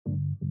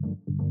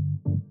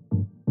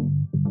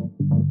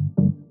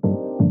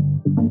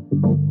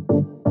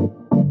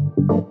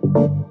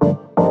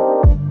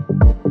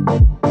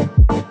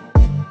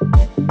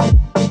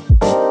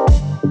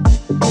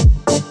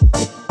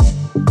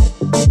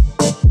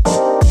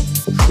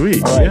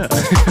Sweet, right.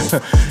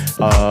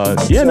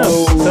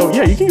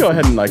 Yeah. You can go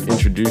ahead and like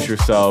introduce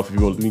yourself if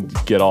you want to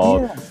get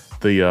all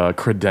the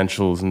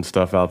credentials and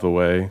stuff out the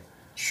way.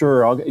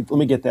 Sure, let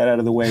me get that out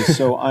of the way.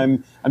 So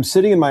I'm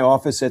sitting in my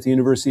office at the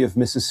University of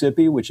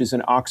Mississippi, which is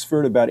in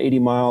Oxford, about 80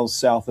 miles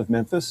south of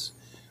Memphis.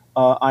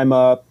 I'm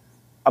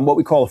what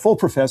we call a full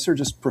professor,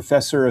 just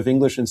professor of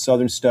English and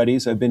Southern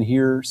Studies. I've been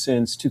here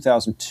since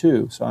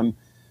 2002, so I'm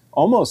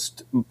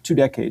almost 2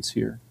 decades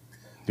here.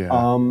 Yeah.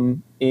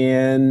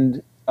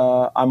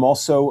 I'm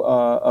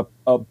also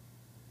a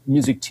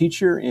music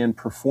teacher and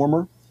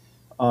performer,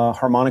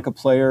 harmonica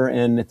player,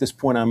 and at this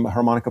point I'm a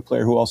harmonica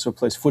player who also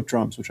plays foot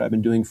drums, which I've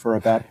been doing for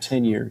about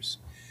 10 years.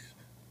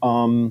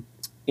 And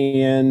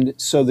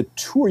so the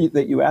tour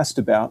that you asked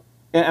about,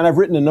 and I've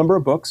written a number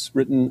of books,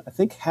 I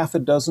think half a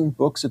dozen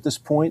books at this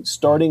point,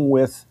 starting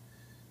with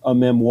a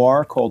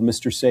memoir called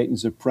Mr.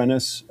 Satan's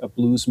Apprentice, a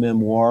blues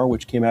memoir,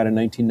 which came out in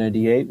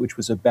 1998, which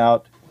was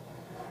about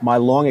my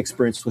long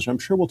experience, which I'm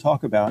sure we'll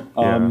talk about,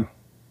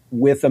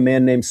 with a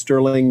man named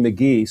Sterling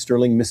Magee,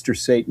 Sterling Mr.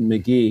 Satan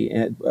Magee,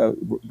 a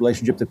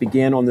relationship that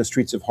began on the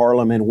streets of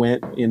Harlem and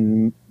went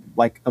in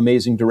like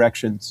amazing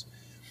directions.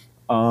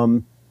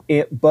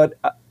 But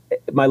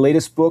my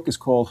latest book is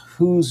called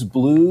Who's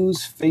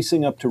Blues?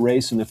 Facing Up to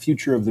Race and the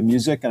Future of the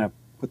Music, and I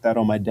put that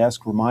on my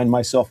desk, remind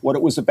myself what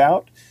it was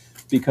about,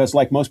 because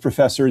like most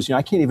professors,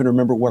 I can't even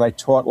remember what I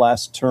taught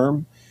last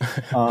term,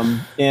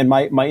 and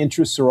my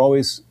interests are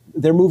always,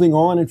 they're moving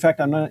on. In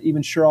fact, I'm not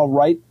even sure I'll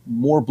write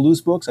more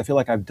blues books. I feel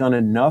like I've done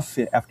enough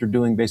after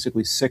doing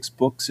basically 6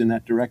 books in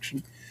that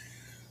direction.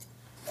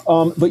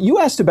 But you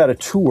asked about a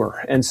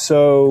tour, and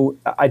so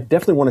I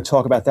definitely want to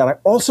talk about that. I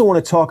also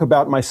want to talk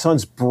about my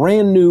son's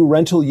brand new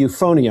rental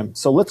euphonium.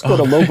 So let's go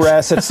to low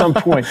brass at some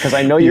point, because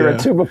I know you're a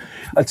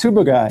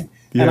tuba guy.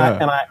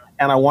 Yeah.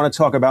 And I want to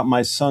talk about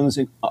my son's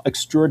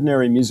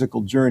extraordinary musical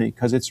journey,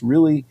 because it's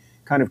really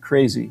kind of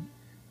crazy.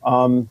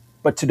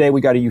 But today we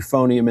got a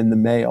euphonium in the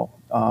mail.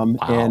 Wow.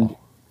 And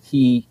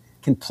he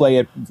can play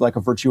it like a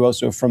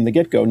virtuoso from the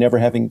get-go, never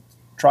having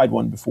tried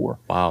one before.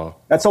 Wow.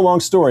 That's a long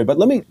story, but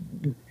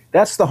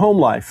that's the home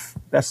life.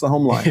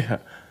 Yeah.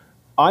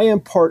 I am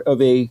part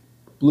of a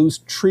blues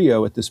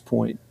trio at this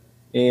point,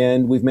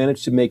 and we've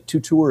managed to make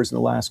 2 tours in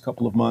the last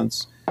couple of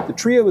months. The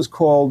trio is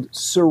called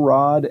Sir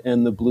Rod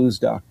and the Blues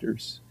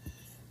Doctors.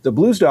 The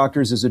Blues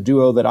Doctors is a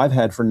duo that I've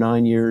had for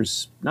 9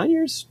 years,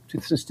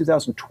 since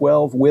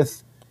 2012,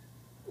 with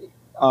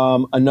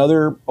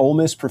another Ole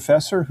Miss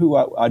professor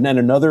and then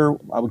another,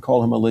 I would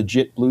call him a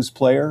legit blues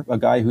player, a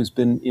guy who's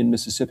been in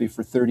Mississippi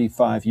for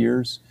 35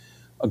 years,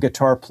 a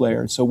guitar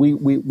player. So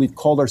we've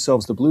called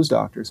ourselves the Blues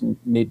Doctors and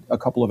made a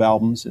couple of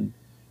albums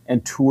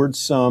and toured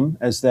some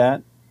as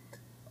that.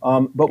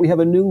 But we have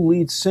a new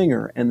lead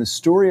singer, and the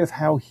story of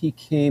how he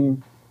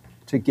came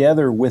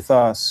together with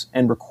us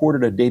and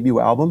recorded a debut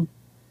album,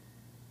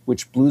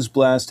 which Blues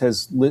Blast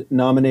has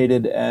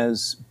nominated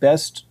as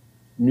Best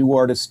New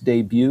Artist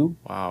Debut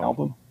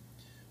album,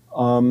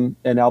 an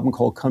album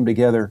called Come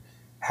Together.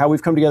 How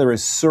we've come together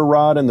as Sir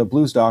Rod and the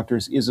Blues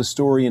Doctors is a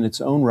story in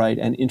its own right,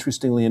 and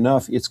interestingly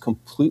enough, it's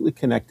completely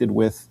connected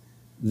with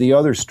the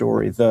other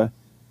story, the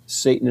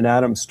Satan and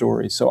Adam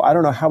story. So I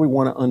don't know how we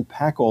want to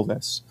unpack all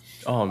this.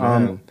 Oh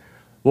man.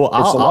 Well,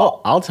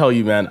 I'll tell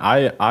you, man.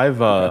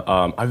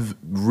 I've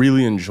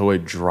really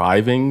enjoyed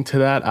driving to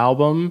that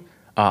album.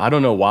 I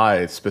don't know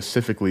why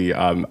specifically.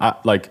 I'm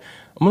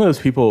one of those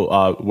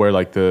people where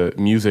like the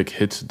music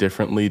hits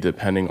differently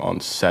depending on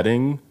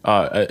setting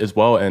as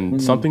well,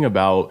 and something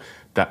about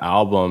the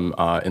album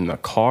in the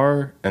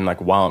car and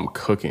like while I'm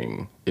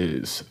cooking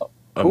is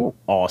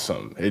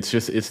awesome.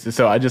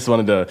 So I just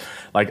wanted to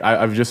like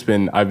I've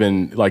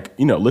been like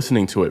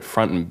listening to it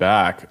front and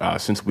back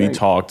since we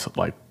talked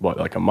like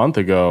a month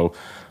ago.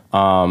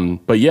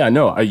 But yeah,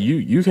 no,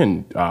 you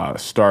can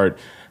start.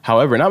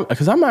 However, and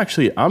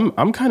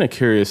I'm kind of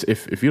curious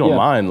if you don't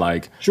mind,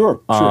 like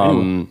sure.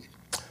 Anyway.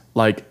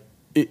 Like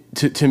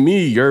to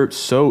me, you're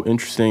so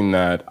interesting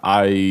that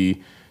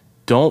I'm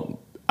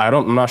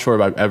not sure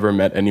if I've ever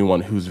met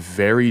anyone who's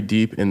very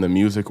deep in the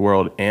music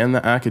world and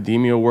the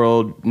academia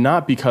world.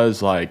 Not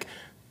because like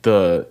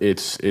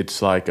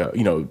it's like I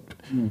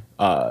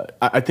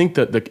think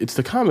that it's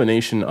the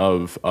combination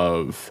of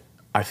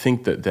I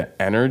think that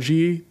the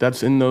energy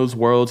that's in those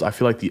worlds, I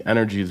feel like the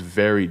energy is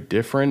very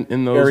different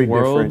in those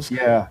worlds.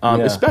 Yeah.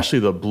 Especially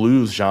the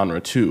blues genre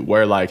too,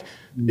 where like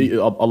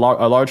a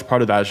large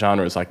part of that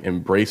genre is like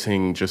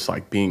embracing just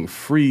like being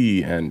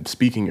free and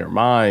speaking your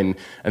mind.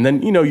 And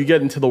then, you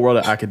get into the world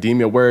of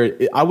academia where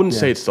I wouldn't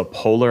say it's the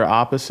polar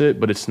opposite,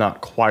 but it's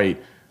not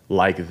quite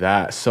like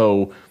that.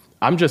 So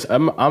I'm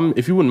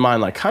if you wouldn't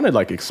mind, like kind of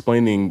like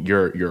explaining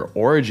your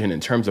origin in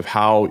terms of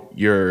how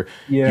you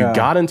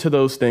got into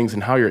those things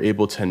and how you're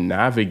able to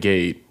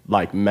navigate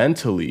like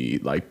mentally,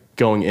 like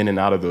going in and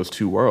out of those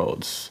 2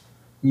 worlds.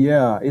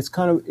 Yeah, it's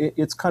kind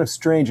of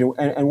strange,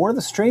 and one of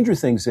the stranger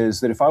things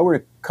is that if I were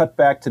to cut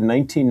back to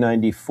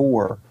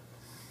 1994,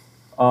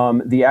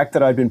 the act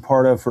that I'd been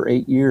part of for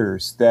 8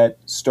 years, that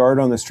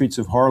started on the streets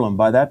of Harlem,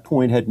 by that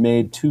point had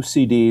made 2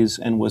 CDs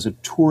and was a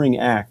touring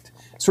act,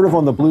 sort of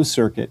on the blues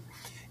circuit.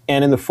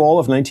 And in the fall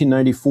of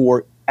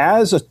 1994,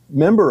 as a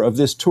member of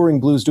this touring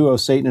blues duo,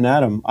 Satan and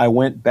Adam, I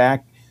went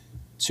back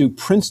to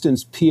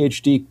Princeton's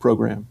PhD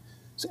program.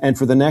 And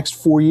for the next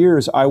 4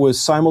 years, I was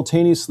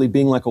simultaneously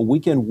being like a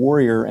weekend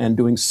warrior and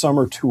doing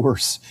summer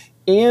tours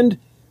and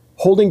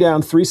holding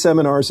down 3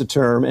 seminars a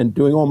term and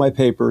doing all my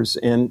papers.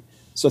 And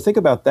so think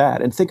about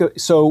that. And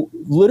so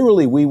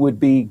literally we would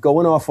be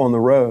going off on the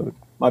road,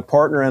 my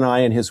partner and I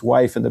and his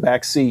wife in the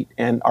back seat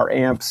and our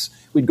amps.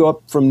 We'd go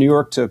up from New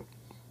York to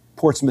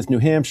Portsmouth, New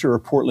Hampshire, or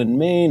Portland,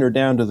 Maine, or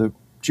down to the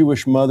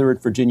Jewish Mother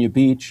at Virginia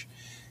Beach.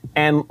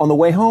 And on the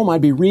way home,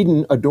 I'd be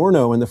reading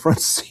Adorno in the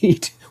front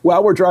seat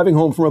while we're driving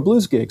home from a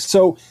blues gig.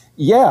 So,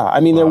 yeah,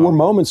 I mean, there were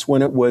moments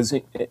when it was,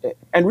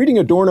 and reading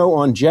Adorno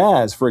on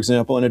jazz, for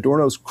example, and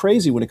Adorno's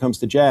crazy when it comes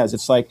to jazz.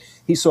 It's like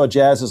he saw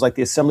jazz as like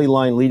the assembly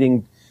line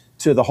leading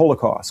to the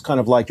Holocaust, kind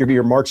of like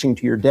you're marching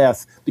to your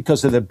death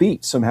because of the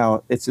beat.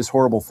 Somehow it's this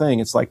horrible thing.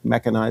 It's like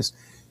mechanized,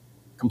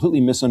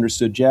 completely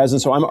misunderstood jazz.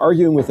 And so I'm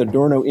arguing with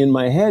Adorno in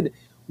my head,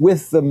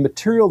 with the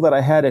material that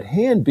I had at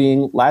hand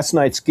being last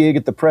night's gig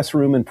at the Press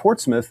Room in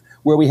Portsmouth,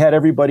 where we had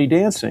everybody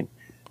dancing,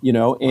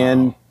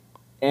 and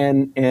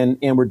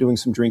we're doing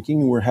some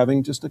drinking and we're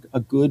having just a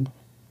good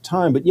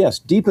time. But yes,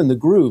 deep in the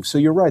groove. So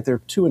you're right, they're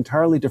 2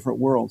 entirely different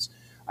worlds.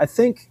 I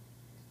think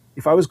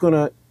if I was going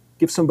to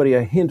give somebody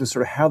a hint of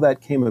sort of how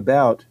that came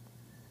about,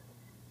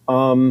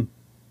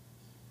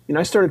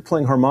 I started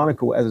playing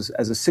harmonica as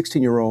a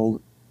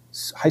 16-year-old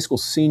high school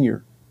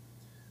senior,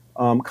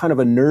 kind of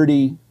a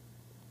nerdy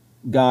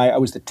guy. I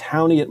was the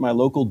townie at my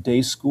local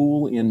day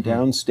school in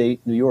downstate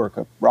New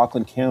York,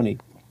 Rockland County,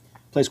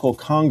 a place called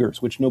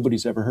Congers, which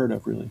nobody's ever heard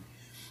of, really.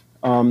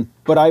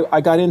 But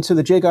I got into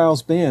the J.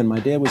 Giles Band. My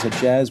dad was a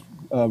jazz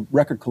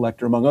record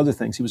collector, among other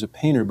things. He was a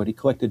painter, but he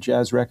collected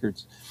jazz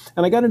records.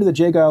 And I got into the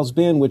J. Giles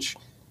Band, which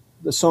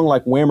the song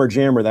like Whammer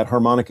Jammer, that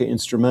harmonica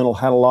instrumental,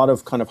 had a lot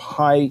of kind of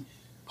high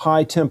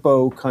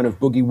tempo kind of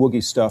boogie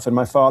woogie stuff. And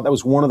my father, that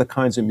was one of the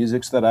kinds of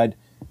musics that I'd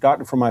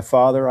gotten from my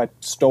father. I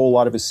stole a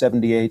lot of his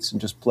 78s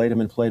and just played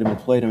them. It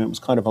was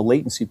kind of a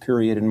latency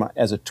period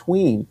as a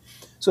tween.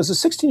 So as a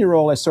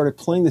 16-year-old, I started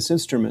playing this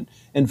instrument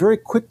and very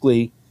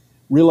quickly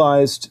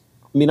realized,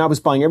 I was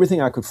buying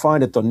everything I could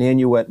find at the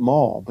Nanuet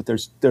Mall, but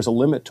there's a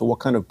limit to what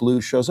kind of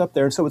blues shows up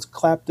there. And so it's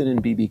Clapton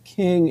and B.B.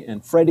 King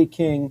and Freddie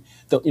King.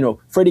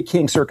 Freddie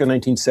King circa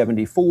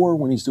 1974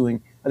 when he's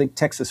doing, I think,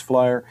 Texas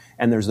Flyer.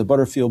 And there's the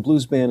Butterfield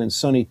Blues Band and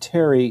Sonny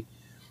Terry.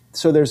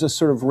 So there's a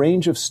sort of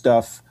range of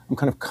stuff. I'm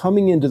kind of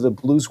coming into the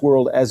blues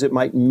world as it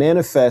might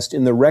manifest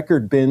in the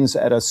record bins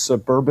at a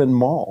suburban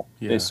mall,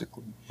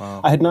 basically.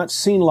 Wow. I had not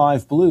seen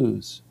live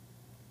blues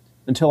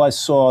until I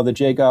saw the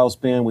J. Giles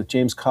Band with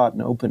James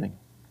Cotton opening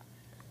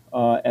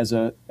as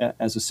a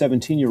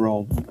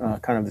 17-year-old,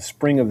 kind of the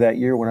spring of that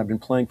year when I'd been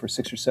playing for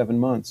 6 or 7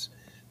 months.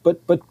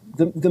 But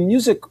the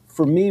music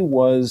for me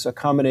was a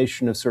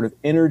combination of sort of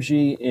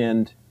energy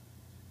and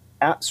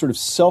sort of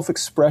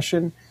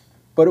self-expression,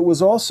 but it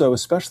was also,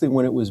 especially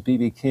when it was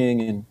B.B.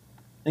 King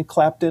and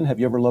Clapton, Have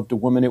You Ever Loved a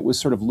Woman? It was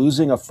sort of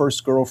losing a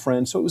first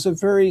girlfriend. So it was a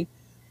very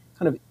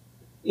kind of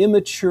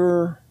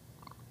immature,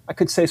 I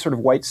could say sort of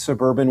white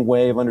suburban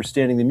way of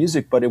understanding the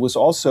music, but it was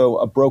also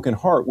a broken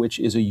heart, which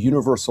is a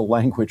universal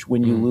language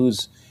when you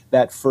lose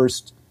that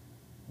first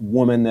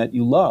woman that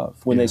you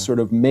love, when they sort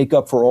of make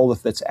up for all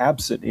that's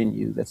absent in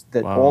you,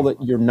 all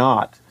that you're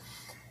not.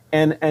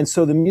 And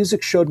so the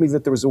music showed me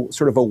that there was a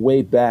sort of a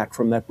way back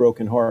from that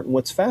broken heart. And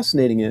what's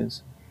fascinating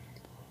is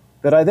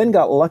that I then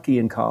got lucky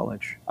in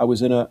college. I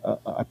was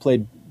I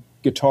played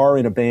guitar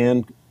in a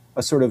band,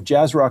 a sort of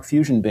jazz rock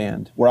fusion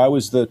band, where I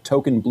was the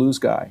token blues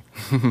guy.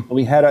 And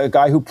we had a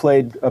guy who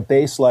played a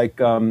bass like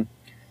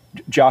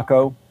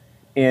Jocko,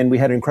 and we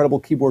had an incredible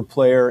keyboard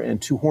player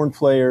and 2 horn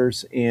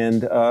players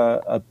and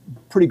a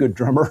pretty good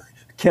drummer,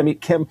 a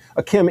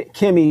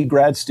chemi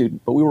grad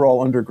student, but we were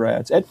all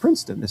undergrads at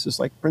Princeton. This is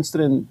like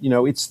Princeton, and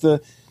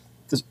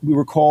we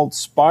were called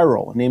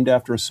Spiral, named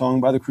after a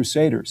song by the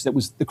Crusaders. That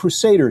was the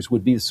Crusaders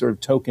would be the sort of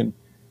token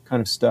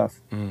kind of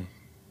stuff.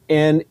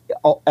 And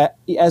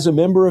as a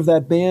member of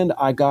that band,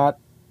 I got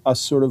a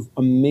sort of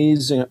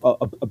amazing,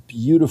 a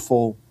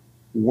beautiful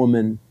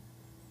woman,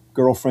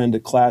 girlfriend, a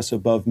class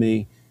above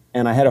me,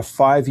 and I had a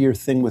 5-year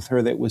thing with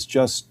her that was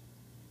just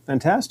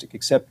fantastic,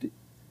 except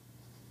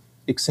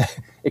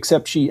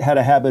she had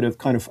a habit of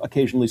kind of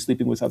occasionally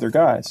sleeping with other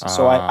guys.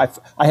 So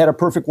I had a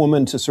perfect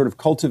woman to sort of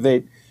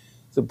cultivate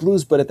the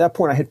blues, but at that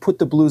point I had put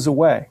the blues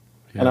away.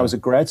 And I was a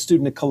grad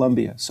student at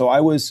Columbia. So I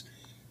was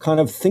kind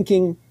of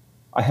thinking,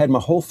 I had my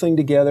whole thing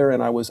together,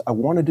 and I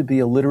wanted to be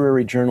a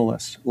literary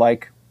journalist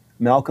like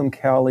Malcolm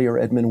Cowley or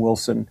Edmund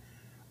Wilson.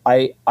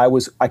 I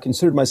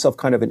considered myself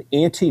kind of an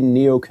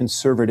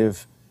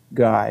anti-neoconservative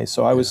guy.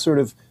 So I was sort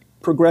of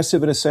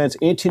progressive in a sense,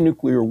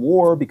 anti-nuclear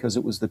war, because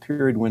it was the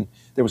period when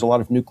there was a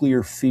lot of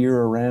nuclear fear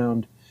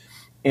around.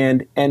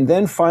 And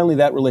then finally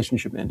that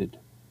relationship ended.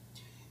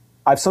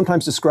 I've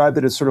sometimes described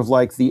it as sort of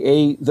like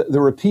the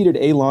repeated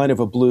A line of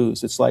a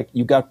blues. It's like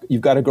you've got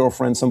a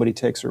girlfriend, somebody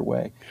takes her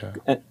away. Yeah.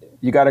 And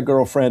you got a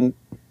girlfriend,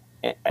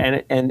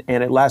 and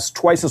it lasts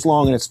twice as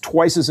long and it's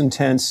twice as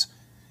intense,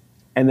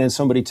 and then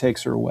somebody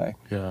takes her away.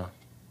 Yeah.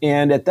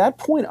 And at that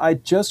point, I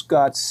just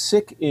got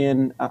sick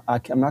I'm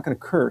not going to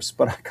curse,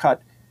 but I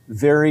got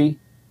very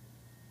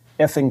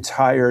effing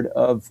tired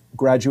of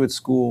graduate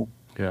school.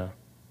 Yeah.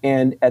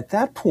 And at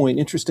that point,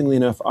 interestingly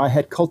enough, I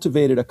had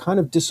cultivated a kind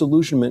of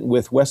disillusionment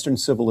with Western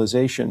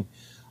civilization.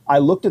 I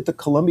looked at the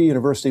Columbia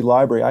University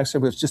Library. I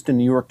was just in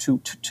New York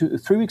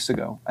 3 weeks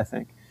ago, I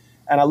think.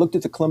 And I looked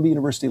at the Columbia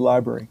University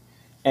Library.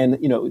 And,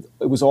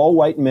 it was all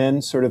white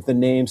men, sort of the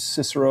names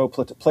Cicero,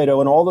 Plato,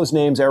 and all those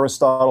names,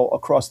 Aristotle,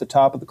 across the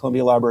top of the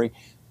Columbia Library.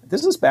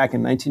 This is back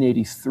in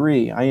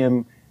 1983. I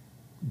am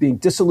being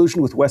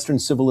disillusioned with Western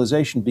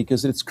civilization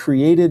because it's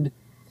created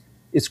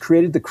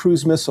the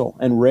cruise missile,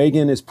 and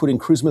Reagan is putting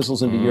cruise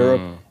missiles into Europe.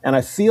 And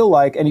I feel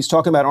like, and he's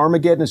talking about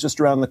Armageddon is just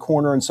around the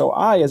corner. And so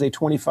I, as a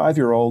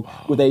 25-year-old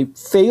with a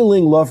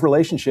failing love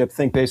relationship,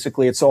 think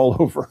basically it's all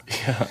over.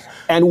 Yeah.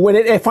 And when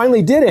it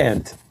finally did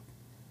end,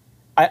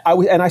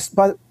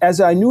 but as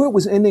I knew it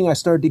was ending, I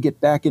started to get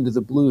back into the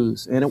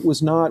blues. And it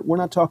was not,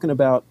 we're talking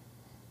about,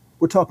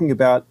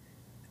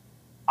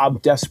 I'm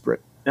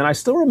desperate. And I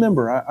still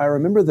remember, I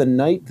remember the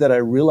night that I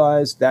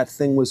realized that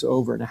thing was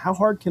over. Now, how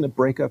hard can a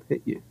breakup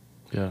hit you?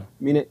 Yeah. I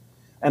mean,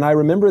 and I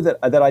remember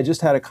that I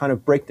just had a kind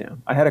of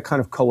breakdown. I had a kind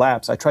of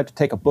collapse. I tried to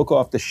take a book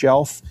off the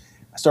shelf.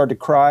 I started to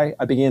cry.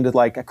 I began to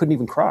I couldn't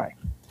even cry.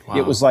 Wow.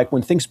 It was like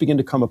when things begin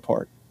to come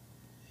apart.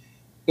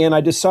 And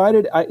I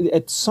decided,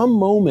 at some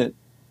moment,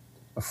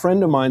 a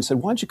friend of mine said,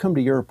 why don't you come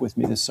to Europe with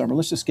me this summer?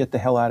 Let's just get the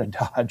hell out of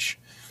Dodge.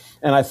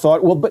 And I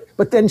thought, well,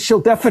 but then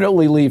she'll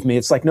definitely leave me.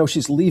 It's like, no,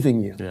 she's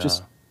leaving you. Yeah.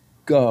 Just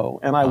go.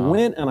 And I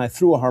went and I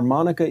threw a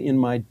harmonica in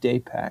my day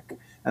pack.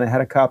 And I had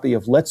a copy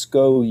of Let's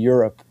Go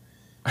Europe.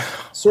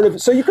 Sort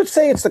of, so you could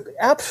say it's the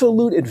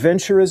absolute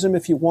adventurism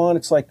if you want.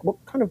 It's like,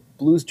 what kind of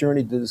blues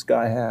journey did this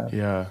guy have?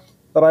 Yeah.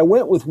 But I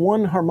went with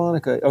one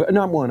harmonica,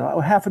 not one,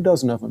 half a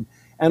dozen of them.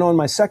 And on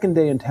my second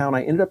day in town,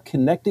 I ended up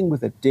connecting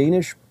with a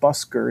Danish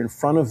busker in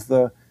front of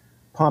the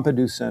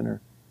Pompidou Center,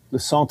 the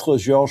Centre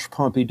Georges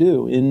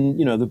Pompidou in,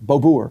 the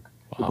Beaubourg,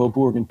 the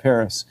Beaubourg in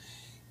Paris.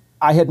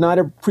 I had not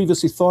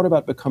previously thought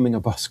about becoming a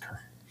busker,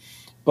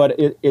 but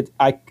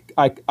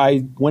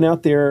I went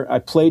out there, I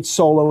played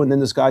solo, and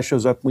then this guy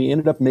shows up. We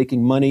ended up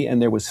making money,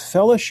 and there was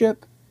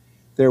fellowship,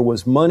 there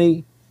was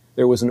money,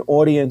 there was an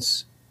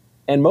audience,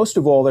 and most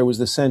of all, there was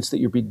the sense that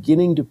you're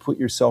beginning to put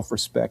your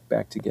self-respect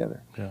back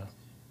together. Yeah.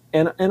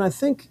 And I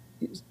think,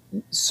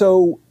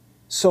 so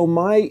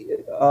my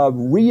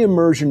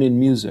re-immersion in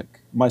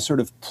music, my sort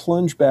of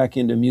plunge back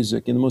into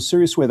music in the most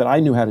serious way that I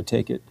knew how to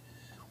take it,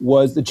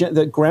 was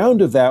the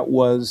ground of that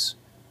was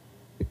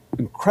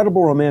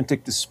incredible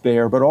romantic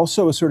despair, but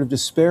also a sort of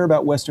despair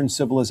about Western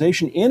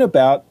civilization and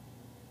about,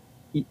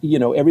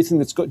 everything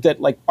that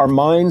like our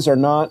minds are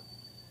not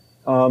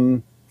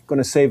going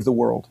to save the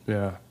world.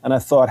 Yeah. And I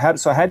thought,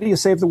 how do you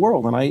save the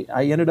world? And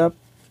I ended up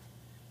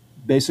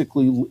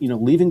basically,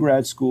 leaving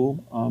grad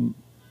school.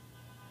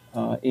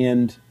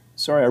 And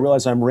sorry, I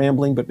realize I'm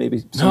rambling, but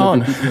maybe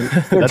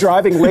they're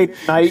driving late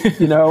at night,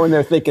 and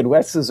they're thinking,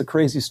 this is a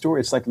crazy story.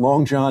 It's like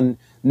Long John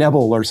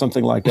Nebel or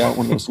something like that,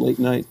 one of those late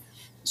night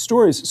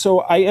stories.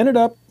 So I ended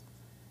up,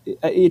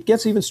 it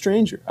gets even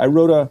stranger. I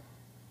wrote a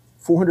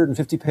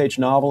 450-page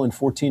novel in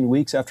 14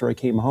 weeks after I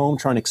came home,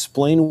 trying to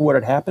explain what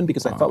had happened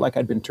because I felt like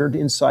I'd been turned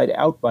inside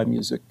out by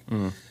music.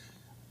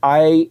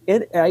 I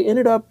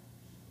ended up,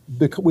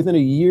 within a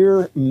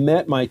year,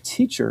 met my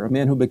teacher, a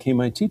man who became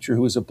my teacher,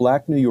 who was a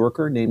black New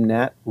Yorker named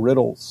Nat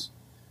Riddles,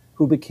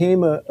 who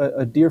became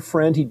a dear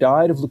friend. He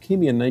died of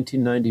leukemia in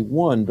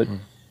 1991, but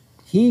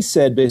he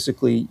said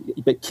basically,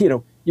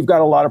 you've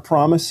got a lot of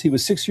promise. He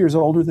was 6 years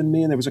older than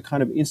me, and there was a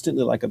kind of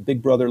instantly like a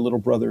big brother, little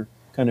brother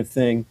kind of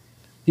thing.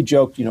 He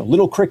joked,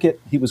 little cricket,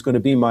 he was going to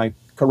be my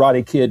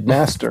Karate Kid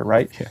master,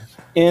 right?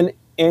 Yeah.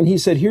 And he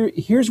said,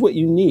 here's what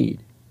you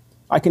need.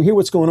 I can hear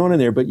what's going on in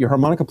there, but your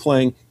harmonica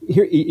playing,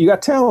 here you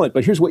got talent,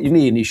 but here's what you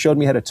need. And he showed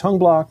me how to tongue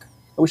block.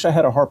 I wish I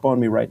had a harp on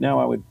me right now,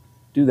 I would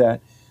do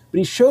that. But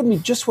he showed me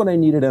just what I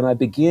needed, and I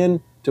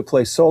began to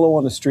play solo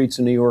on the streets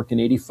in New York in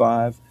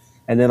 '85.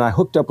 And then I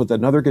hooked up with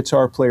another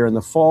guitar player in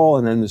the fall,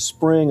 and then in the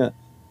spring,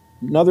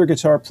 another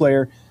guitar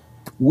player.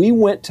 We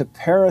went to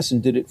Paris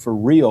and did it for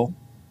real.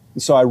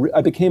 And so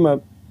I became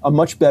a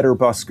much better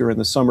busker in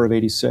the summer of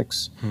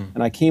 '86.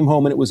 And I came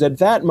home, and it was at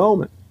that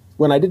moment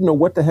when I didn't know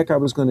what the heck I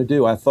was going to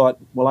do. I thought,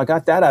 well, I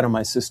got that out of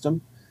my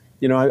system,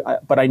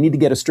 but I need to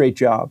get a straight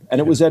job. And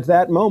it was at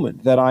that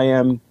moment that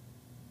I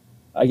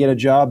get a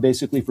job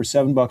basically for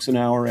 $7 an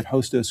hour at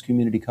Hostos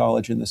Community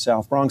College in the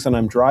South Bronx, and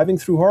I'm driving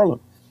through Harlem.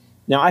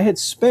 Now, I had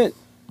spent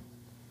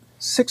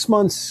 6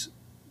 months,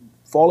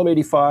 fall of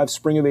 '85,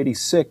 spring of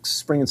 '86,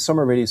 spring and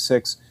summer of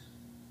 '86,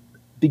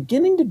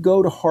 beginning to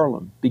go to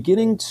Harlem,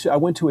 I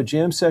went to a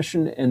jam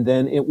session, and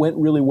then it went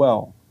really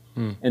well.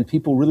 and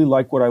people really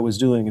liked what I was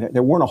doing.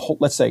 There weren't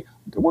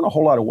there weren't a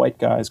whole lot of white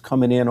guys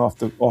coming in off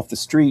the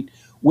street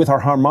with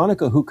our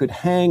harmonica who could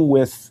hang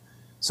with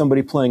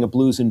somebody playing a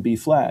blues in B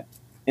flat.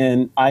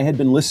 And I had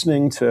been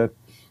listening to,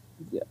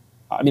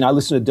 I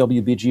listened to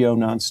WBGO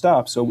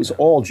nonstop, so it was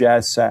all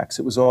jazz sax.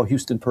 It was all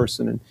Houston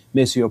Person and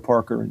Maceo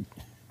Parker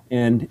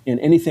and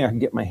anything I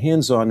could get my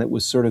hands on that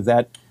was sort of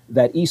that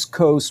East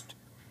Coast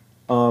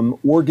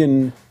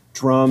organ,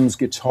 drums,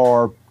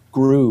 guitar,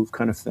 groove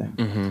kind of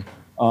thing.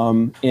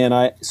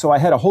 So I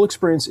had a whole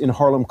experience in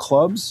Harlem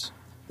clubs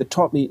that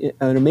taught me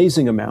an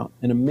amazing amount.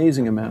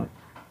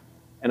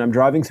 And I'm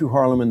driving through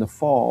Harlem in the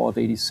fall of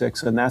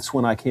 '86, and that's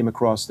when I came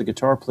across the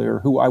guitar player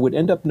who I would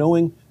end up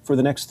knowing for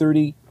the next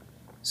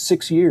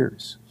 36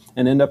 years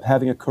and end up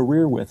having a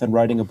career with and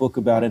writing a book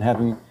about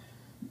and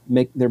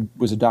there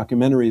was a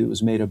documentary that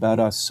was made about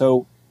us.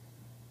 So,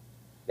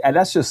 and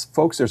that's just,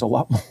 folks, there's a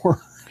lot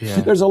more.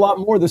 Yeah. There's a lot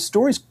more. The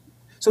story's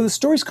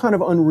kind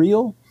of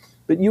unreal,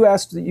 but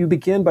you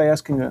begin by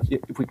asking,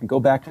 if we can go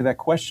back to that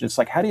question, it's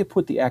like, how do you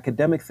put the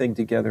academic thing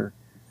together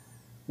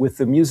with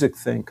the music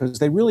thing? Because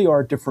they really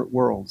are different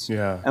worlds.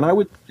 Yeah. And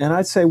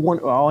I'd say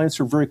I'll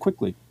answer very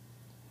quickly.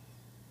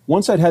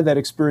 Once I'd had that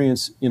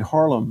experience in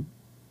Harlem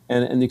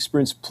and the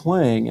experience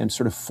playing and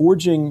sort of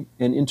forging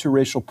an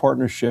interracial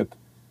partnership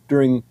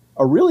during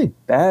a really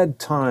bad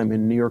time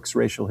in New York's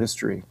racial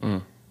history.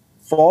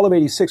 Fall of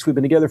 '86, we've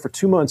been together for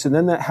 2 months, and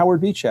then that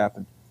Howard Beach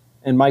happened.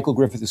 And Michael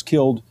Griffith is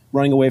killed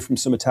running away from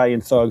some Italian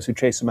thugs who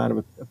chase him out of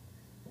a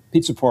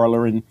pizza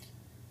parlor, and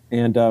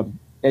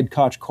Ed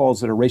Koch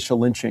calls it a racial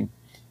lynching.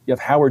 You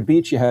have Howard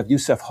Beach, you have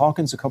Yusef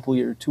Hawkins 2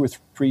 or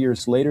 3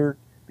 years later,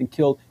 been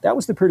killed. That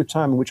was the period of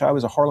time in which I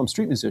was a Harlem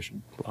street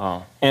musician.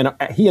 Wow. And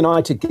he and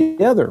I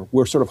together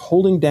were sort of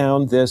holding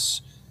down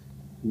this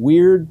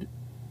weird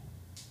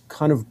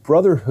kind of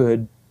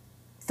brotherhood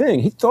thing.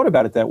 He thought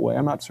about it that way.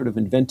 I'm not sort of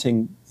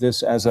inventing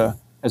this as a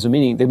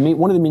meaning.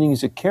 One of the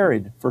meanings it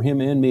carried for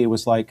him and me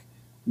was like,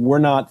 we're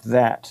not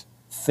that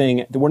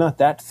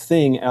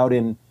thing out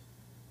in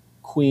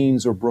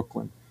Queens or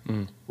Brooklyn.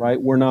 Right?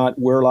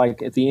 We're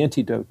like at the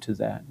antidote to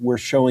that. We're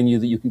showing you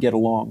that you can get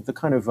along. The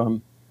kind of,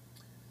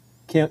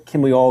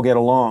 can we all get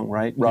along,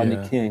 right?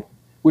 Rodney King,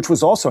 which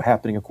was also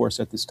happening, of course,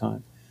 at this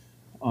time,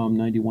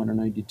 91 or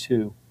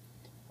 92.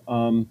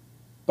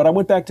 But I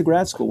went back to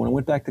grad school. When I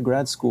went back to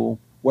grad school,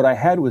 what I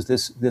had was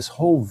this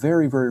whole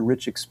very, very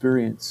rich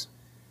experience.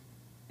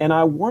 And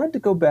I wanted to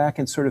go back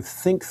and sort of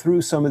think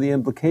through some of the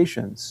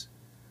implications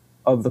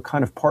of the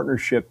kind of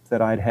partnership that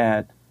I'd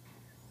had,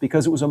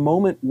 because it was a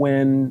moment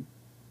when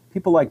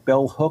people like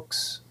Bell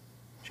Hooks,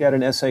 she had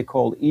an essay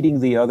called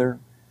Eating the Other,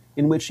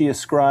 in which she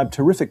ascribed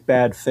terrific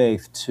bad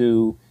faith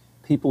to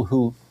people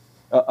who,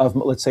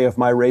 let's say, of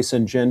my race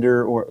and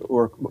gender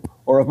or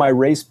of my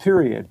race,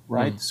 period,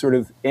 right? Sort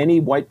of any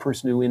white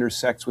person who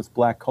intersects with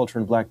black culture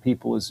and black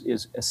people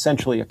is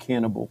essentially a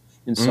cannibal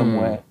in some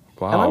way.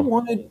 Wow. And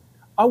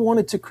I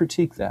wanted to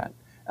critique that.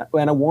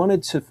 And I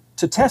wanted to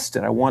test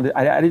it.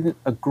 I didn't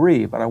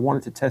agree, but I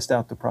wanted to test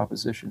out the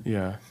proposition.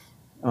 Yeah.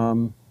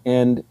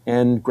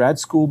 And grad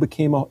school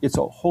it's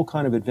a whole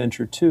kind of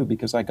adventure too,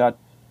 because I got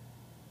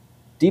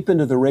deep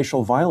into the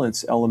racial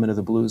violence element of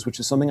the blues, which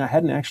is something I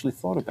hadn't actually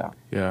thought about.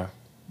 Yeah.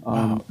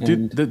 Wow.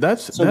 Dude,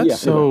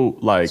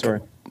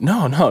 sorry.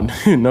 No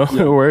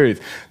worries.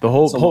 The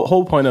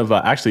whole point of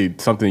actually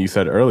something you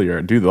said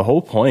earlier, dude, the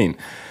whole point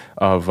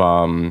of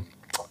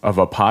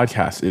a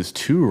podcast is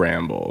to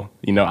ramble.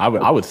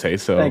 I would say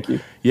so. Thank you.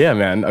 Yeah,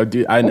 man.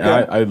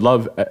 I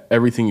love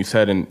everything you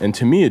said. And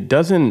to me, it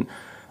doesn't,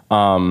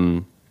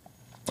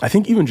 I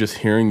think even just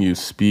hearing you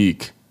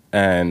speak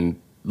and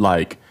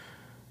like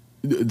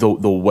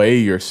the way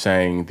you're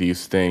saying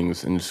these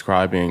things and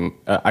describing,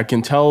 I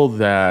can tell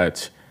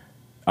that,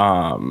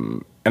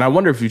 and I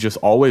wonder if you just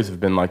always have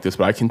been like this,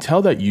 but I can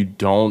tell that you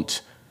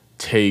don't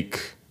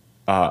take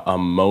a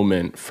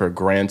moment for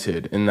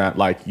granted, in that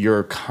like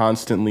you're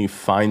constantly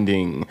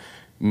finding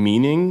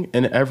meaning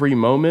in every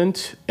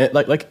moment,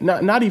 like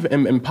not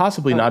even, and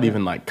possibly not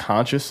even like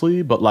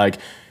consciously, but like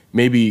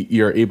maybe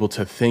you're able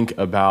to think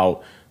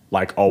about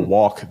like a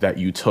walk that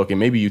you took, and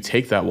maybe you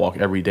take that walk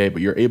every day,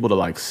 but you're able to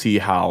like see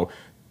how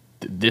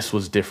this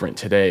was different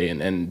today,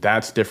 and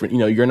that's different.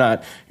 You're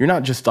not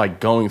just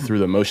like going through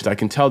the motions. I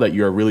can tell that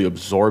you're really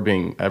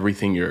absorbing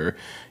everything you're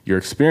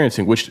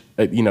experiencing, which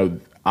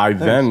I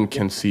then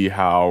can see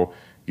how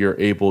you're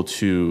able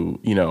to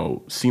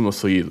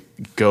seamlessly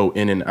go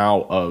in and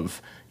out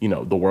of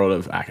the world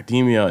of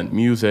academia and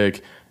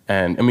music,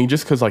 and I mean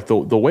just because like the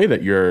way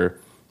that you're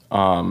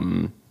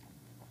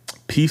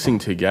piecing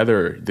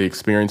together the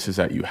experiences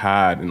that you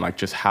had and like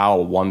just how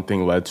one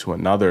thing led to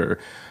another.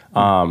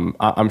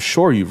 I'm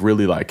sure you've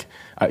really like,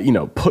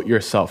 put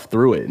yourself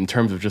through it in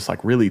terms of just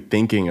like really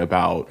thinking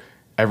about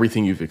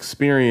everything you've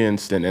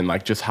experienced and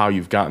like just how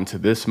you've gotten to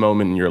this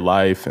moment in your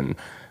life. And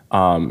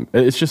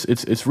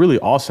it's really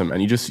awesome.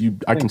 And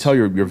I can tell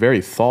you're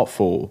very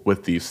thoughtful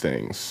with these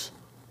things.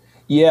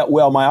 Yeah,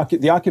 well,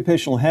 the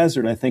occupational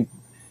hazard, I think,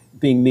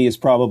 being me, is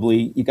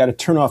probably you got to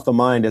turn off the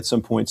mind at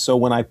some point. So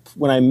when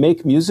I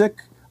make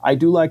music, I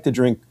do like to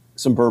drink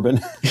some bourbon.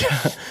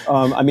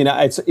 I mean,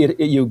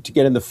 you to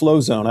get in the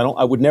flow zone.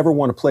 I would never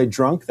want to play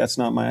drunk. That's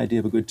not my idea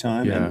of a good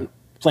time. Yeah. And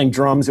playing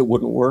drums, it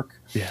wouldn't work.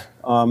 Yeah.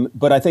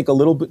 But I think a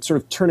little bit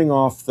sort of turning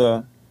off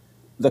the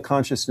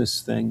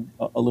consciousness thing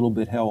a little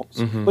bit helps.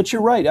 Mm-hmm. But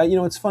you're right.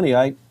 It's funny.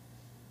 A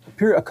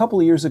couple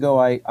of years ago,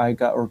 I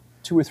got, or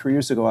 2 or 3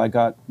 years ago, I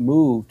got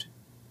moved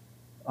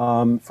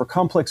for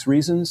complex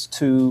reasons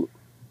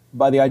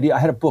by the idea. I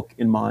had a book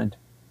in mind.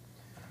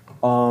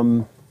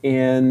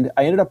 And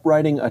I ended up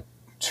writing a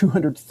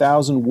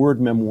 200,000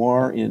 word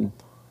memoir in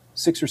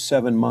 6 or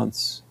 7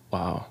 months.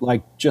 Wow.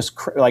 Like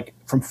like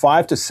from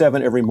 5 to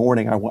 7 every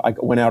morning, I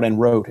went out and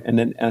wrote,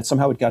 and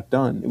somehow it got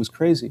done. It was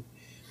crazy.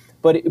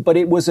 But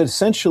it was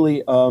essentially,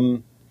 it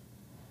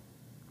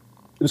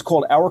was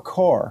called Our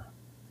Car.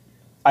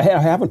 I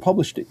haven't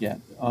published it yet.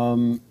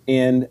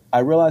 And I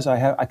realized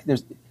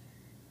it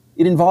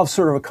involves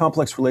sort of a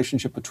complex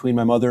relationship between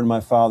my mother and my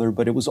father,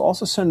 but it was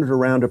also centered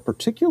around a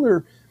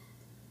particular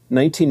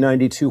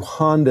 1992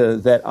 Honda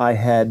that I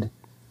had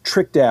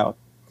tricked out,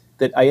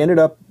 that I ended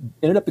up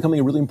becoming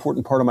a really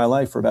important part of my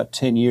life for about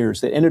 10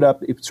 years. That ended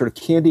up sort of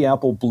candy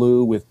apple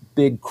blue with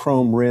big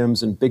chrome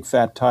rims and big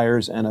fat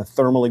tires and a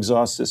thermal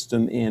exhaust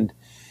system. And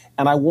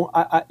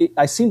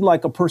I seemed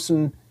like a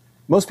person,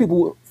 most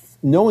people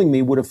knowing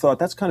me would have thought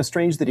that's kind of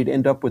strange that he'd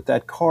end up with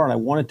that car. And I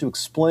wanted to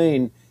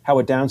explain how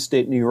a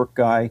downstate New York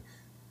guy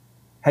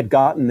had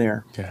gotten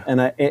there. Yeah. And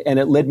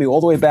it led me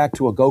all the way back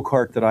to a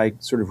go-kart that I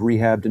sort of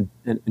rehabbed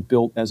and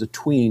built as a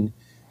tween.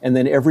 And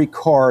then every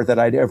car that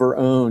I'd ever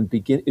owned,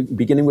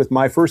 beginning with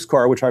my first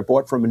car, which I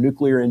bought from a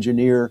nuclear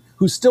engineer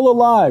who's still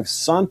alive,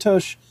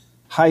 Santosh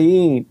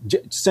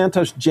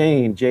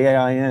Jain,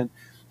 Jain,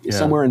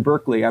 somewhere in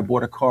Berkeley. I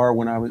bought a car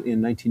when I was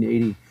in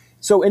 1980.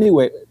 So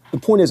anyway, the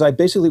point is I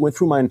basically went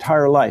through my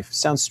entire life.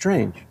 Sounds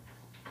strange.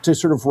 To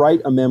sort of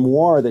write a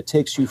memoir that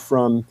takes you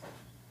from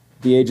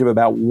the age of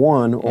about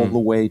 1 all the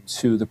way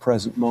to the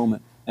present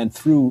moment and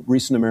through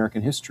recent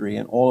American history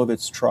and all of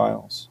its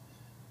trials,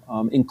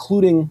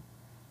 including,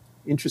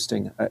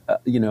 interesting,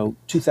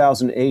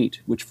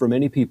 2008, which for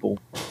many people,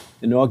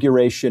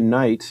 inauguration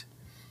night,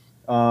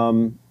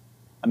 I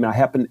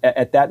happened,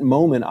 at that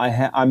moment,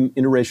 I'm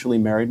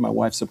interracially married. My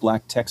wife's a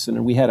black Texan,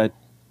 and we had a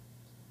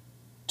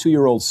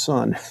 2-year-old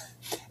son.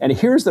 And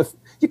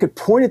you could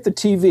point at the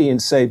TV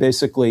and say,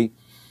 basically,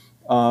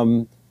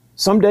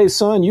 someday,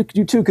 son, you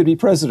too could be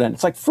president.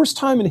 It's like first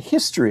time in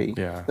history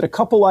that a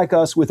couple like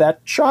us with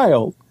that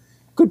child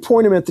could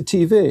point him at the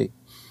TV.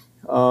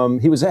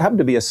 He happened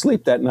to be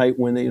asleep that night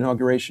when the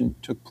inauguration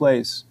took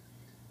place.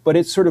 But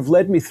it sort of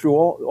led me through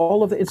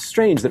all of it. It's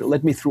strange that it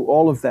led me through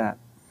all of that.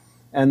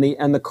 And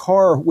the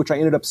car, which I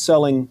ended up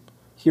selling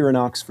here in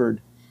Oxford,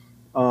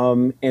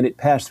 and it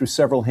passed through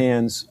several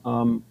hands,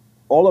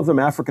 all of them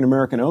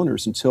African-American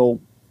owners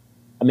until,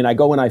 I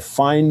go and I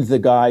find the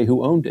guy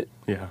who owned it.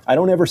 Yeah. I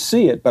don't ever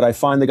see it, but I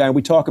find the guy and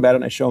we talk about it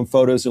and I show him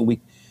photos and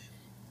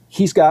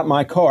he's got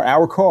my car.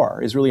 Our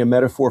car is really a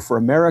metaphor for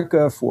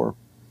America, for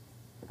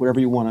whatever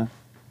you want to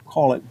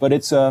call it. But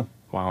it's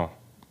wow.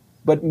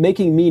 But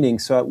making meaning.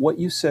 So what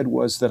you said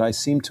was that I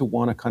seem to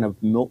want to kind of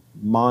milk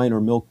my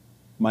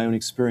own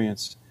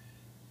experience.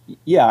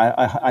 Yeah,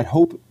 I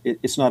hope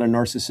it's not a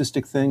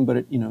narcissistic thing,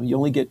 but you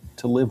only get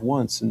to live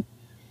once, and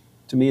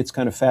to me, it's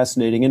kind of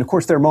fascinating. And of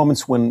course, there are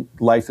moments when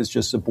life is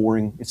just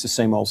it's the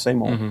same old,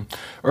 same old. Mm-hmm.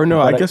 Or no,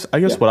 I guess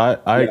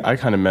what I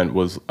kind of meant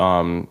was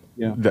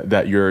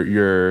that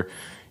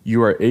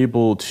you are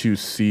able to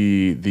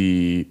see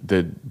the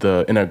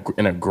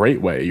in a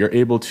great way. You're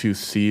able to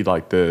see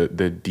like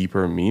the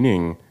deeper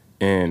meaning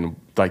in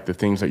like the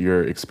things that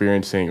you're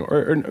experiencing,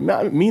 or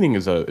meaning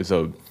is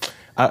a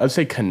I'd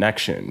say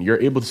connection. You're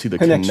able to see the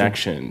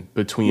connection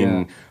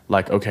between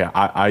like, okay,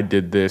 I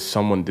did this,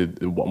 someone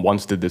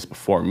once did this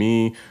before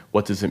me.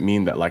 What does it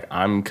mean that like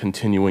I'm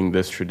continuing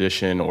this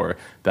tradition, or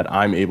that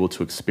I'm able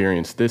to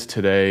experience this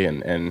today?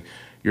 And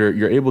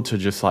you're able to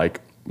just like,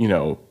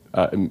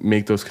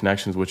 make those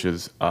connections, which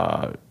is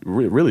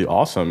really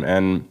awesome.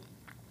 And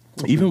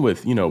even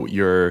with,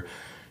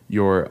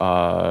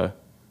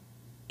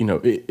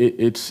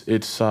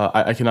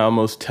 I can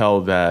almost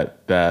tell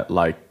that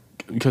like,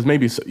 because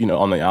maybe,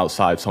 on the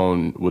outside,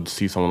 someone would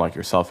see someone like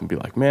yourself and be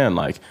like, man,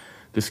 like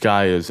this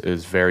guy is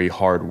very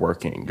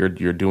hardworking.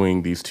 You're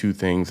doing these two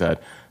things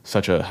at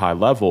such a high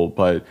level,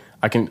 but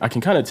I can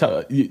kind of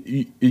tell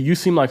you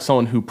seem like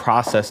someone who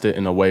processed it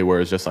in a way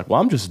where it's just like, well,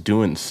 I'm just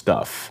doing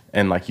stuff,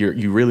 and like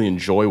you really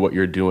enjoy what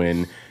you're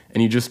doing,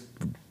 and you just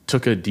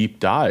took a deep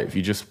dive.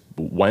 You just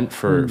went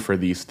for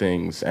these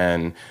things,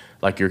 and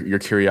like your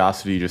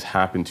curiosity just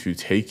happened to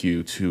take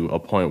you to a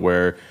point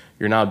where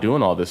you're now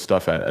doing all this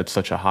stuff at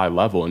such a high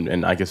level,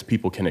 and I guess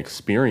people can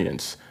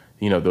experience,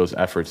 those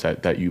efforts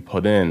that you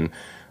put in.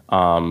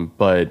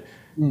 But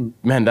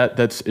man,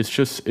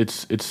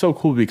 it's so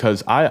cool,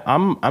 because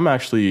I'm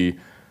actually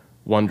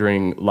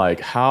wondering like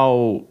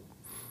how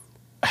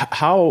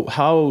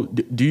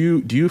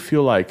do you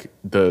feel like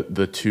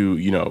the two,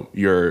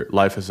 your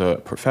life as a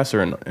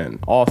professor and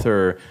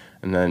author,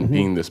 and then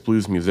being this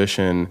blues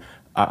musician,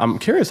 I'm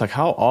curious, like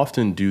how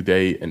often do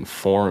they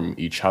inform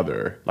each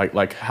other?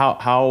 Like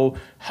how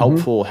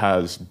helpful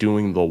has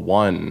doing the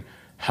one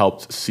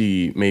helped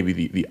see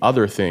maybe the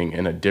other thing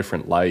in a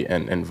different light,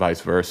 and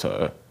vice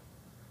versa?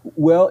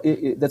 Well,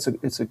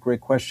 it's a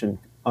great question.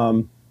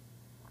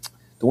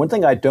 The one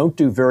thing I don't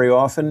do very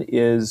often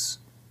is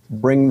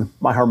bring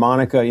my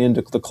harmonica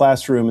into the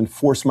classroom and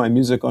force my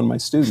music on my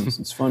students.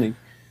 It's funny.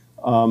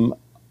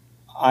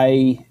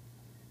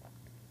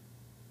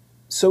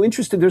 So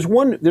interested.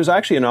 There's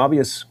actually an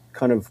obvious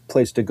kind of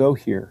place to go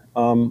here,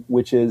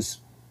 which is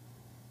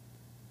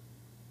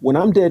when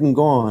I'm dead and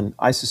gone,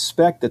 I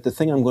suspect that the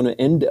thing I'm going to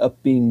end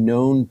up being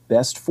known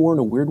best for in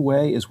a weird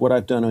way is what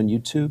I've done on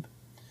YouTube.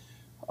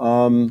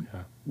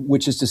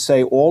 Which is to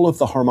say, all of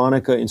the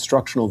harmonica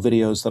instructional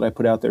videos that I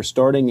put out there,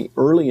 starting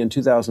early in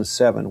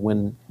 2007,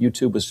 when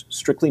YouTube was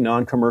strictly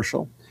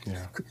non-commercial,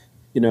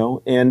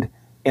 and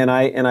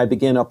I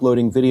began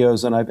uploading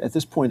videos, and at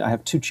this point I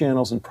have 2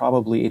 channels and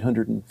probably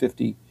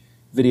 850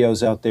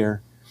 videos out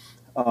there.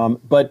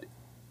 But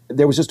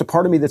there was just a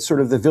part of me that's sort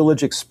of the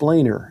village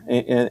explainer,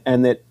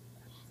 and that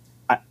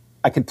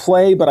I can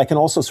play, but I can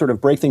also sort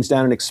of break things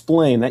down and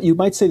explain. That you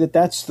might say that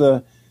that's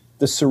the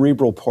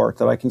cerebral part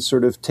that I can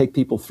sort of take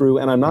people through,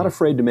 and I'm not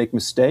afraid to make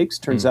mistakes.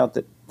 Turns out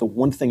that the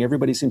one thing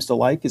everybody seems to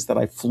like is that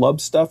I flub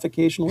stuff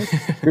occasionally.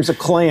 Here's a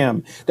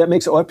clam. That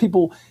makes a lot of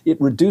people, it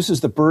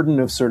reduces the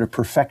burden of sort of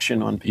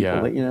perfection on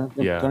people.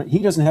 He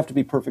doesn't have to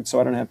be perfect, so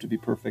I don't have to be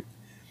perfect.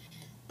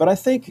 But I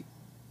think,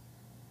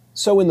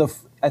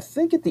 I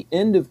think at the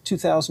end of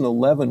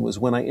 2011 was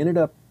when I ended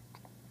up,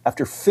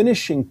 after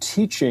finishing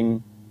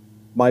teaching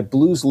my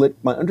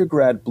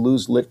undergrad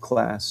blues lit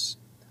class,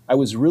 I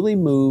was really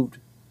moved.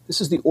 This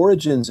is the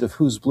origins of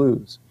Who's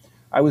Blues.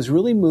 I was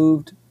really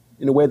moved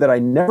in a way that I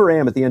never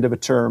am at the end of a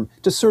term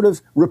to sort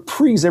of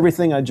reprise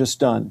everything I'd just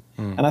done.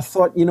 And I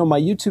thought,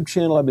 my YouTube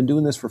channel, I've been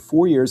doing this for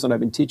 4 years and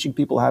I've been teaching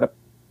people how to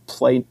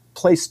play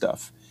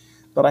stuff.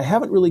 But I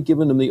haven't really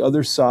given them the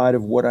other side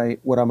of what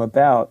I'm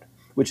about,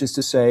 which is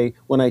to say,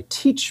 when I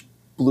teach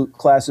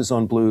classes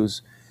on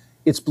blues,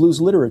 it's blues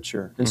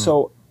literature. And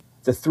so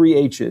the 3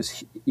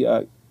 H's,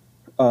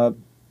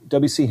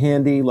 W.C.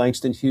 Handy,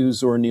 Langston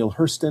Hughes, or Neil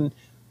Hurston.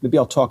 Maybe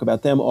I'll talk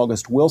about them.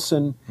 August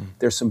Wilson.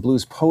 There's some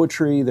blues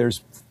poetry.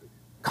 There's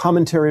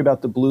commentary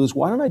about the blues.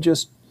 Why don't I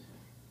just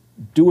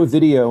do a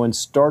video and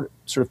start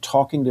sort of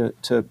talking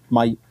to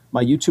my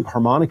YouTube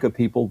harmonica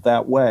people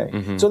that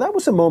way? So that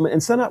was a moment.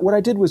 And so what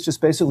I did was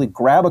just basically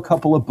grab a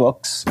couple of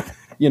books,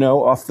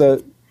 off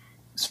the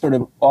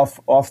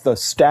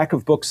stack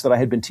of books that I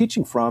had been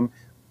teaching from,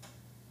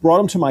 brought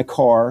them to my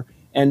car,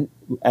 and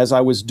as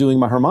I was doing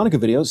my harmonica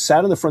videos,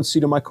 sat in the front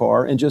seat of my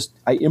car and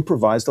I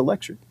improvised a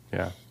lecture.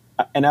 Yeah.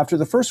 And after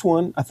the first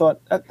one, I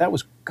thought, that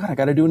was, God, I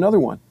got to do another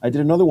one. I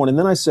did another one. And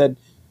then I said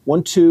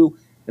 1, 2,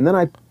 and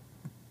then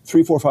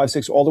 3, 4, 5,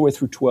 6, all the way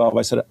through 12.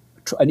 I said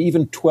an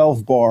even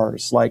 12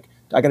 bars, like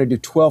I got to do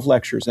 12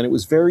 lectures. And it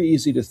was very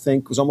easy to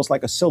think. It was almost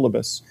like a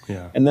syllabus.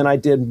 Yeah. And then I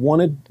did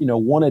one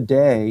a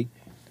day,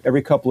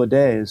 every couple of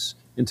days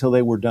until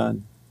they were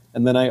done.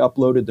 And then I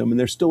uploaded them, and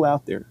they're still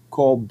out there,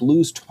 called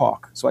Blues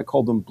Talk. So I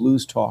called them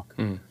Blues Talk.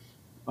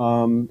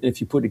 If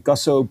you put a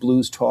Gussow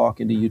Blues Talk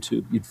into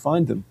YouTube, you'd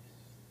find them.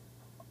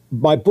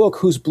 My book,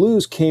 Who's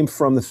Blues, came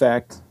from the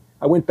fact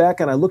I went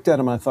back and I looked at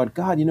them and I thought,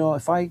 God,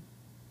 if I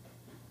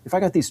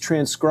got these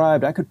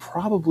transcribed, I could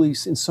probably,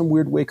 in some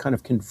weird way, kind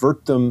of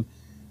convert them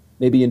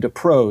maybe into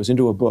prose,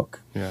 into a book.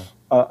 Yeah.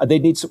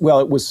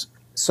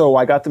 So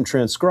I got them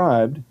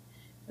transcribed,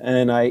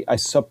 and I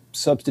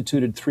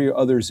substituted 3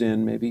 others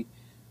in maybe,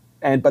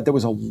 but there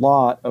was a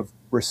lot of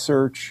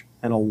research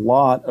and a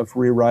lot of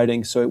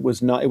rewriting. So it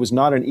was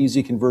not an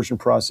easy conversion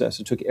process.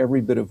 It took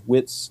every bit of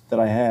wits that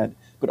I had,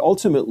 but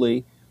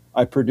ultimately,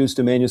 I produced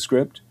a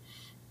manuscript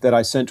that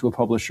I sent to a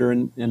publisher,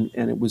 and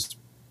it was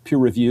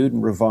peer-reviewed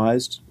and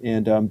revised,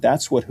 and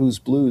that's what Who's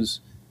Blues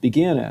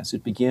began as.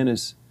 It began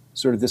as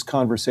sort of this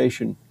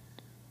conversation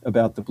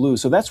about the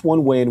blues. So that's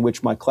one way in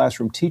which my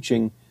classroom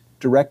teaching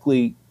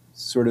directly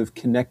sort of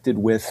connected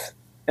with,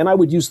 and I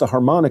would use the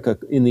harmonica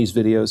in these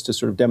videos to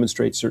sort of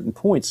demonstrate certain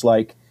points,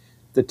 like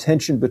the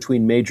tension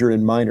between major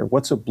and minor.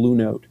 What's a blue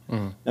note?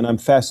 And I'm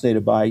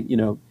fascinated by,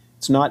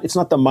 it's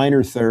not the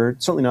minor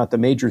third, certainly not the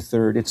major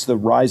third. It's the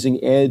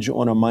rising edge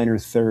on a minor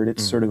third.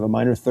 It's sort of a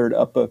minor third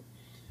up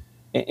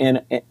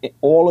and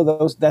all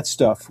of that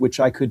stuff, which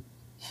I could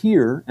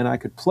hear and I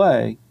could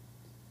play,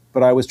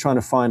 but I was trying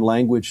to find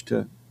language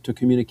to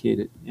communicate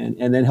it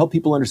and then help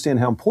people understand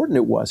how important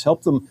it was.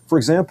 Help them, for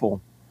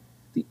example,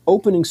 the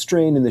opening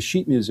strain in the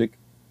sheet music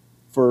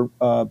for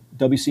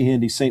W.C.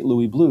 Handy's St.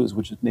 Louis Blues,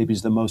 which maybe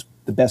is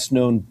the best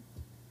known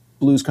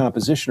blues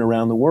composition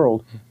around the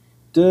world.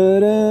 Da,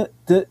 da,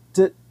 da,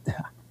 da.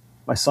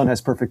 My son has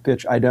perfect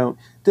pitch. I don't.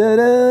 Da,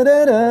 da,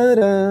 da, da,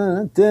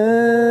 da,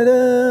 da,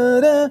 da,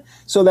 da.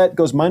 So that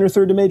goes minor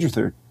third to major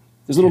third.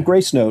 There's a little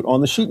grace note on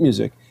the sheet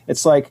music.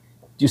 It's like,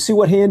 do you see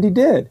what Handy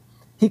did?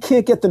 He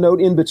can't get the note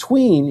in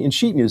between in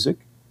sheet music,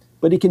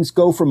 but he can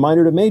go from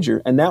minor to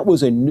major. And that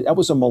was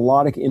a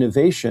melodic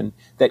innovation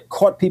that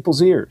caught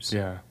people's ears.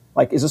 Yeah.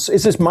 like, is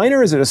this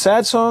minor? Is it a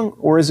sad song?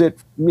 Or is it,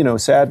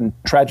 sad and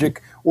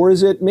tragic? Or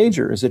is it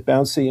major? Is it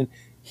bouncy? And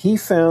he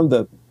found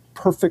the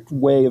perfect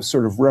way of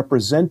sort of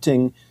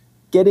representing,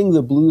 getting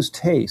the blues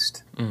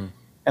taste.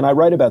 And I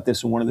write about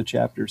this in one of the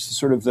chapters,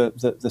 sort of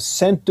the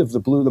scent of the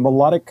blues, the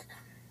melodic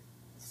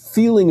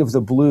feeling of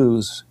the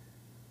blues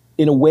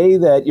in a way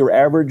that your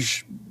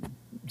average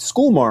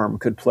schoolmarm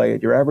could play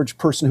it, your average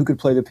person who could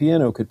play the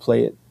piano could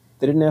play it.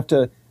 They didn't have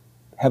to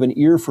have an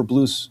ear for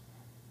blues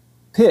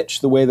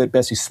pitch the way that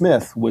Bessie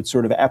Smith would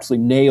sort of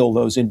absolutely nail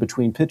those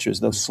in-between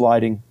pitches, those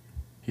sliding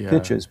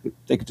pitches, but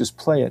they could just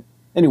play it.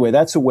 Anyway,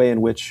 that's a way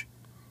in which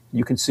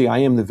you can see I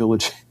am the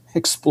village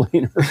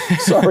explainer.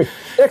 Sorry.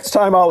 Next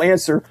time I'll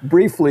answer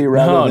briefly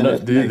rather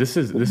than... Dude, this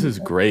is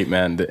great,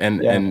 man.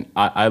 And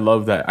I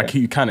love that.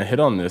 You kind of hit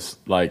on this,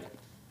 like,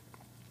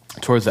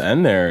 towards the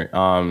end there,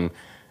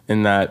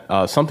 in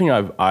that something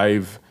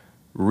I've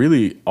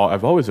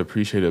always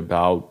appreciated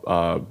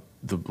about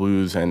the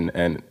blues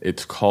and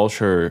its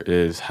culture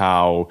is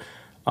how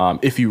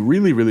if you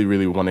really, really,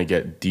 really want to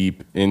get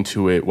deep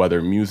into it,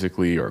 whether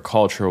musically or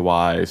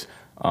culture-wise,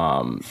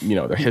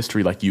 their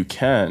history, like, you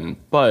can,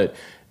 but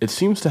it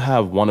seems to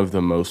have one of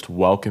the most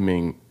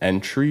welcoming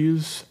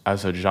entries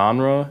as a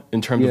genre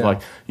in terms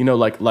of in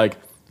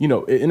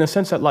a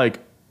sense that, like,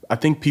 I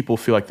think people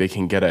feel like they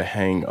can get a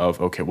hang of,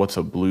 okay, what's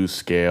a blues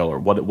scale or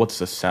what's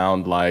the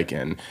sound like?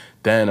 And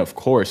then, of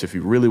course, if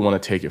you really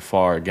want to take it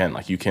far, again,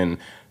 like, you can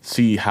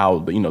see how,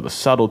 the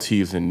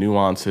subtleties and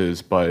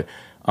nuances, but,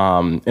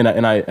 and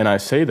I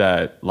say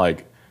that,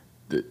 like,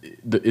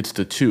 it's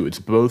the two. It's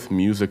both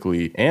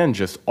musically and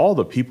just all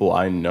the people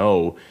I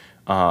know.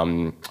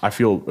 I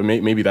feel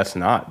maybe that's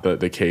not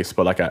the case,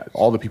 but, like,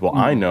 all the people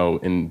I know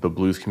in the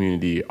blues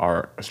community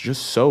are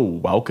just so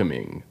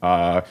welcoming.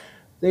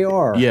 They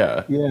are.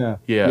 Yeah.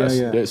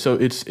 So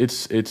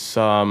it's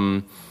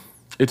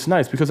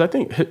nice because I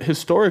think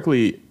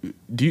historically,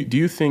 do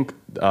you think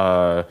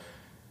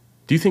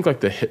like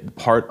the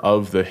part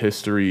of the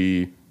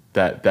history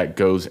that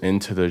goes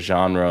into the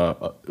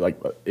genre, like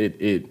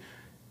it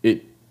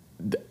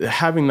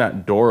having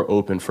that door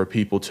open for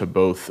people to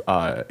both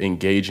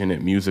engage in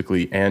it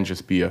musically and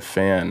just be a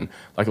fan,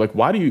 like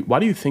why do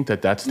you think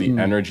that's the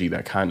energy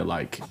that kind of,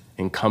 like,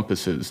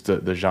 encompasses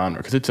the genre?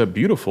 Because it's a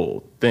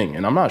beautiful thing,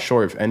 and I'm not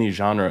sure if any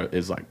genre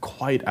is, like,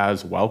 quite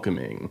as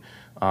welcoming.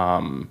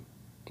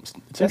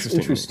 It's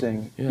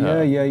interesting.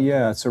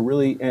 Yeah. So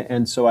really,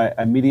 and so I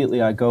immediately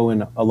go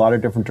in a lot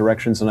of different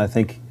directions, and I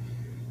think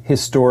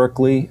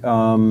historically,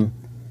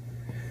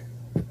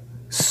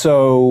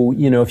 so,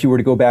 if you were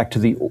to go back to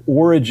the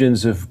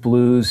origins of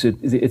blues,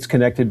 it's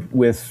connected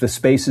with the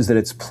spaces that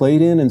it's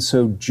played in. And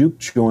so juke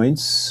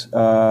joints,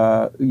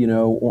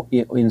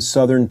 in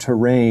southern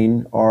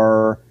terrain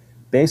are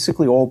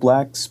basically all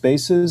black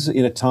spaces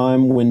in a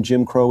time when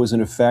Jim Crow was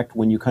in effect,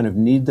 when you kind of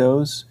need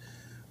those.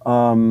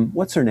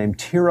 What's her name?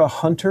 Tira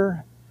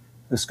Hunter,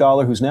 the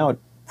scholar who's now at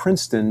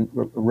Princeton,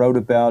 wrote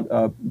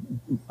about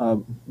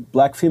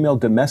black female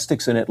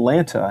domestics in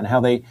Atlanta and how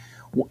they...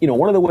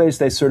 one of the ways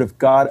they sort of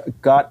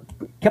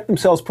kept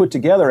themselves put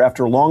together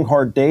after long,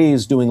 hard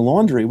days doing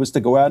laundry was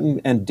to go out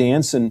and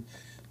dance and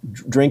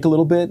drink a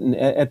little bit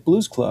at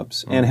blues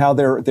clubs, and how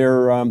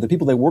the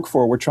people they work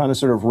for were trying to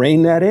sort of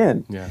rein that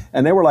in. Yeah.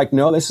 And they were like,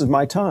 no, this is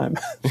my time,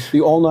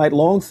 the all night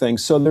long thing.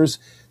 So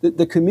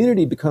the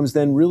community becomes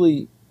then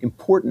really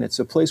important. It's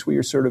a place where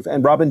you're sort of,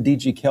 and Robin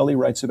D.G. Kelly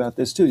writes about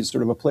this too, it's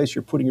sort of a place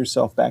you're putting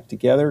yourself back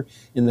together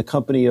in the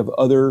company of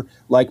other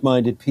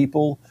like-minded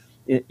people.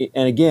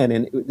 And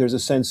again, there's a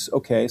sense,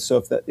 okay,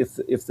 so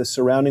if the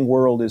surrounding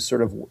world is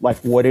sort of like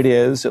what it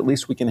is, at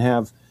least we can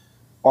have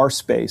our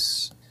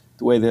space,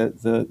 the way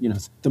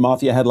the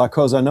mafia had La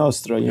Cosa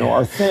Nostra,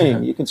 our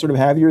thing. You can sort of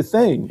have your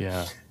thing.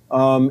 Yeah.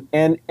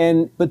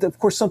 But of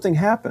course something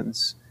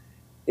happens,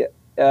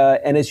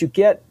 and as you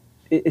get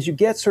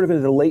sort of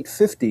into the late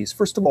 50s,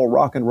 first of all,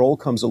 rock and roll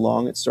comes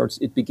along.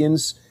 It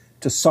begins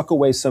to suck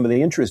away some of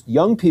the interest.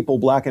 Young people,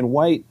 black and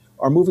white,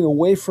 are moving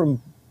away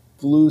from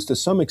blues to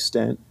some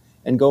extent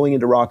and going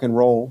into rock and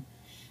roll.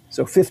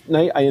 So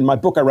in my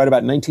book, I write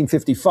about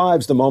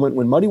 1955's the moment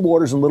when Muddy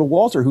Waters and Little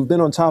Walter, who've been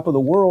on top of the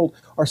world,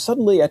 are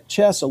suddenly at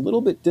chess a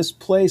little bit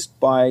displaced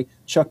by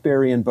Chuck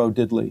Berry and Bo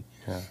Diddley.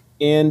 Yeah.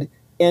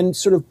 And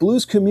sort of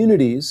blues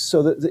communities,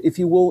 so that if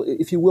you will,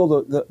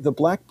 the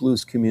black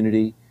blues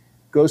community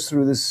goes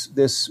through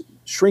this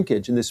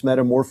shrinkage and this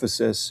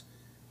metamorphosis.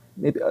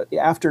 Maybe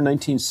after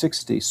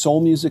 1960, soul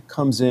music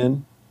comes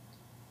in,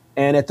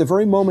 and at the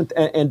very moment,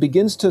 and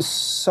begins to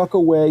suck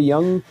away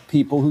young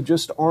people who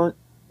just aren't.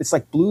 It's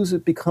like blues,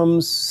 it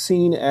becomes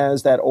seen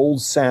as that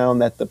old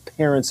sound that the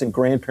parents and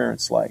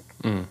grandparents like.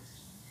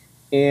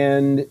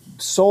 And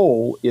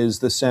soul is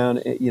the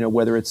sound,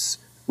 whether it's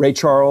Ray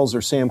Charles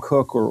or Sam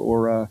Cooke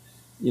or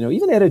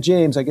even Etta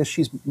James, I guess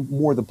she's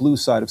more the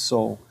blues side of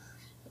soul.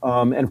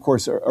 And of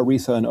course,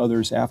 Aretha and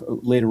others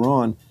later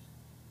on.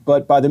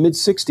 But by the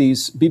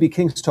mid-'60s, B.B.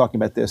 King's talking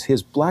about this.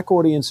 His black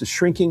audience is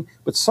shrinking,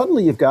 but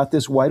suddenly you've got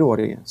this white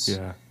audience.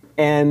 Yeah.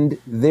 And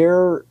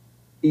they're,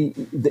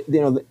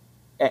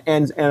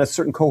 and a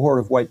certain cohort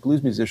of white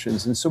blues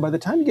musicians. And so by the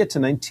time you get to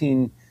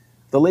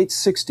the late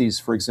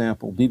 60s, for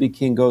example, B.B.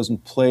 King goes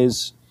and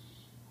plays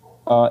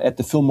at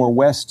the Fillmore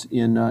West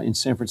in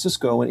San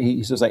Francisco, and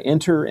he says, I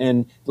enter,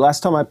 and the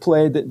last time I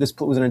played, this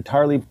was an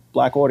entirely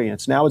black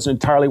audience. Now it's an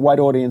entirely white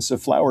audience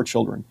of flower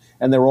children,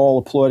 and they're all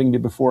applauding me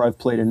before I've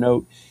played a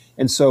note.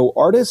 And so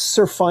artists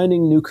are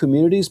finding new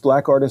communities.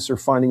 Black artists are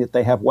finding that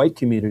they have white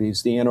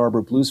communities. The Ann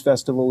Arbor Blues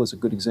Festival is a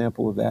good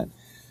example of that.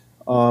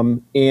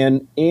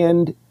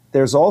 And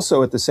there's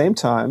also, at the same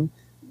time,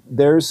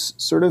 there's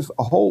sort of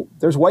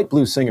there's white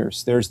blues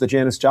singers. There's the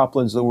Janis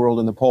Joplins of the world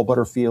and the Paul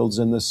Butterfields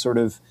and this sort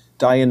of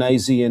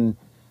Dionysian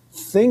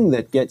thing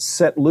that gets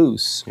set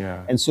loose.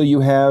 Yeah. And so you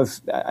have,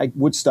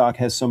 Woodstock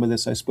has some of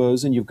this, I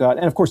suppose, and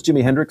of course,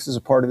 Jimi Hendrix is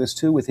a part of this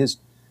too, with his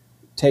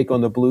take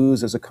on the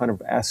blues as a kind of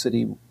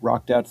acidy,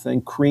 rocked out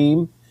thing.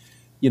 Cream,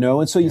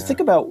 and so you think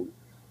about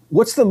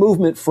what's the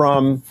movement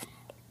from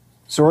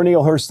Zora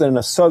Neale Hurston and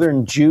a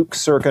Southern Juke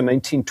circa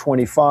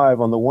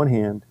 1925 on the one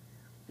hand.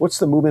 What's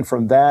the movement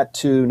from that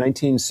to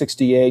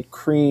 1968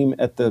 Cream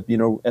at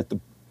the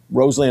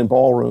Roseland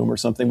Ballroom or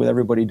something with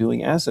everybody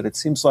doing acid? It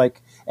seems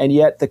like, and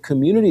yet the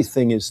community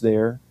thing is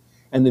there,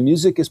 and the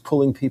music is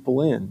pulling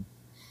people in.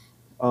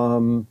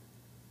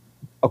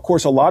 Of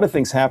course, a lot of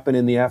things happen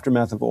in the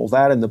aftermath of all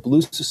that, and the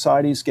blues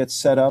societies get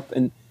set up,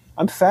 and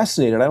I'm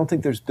fascinated. I don't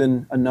think there's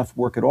been enough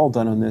work at all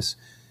done on this.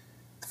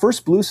 The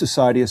first blues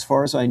society, as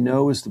far as I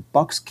know, is the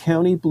Bucks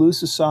County Blues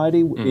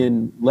Society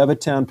in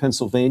Levittown,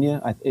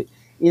 Pennsylvania.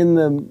 In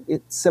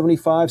the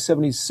 75,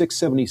 76,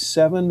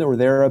 77, or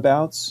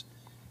thereabouts.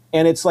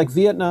 And it's like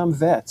Vietnam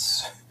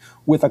vets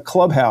with a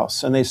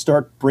clubhouse, and they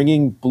start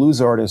bringing blues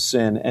artists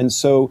in. And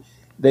so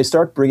they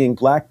start bringing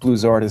black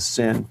blues artists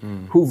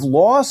in who've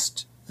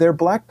lost their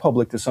black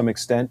public to some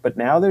extent, but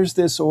now there's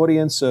this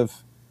audience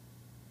of,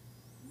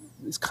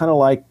 it's kind of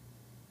like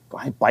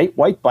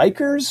white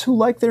bikers who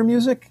like their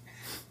music.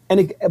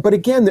 But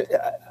again,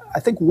 I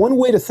think one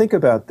way to think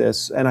about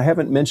this, and I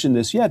haven't mentioned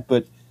this yet,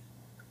 but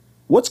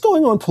what's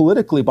going on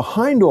politically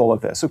behind all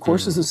of this, of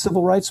course, is the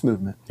civil rights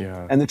movement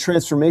and the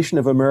transformation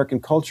of American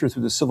culture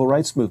through the civil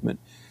rights movement.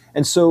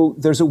 And so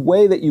there's a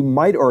way that you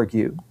might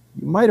argue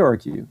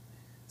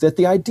that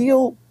the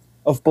ideal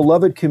of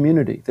beloved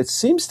community that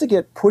seems to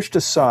get pushed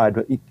aside,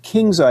 but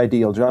King's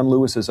ideal, John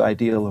Lewis's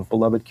ideal of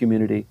beloved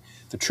community,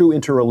 the true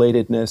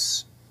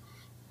interrelatedness,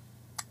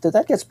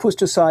 that gets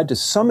pushed aside to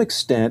some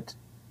extent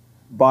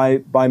by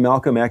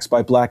Malcolm X,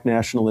 by black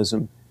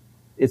nationalism.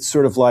 It's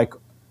sort of like,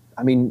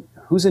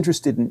 who's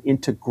interested in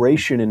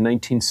integration in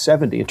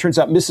 1970? It turns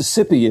out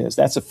Mississippi is.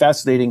 That's a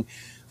fascinating,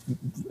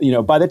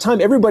 by the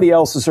time everybody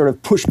else has sort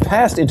of pushed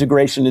past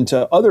integration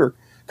into other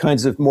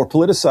kinds of more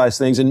politicized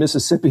things, in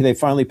Mississippi, they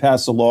finally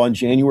passed a law in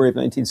January of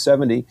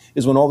 1970,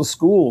 is when all the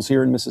schools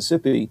here in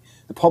Mississippi,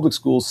 the public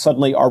schools,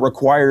 suddenly are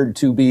required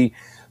to be,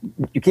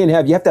 you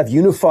have to have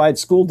unified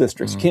school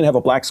districts. You can't have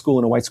a black school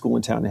and a white school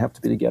in town. They have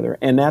to be together.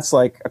 And that's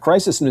like a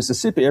crisis in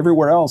Mississippi.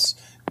 Everywhere else,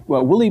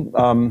 well, Willie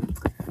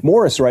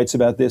Morris writes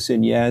about this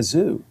in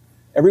Yazoo.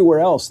 Everywhere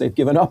else, they've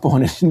given up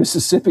on it. In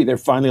Mississippi, they're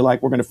finally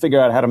like, we're going to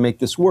figure out how to make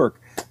this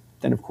work.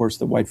 Then, of course,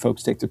 the white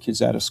folks take their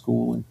kids out of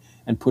school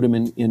and put them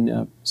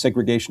in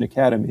segregation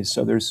academies.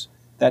 So there's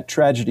that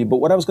tragedy. But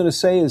what I was going to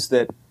say is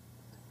that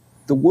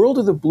the world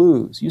of the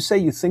blues, you say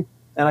you think,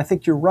 and I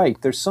think you're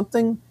right, there's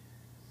something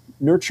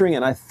nurturing,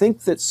 and I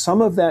think that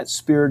some of that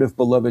spirit of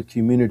beloved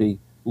community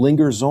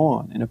lingers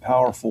on in a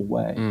powerful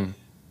way.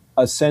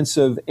 A sense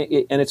of,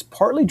 and it's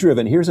partly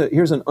driven, here's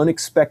an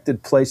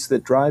unexpected place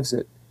that drives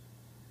it.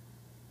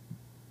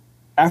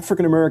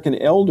 African-American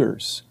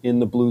elders in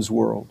the blues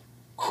world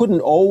couldn't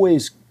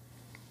always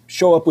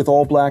show up with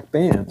all black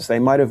bands. They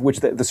might have,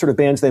 the sort of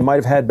bands they might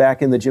have had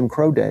back in the Jim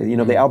Crow day,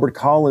 the Albert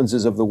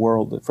Collinses of the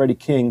world, the Freddie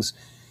Kings.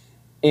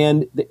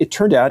 And it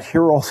turned out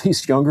here are all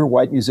these younger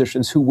white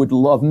musicians who would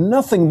love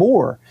nothing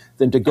more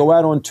than to go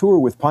out on tour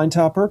with Pine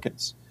Top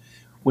Perkins.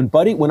 When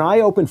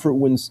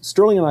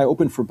Sterling and I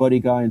opened for Buddy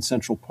Guy in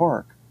Central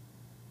Park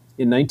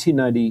in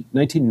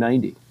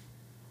 1990,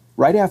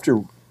 right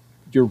after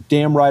You're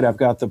Damn Right I've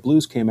Got the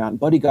Blues came out, and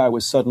Buddy Guy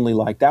was suddenly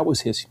like, that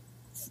was his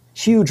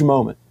huge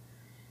moment.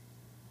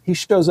 He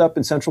shows up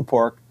in Central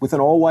Park with an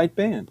all-white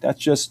band.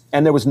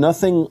 And there was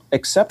nothing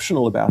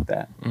exceptional about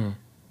that.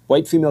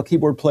 White female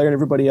keyboard player and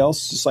everybody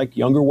else, just like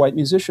younger white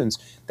musicians.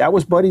 That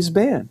was Buddy's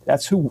band.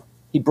 That's who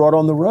he brought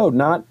on the road.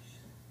 Not,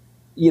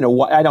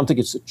 I don't think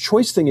it's a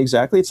choice thing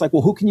exactly. It's like,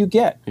 well, who can you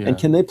get? Yeah. And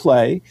can they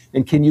play?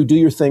 And can you do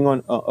your thing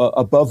on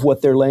above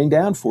what they're laying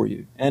down for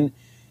you? And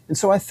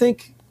so I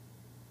think,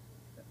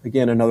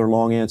 again, another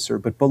long answer,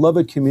 but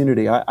beloved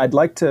community,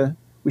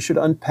 we should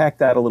unpack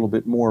that a little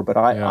bit more. But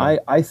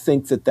I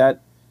think that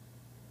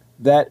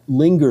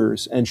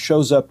lingers and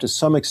shows up to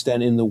some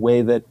extent in the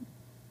way that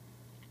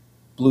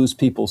blues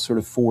people sort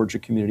of forge a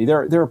community.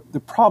 There are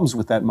problems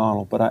with that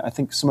model, but I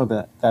think some of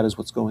that is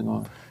what's going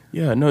on.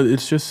 Yeah, no,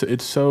 it's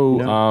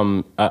so,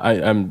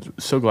 I'm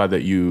so glad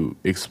that you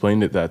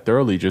explained it that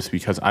thoroughly, just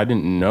because I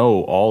didn't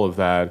know all of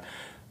that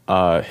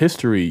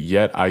history,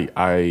 yet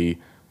I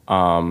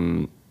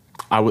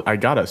I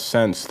got a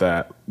sense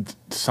that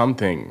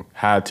something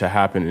had to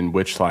happen in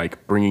which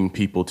like bringing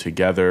people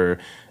together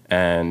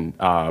and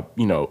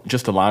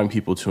just allowing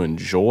people to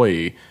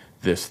enjoy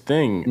this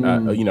thing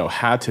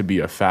had to be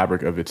a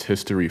fabric of its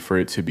history for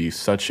it to be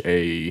such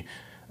a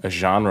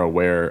genre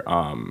where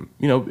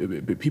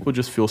people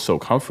just feel so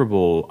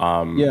comfortable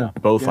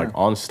both like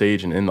on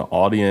stage and in the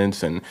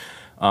audience. And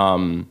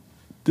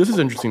this is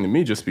interesting to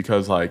me just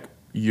because like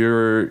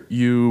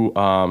you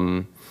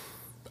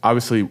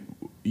obviously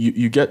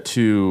you get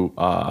to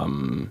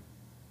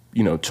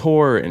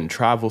tour and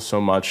travel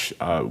so much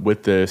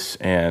with this,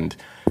 and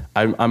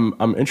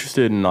I'm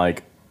interested in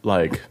like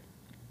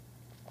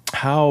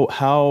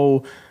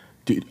how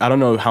I don't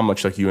know how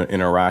much like you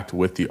interact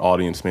with the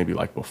audience maybe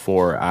like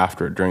before or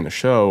after during the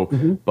show,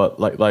 but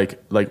like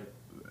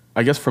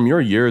I guess from your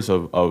years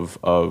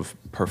of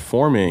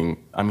performing,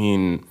 I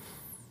mean,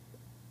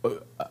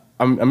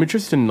 I'm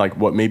interested in like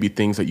what maybe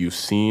things that you've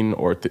seen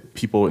or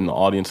people in the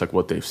audience, like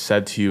what they've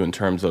said to you in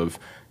terms of,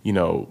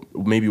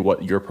 maybe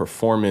what your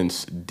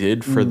performance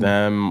did for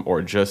them,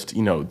 or just,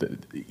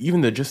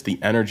 just the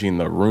energy in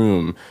the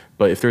room.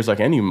 But if there's like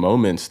any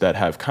moments that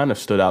have kind of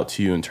stood out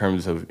to you in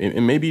terms of,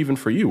 and maybe even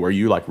for you, where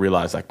you like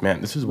realize like,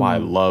 man, this is why I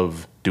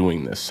love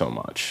doing this so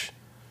much.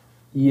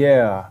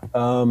 Yeah.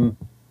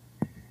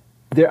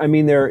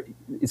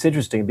 It's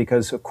interesting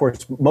because, of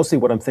course, mostly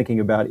what I'm thinking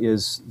about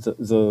is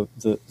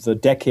the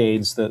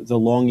decades, the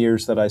long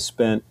years that I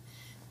spent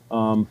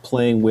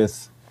playing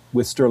with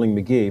Sterling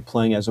Magee,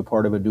 playing as a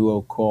part of a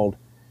duo called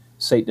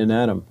Satan and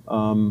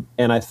Adam.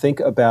 And I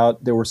think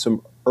about, there were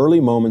some early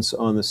moments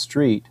on the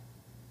street.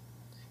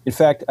 In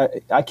fact,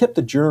 I kept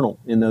a journal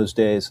in those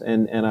days,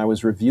 and I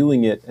was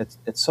reviewing it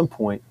at some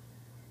point.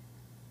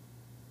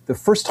 The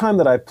first time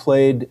that I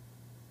played,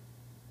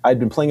 I'd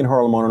been playing in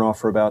Harlem on and off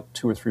for about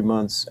 2 or 3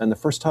 months, and the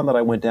first time that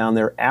I went down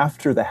there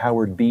after the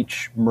Howard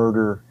Beach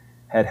murder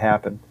had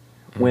happened,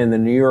 when the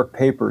New York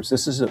papers,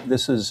 this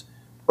is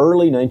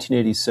early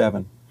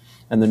 1987,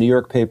 and the New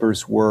York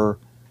papers were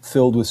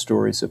filled with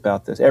stories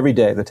about this. Every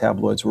day the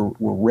tabloids were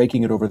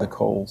raking it over the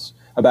coals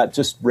about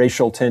just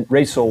racial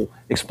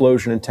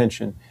explosion and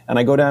tension. And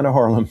I go down to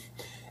Harlem,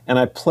 and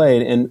I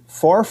played, and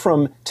far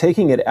from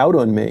taking it out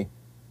on me,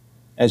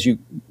 as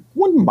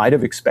one might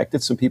have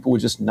expected, some people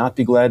would just not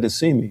be glad to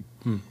see me.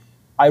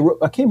 I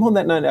came home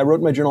that night, and I wrote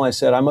in my journal, I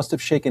said, I must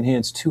have shaken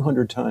hands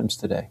 200 times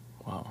today.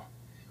 Wow.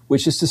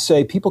 Which is to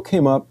say, people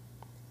came up,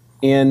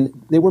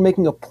 and they were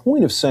making a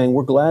point of saying,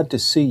 we're glad to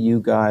see you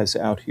guys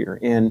out here.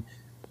 And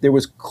there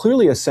was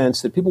clearly a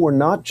sense that people were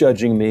not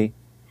judging me,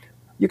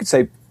 you could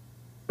say,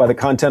 by the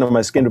content of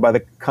my skin, or by the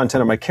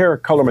content of my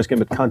color of my skin,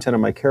 but content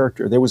of my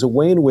character. There was a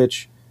way in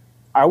which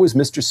I was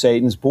Mr.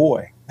 Satan's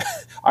boy.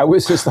 I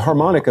was just the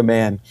harmonica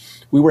man.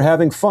 We were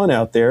having fun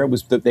out there. It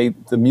was the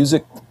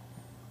music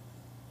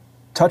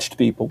touched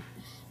people,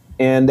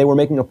 and they were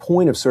making a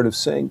point of sort of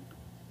saying,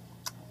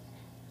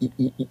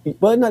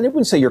 well, I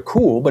wouldn't say you're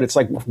cool, but it's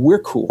like, we're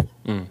cool,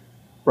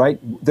 right?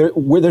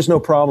 There's no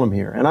problem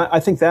here. And I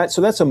think that's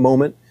a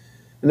moment.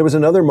 And there was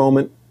another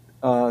moment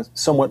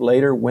somewhat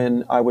later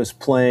when I was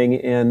playing,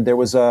 and there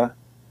was a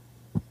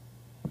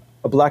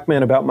black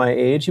man about my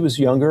age. He was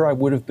younger. I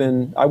would have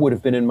been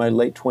in my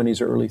late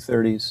 20s or early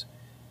 30s.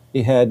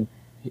 He had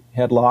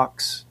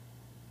locks,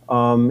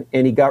 and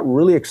he got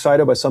really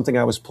excited by something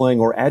I was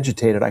playing, or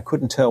agitated. I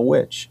couldn't tell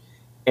which.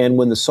 And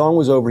when the song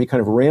was over, he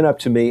kind of ran up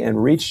to me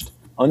and reached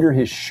under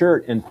his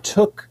shirt and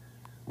took,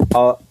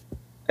 and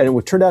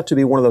it turned out to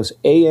be one of those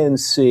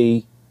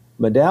ANC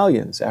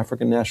medallions,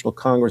 African National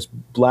Congress,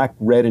 black,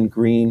 red, and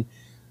green,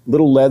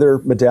 little leather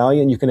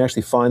medallion. You can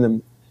actually find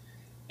them.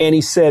 And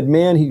he said,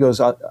 man, he goes,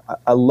 I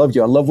love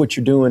you. I love what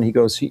you're doing. He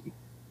goes,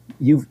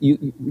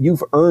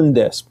 you've earned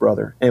this,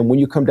 brother. And when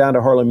you come down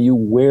to Harlem, you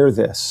wear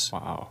this.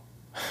 Wow.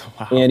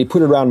 And he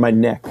put it around my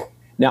neck.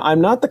 Now,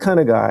 I'm not the kind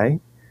of guy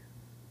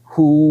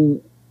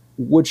who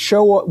would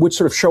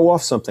sort of show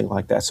off something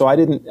like that. So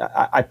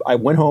I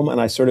went home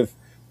and I sort of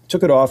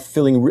took it off,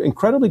 feeling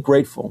incredibly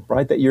grateful,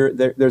 right?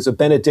 That there's a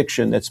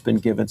benediction that's been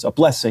given, it's a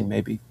blessing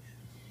maybe.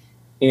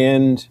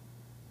 And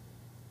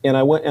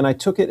I went and I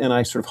took it and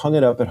I sort of hung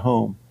it up at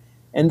home.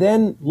 And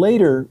then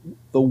later,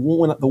 the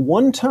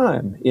one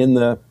time in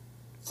the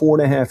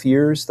 4.5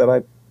 years that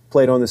I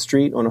played on the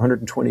street on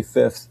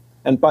 125th,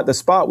 but the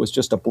spot was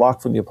just a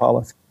block from the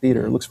Apollo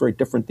Theater. It looks very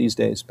different these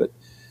days, but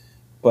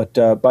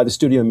by the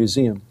Studio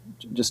Museum,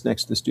 just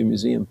next to the Studio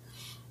Museum.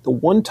 The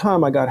one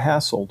time I got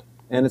hassled,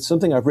 and it's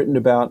something I've written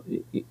about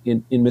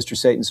in Mr.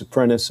 Satan's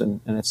Apprentice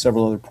and at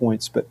several other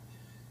points, but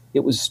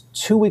it was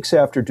 2 weeks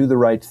after Do the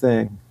Right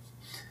Thing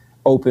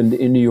opened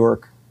in New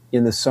York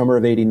in the summer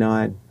of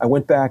 '89. I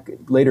went back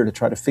later to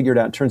try to figure it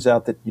out. It turns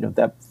out that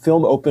that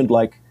film opened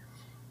like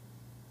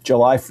June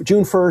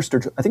 1st,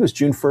 or I think it was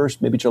June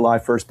 1st, maybe July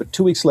 1st, but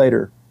 2 weeks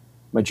later,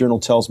 my journal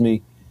tells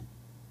me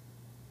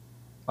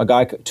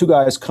two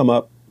guys come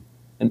up,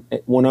 and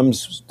one of them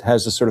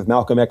has the sort of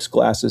Malcolm X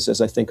glasses, as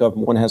I think of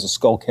them. One has a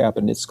skull cap,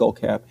 a knit skull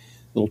cap,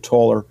 a little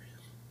taller.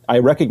 I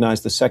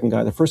recognized the second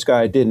guy. The first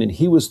guy I didn't, and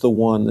he was the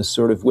one,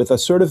 with a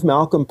sort of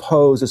Malcolm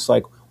pose. It's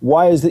like,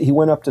 why is it, he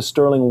went up to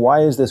Sterling, why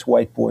is this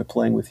white boy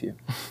playing with you?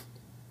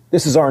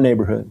 This is our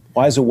neighborhood.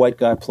 Why is a white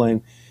guy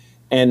playing?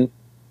 And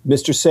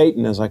Mr.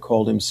 Satan, as I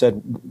called him,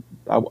 said,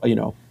 I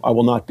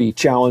will not be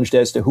challenged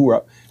as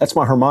to that's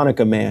my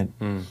harmonica man.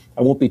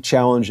 I won't be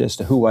challenged as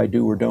to who I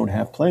do or don't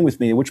have playing with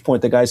me. At which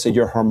point the guy said,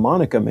 you're a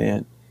harmonica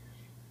man.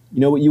 You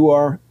know what you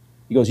are?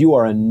 He goes, you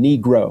are a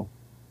Negro.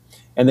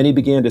 And then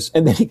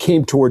he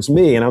came towards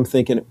me, and I'm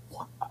thinking,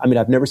 I mean,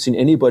 I've never seen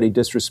anybody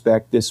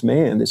disrespect this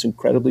man, this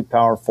incredibly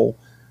powerful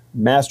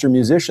master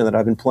musician that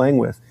I've been playing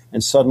with.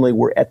 And suddenly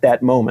we're at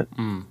that moment.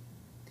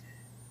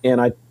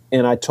 And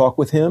I talked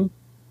with him,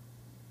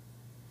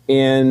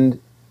 and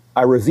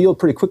I revealed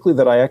pretty quickly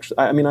that I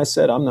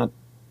said, I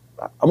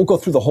won't go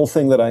through the whole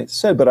thing that I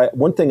said, but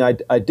one thing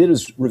I did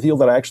is reveal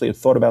that I actually had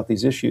thought about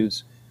these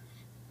issues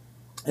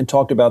and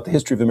talked about the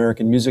history of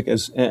American music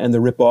and the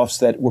ripoffs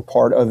that were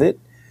part of it.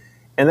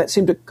 And that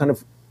seemed to kind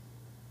of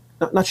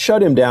not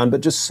shut him down,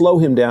 but just slow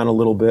him down a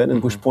little bit,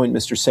 at which point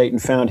Mr. Satan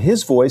found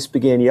his voice,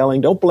 began yelling,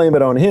 don't blame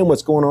it on him.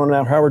 What's going on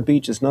at Howard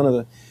Beach is none of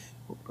the,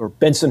 or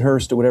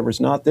Bensonhurst or whatever, is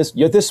not this.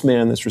 You're this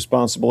man that's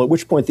responsible. At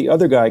which point the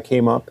other guy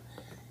came up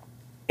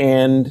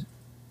and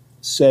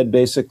said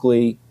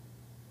basically,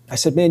 I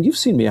said, man, you've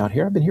seen me out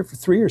here. I've been here for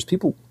 3 years.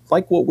 People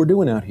like what we're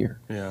doing out here.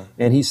 Yeah.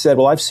 And he said,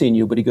 well, I've seen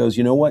you. But he goes,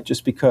 you know what?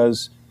 Just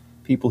because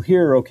people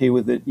here are okay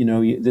with it,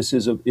 this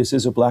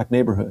is a black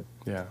neighborhood.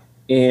 Yeah.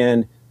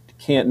 And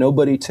can't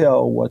nobody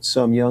tell what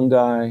some young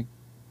guy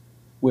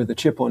with a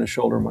chip on his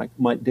shoulder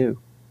might do.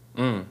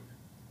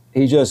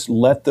 He just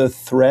let the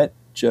threat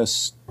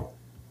just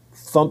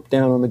thump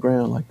down on the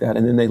ground like that,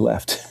 and then they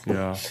left.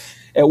 Yeah.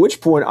 At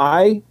which point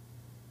I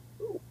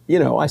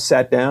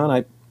sat down,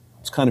 I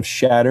was kind of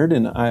shattered,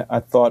 and I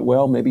thought,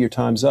 well, maybe your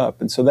time's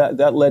up. And so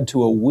that led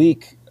to a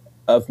week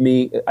of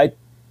me. I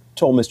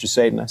told Mr.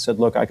 Satan, I said,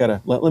 look, I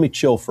gotta let me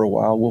chill for a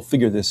while. We'll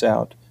figure this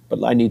out,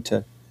 but I need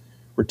to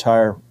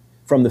retire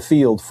from the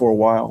field for a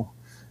while.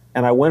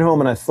 And I went home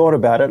and I thought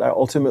about it. I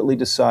ultimately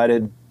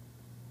decided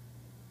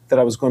that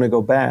I was going to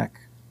go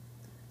back.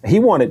 He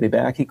wanted me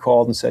back. He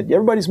called and said,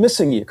 everybody's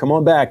missing you. Come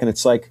on back. And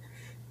it's like,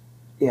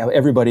 yeah,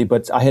 everybody.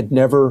 But I had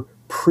never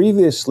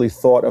previously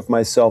thought of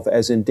myself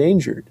as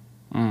endangered.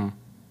 And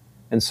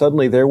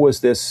suddenly there was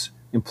this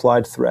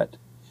implied threat.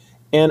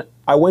 And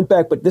I went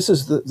back, but this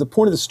is the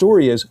point of the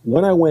story is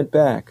when I went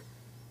back,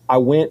 I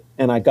went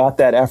and I got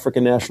that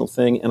African national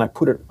thing and I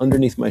put it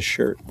underneath my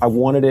shirt. I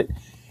wanted it,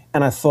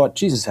 and I thought,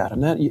 Jesus, Adam,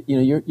 that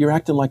you're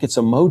acting like it's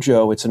a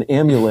mojo, it's an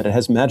amulet, it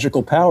has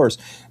magical powers.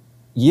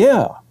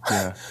 Yeah.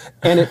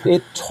 And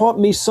it taught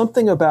me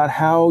something about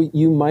how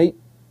you might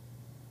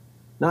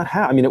not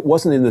how. I mean, it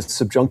wasn't in the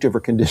subjunctive or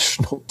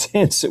conditional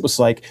tense. It was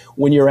like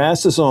when your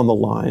ass is on the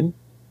line,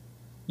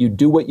 you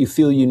do what you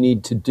feel you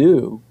need to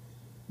do.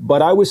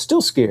 But I was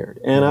still scared,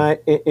 and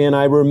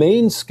I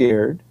remained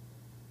scared.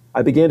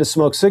 I began to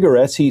smoke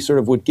cigarettes. He sort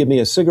of would give me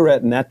a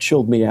cigarette, and that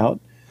chilled me out.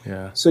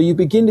 Yeah. So you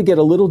begin to get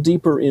a little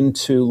deeper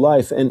into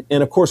life. And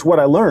of course, what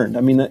I learned,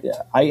 I mean,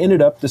 I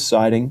ended up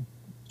deciding,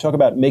 talk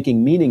about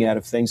making meaning out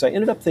of things, I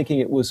ended up thinking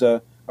it was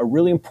a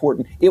really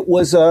important, it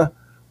was a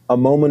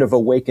moment of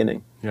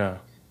awakening. Yeah.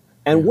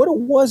 And what it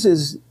was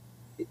is,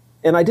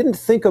 and I didn't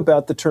think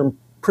about the term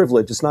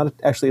privilege. It's not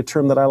actually a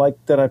term that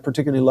I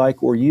particularly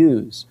like or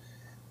use.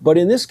 But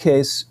in this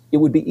case, it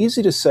would be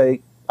easy to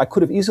say, I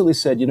could have easily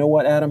said, you know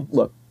what, Adam,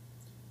 look,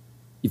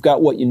 you've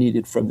got what you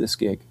needed from this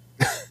gig.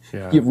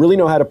 Yeah. You really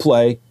know how to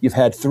play. You've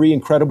had 3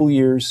 incredible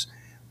years.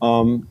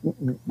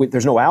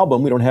 There's no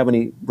album. We don't have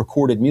any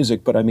recorded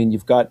music, but I mean,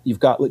 you've got,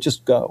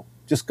 just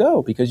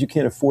go, because you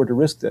can't afford to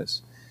risk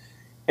this.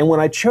 And when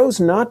I chose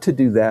not to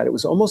do that, it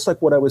was almost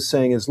like what I was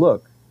saying is,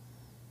 look,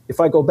 if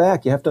I go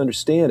back, you have to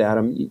understand,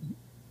 Adam,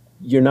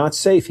 you're not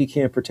safe. He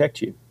can't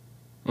protect you.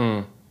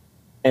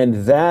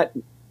 And that,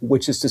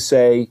 which is to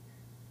say,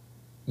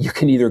 you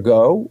can either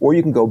go or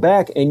you can go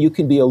back, and you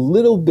can be a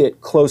little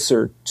bit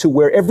closer to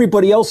where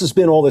everybody else has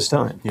been all this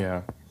time.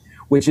 Yeah.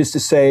 Which is to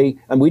say,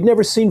 and we'd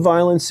never seen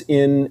violence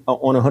on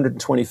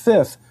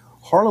 125th.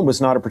 Harlem was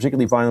not a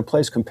particularly violent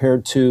place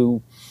compared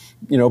to,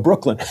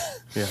 Brooklyn.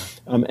 Yeah.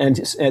 And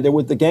there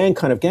was the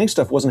gang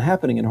stuff wasn't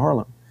happening in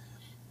Harlem.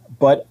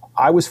 But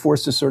I was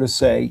forced to sort of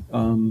say,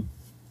 all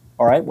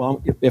right,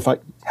 well,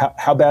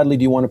 how badly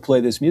do you want to play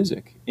this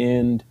music?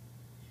 And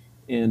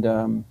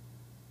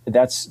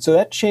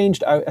that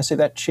changed. I say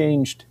that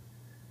changed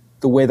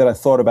the way that I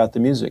thought about the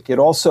music. It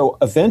also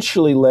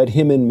eventually led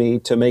him and me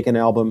to make an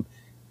album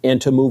and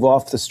to move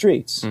off the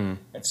streets.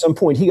 At some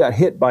point, he got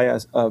hit by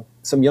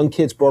some young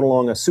kids brought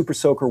along a super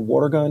soaker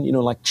water gun.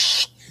 Like,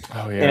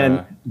 oh yeah,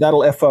 and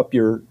that'll f up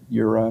your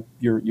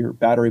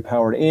battery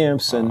powered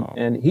amps.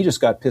 And he just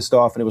got pissed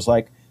off, and it was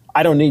like,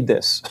 I don't need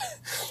this.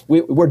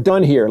 We're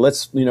done here.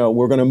 Let's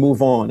we're going to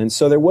move on. And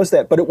so there was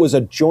that, but it was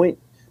a joint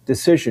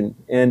decision,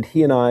 and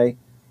he and I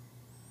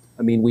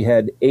mean, we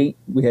had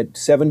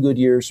 7 good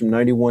years from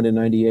 91 to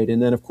 98,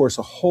 and then of course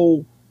a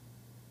whole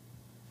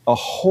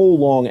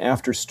long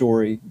after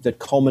story that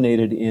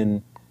culminated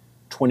in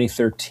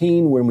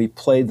 2013 when we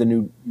played the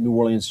New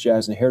Orleans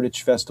Jazz and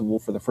Heritage Festival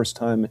for the first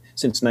time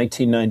since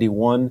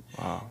 1991.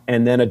 Wow.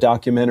 And then a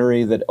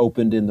documentary that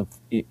opened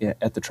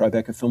at the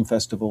Tribeca Film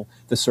Festival,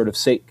 this sort of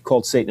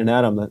called Satan and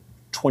Adam, the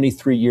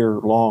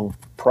 23-year-long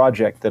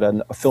project that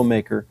a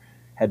filmmaker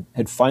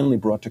had finally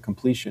brought to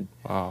completion.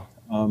 Wow.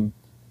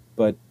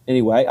 But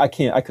anyway, I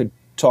could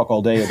talk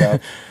all day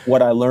about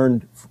what I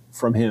learned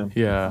from him.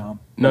 Yeah.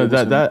 No,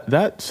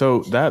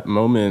 that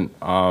moment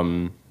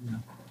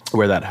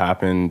where that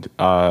happened,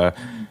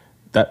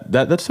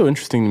 that's so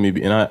interesting to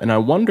me, and I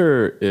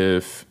wonder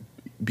if,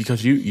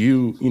 because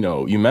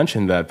you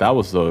mentioned that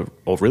was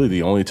really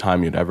the only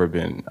time you'd ever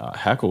been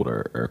heckled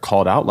or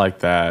called out like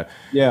that.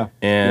 Yeah.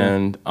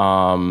 And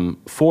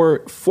for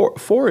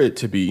it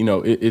to be,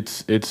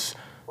 it's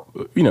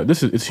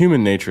it's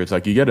human nature. It's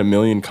like you get a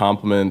million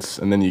compliments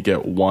and then you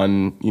get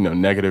one,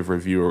 negative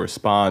review or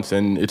response,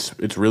 and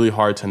it's really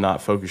hard to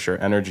not focus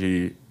your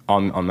energy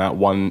on that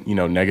one,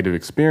 negative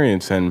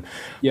experience. And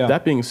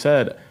that being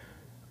said,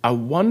 I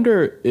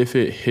wonder if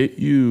it hit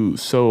you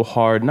so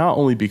hard, not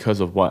only because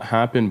of what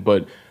happened,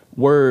 but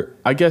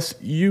I guess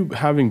you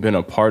having been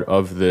a part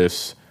of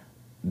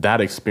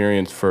that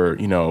experience for,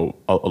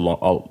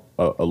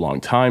 a long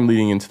time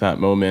leading into that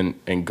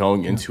moment and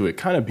going into it,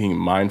 kind of being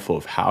mindful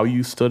of how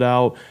you stood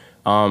out,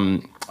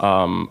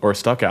 or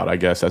stuck out, I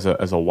guess,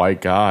 as a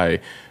white guy,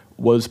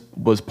 was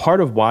part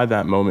of why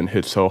that moment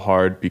hit so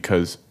hard,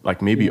 because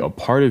like maybe a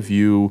part of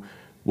you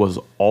was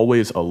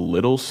always a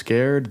little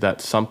scared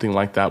that something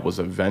like that was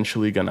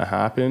eventually going to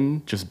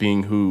happen, just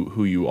being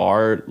who you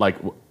are? Like,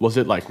 was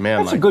it like,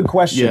 man, that's a good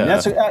question.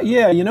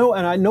 Yeah.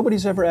 And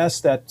nobody's ever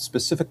asked that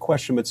specific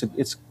question, but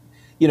it's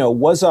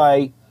was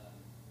I,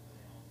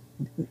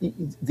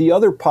 the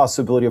other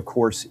possibility, of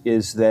course,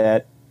 is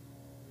that,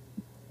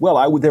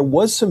 there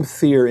was some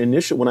fear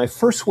initially when I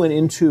first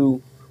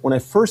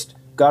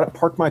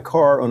parked my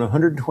car on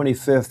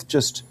 125th,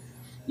 just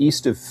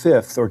east of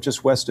 5th or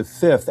just west of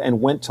 5th,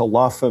 and went to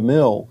La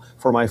Famille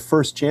for my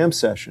first jam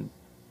session,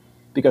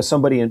 because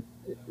somebody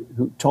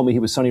who told me he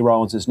was Sonny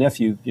Rollins'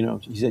 nephew,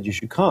 he said, you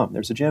should come.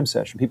 There's a jam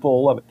session. People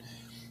will love it.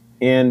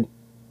 And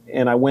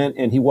I went,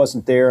 and he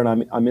wasn't there,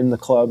 and I'm in the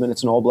club, and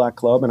it's an all-black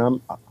club, and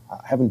I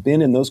haven't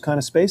been in those kind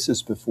of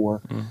spaces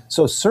before.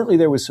 So certainly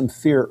there was some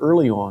fear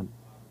early on,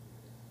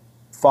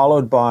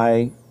 followed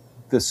by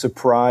the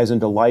surprise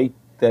and delight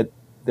that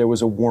there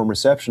was a warm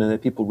reception and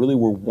that people really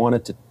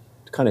wanted to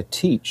kind of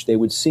teach. They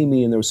would see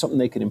me and there was something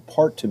they could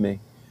impart to me.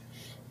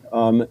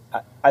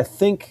 I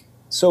think,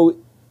 so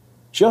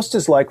just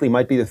as likely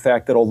might be the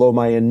fact that although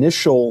my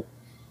initial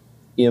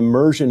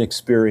immersion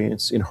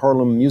experience in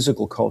Harlem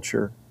musical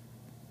culture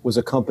was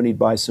accompanied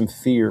by some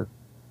fear.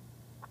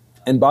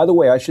 And by the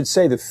way, I should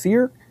say the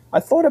fear, I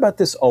thought about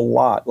this a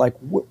lot, like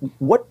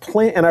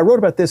and I wrote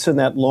about this in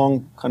that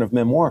long kind of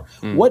memoir.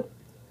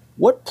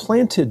 What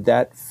planted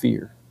that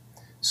fear?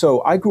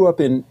 So I grew up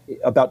in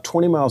about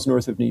 20 miles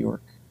north of New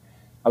York.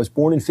 I was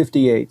born in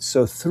 58.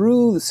 So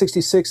through the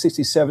 66,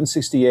 67,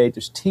 68,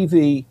 there's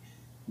TV.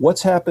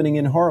 What's happening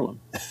in Harlem?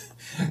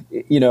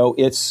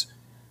 It's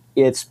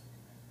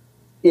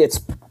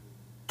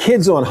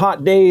kids on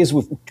hot days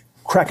with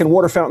cracking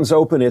water fountains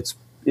open. It's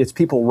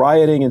people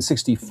rioting in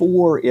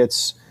 64.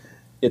 It's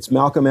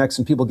Malcolm X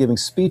and people giving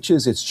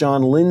speeches. It's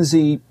John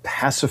Lindsay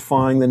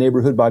pacifying the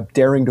neighborhood by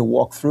daring to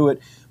walk through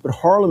it. But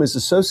Harlem is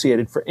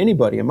associated for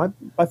anybody. And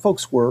my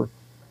folks were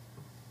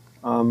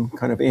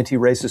kind of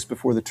anti-racist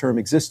before the term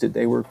existed.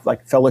 They were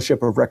like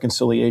Fellowship of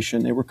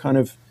Reconciliation. They were kind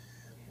of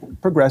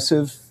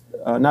progressive,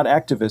 not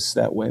activists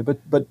that way,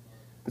 but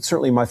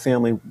certainly my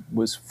family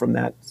was from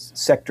that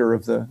sector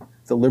of the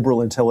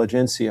liberal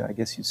intelligentsia, I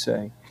guess you'd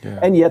say. Yeah.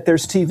 And yet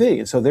there's TV,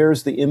 and so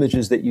there's the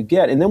images that you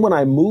get. And then when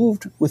I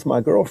moved with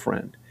my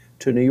girlfriend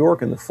to New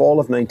York in the fall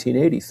of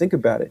 1980, think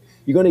about it.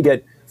 You're going to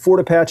get Fort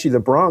Apache, the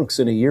Bronx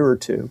in a year or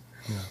two.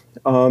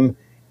 Yeah.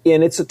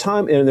 And it's a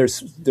time, and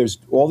there's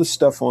all this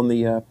stuff on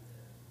the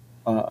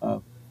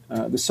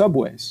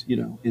subways,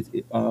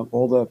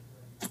 all the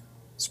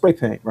spray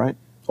paint, right?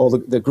 All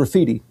the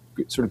graffiti,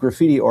 sort of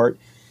graffiti art.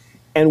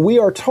 And we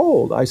are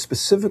told, I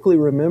specifically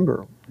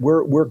remember,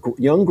 we're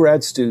young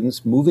grad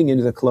students moving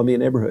into the Columbia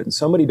neighborhood, and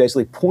somebody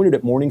basically pointed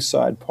at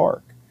Morningside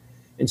Park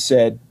and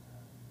said,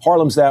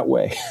 Harlem's that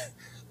way.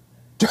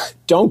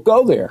 Don't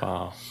go there.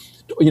 Wow.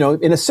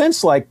 In a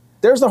sense, like,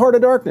 there's the heart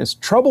of darkness.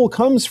 Trouble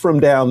comes from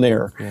down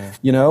there,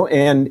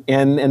 and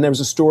there was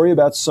a story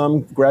about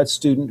some grad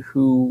student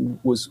who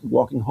was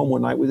walking home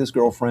one night with his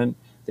girlfriend.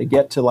 They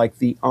get to like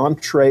the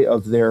entree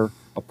of their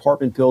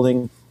apartment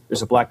building.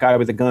 There's a black guy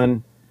with a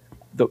gun.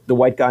 The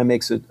white guy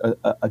makes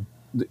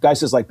the guy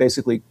says, like,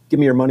 basically, give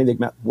me your money.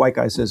 The white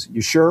guy says, you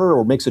sure?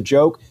 Or makes a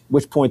joke, at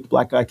which point the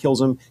black guy kills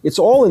him. It's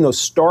all in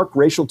those stark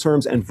racial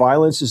terms, and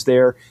violence is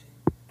there.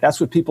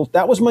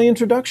 That was my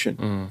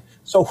introduction.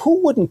 So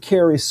who wouldn't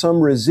carry some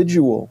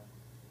residual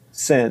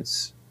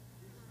sense?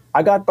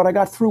 I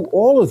got through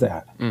all of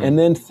that. And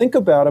then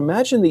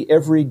imagine the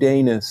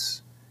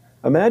everydayness.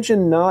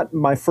 Imagine not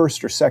my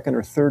first or second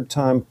or third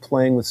time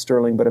playing with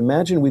Sterling, but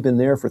imagine we've been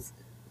there for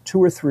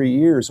 2 or 3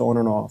 years on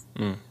and off.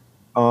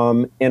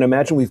 And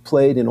imagine we've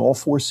played in all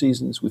 4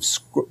 seasons.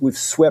 We've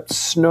swept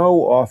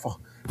snow off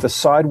the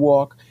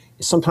sidewalk.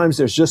 Sometimes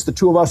there's just the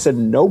two of us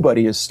and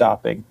nobody is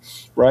stopping,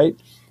 right?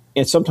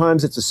 And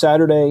sometimes it's a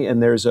Saturday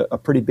and there's a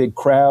pretty big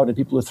crowd and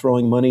people are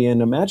throwing money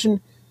in. Imagine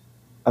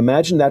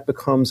that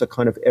becomes a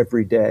kind of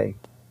everyday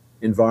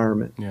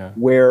environment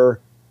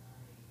where,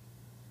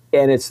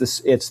 and it's the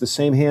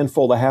same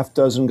handful, the half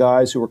dozen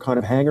guys who are kind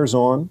of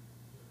hangers-on,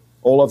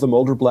 all of them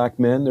older black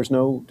men. There's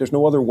no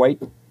other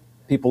white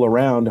people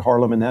around.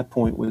 Harlem, in that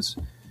point,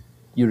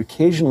 you'd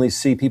occasionally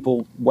see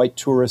people, white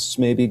tourists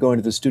maybe, going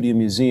to the Studio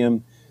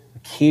Museum,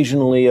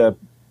 occasionally a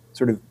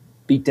sort of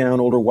beat down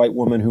older white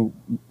woman who,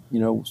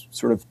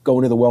 sort of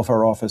going to the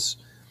welfare office,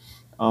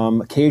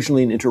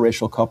 occasionally an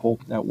interracial couple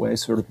that way,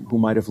 sort of, who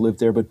might have lived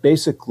there, but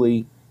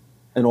basically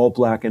an all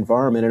black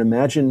environment. And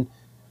imagine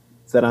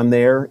that I'm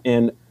there,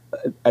 and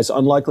as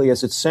unlikely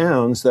as it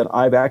sounds, that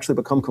I've actually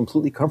become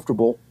completely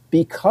comfortable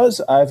because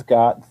I've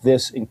got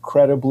this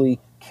incredibly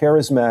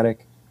charismatic,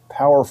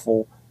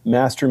 powerful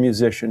master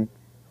musician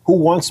who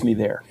wants me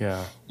there.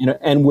 Yeah.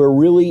 And we're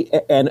really,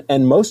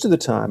 and most of the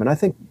time, and I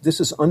think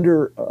this is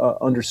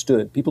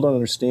understood. People don't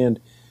understand,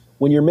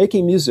 when you're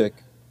making music,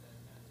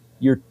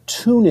 you're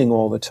tuning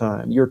all the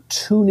time. You're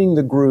tuning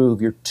the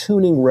groove. You're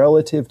tuning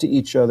relative to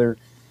each other.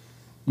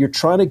 You're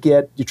trying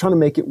to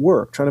make it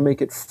work, trying to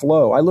make it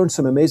flow. I learned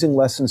some amazing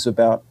lessons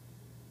about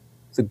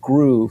the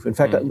groove. In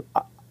fact,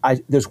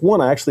 there's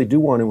one I actually do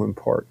want to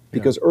impart,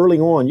 because early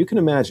on, you can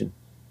imagine,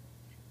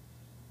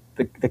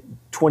 the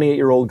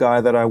 28-year-old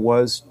guy that I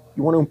was,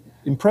 you want to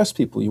impress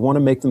people. You want to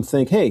make them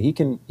think, hey, he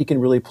can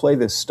really play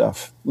this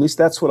stuff. At least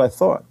that's what I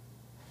thought.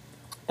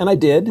 And I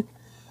did.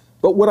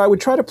 But when I would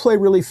try to play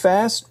really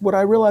fast, what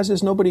I realized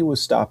is nobody was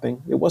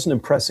stopping. It wasn't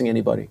impressing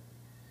anybody.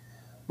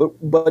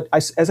 But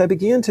as I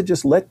began to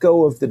just let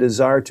go of the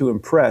desire to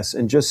impress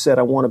and just said,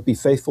 I want to be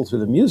faithful to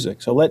the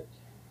music.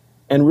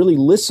 And really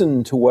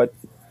listen to what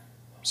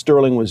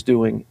Sterling was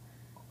doing,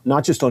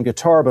 not just on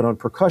guitar, but on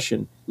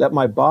percussion. Let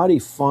my body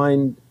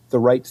find the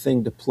right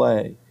thing to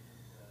play.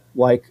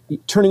 Like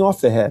turning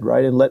off the head,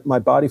 right? And let my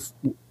body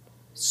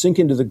sink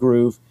into the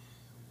groove.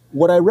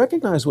 What I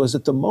recognized was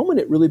that the moment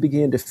it really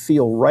began to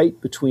feel right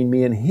between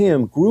me and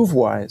him,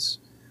 groove-wise,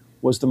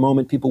 was the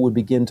moment people would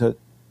begin to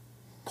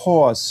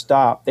pause,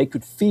 stop. They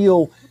could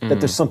feel that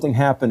there's something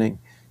happening.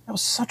 That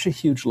was such a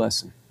huge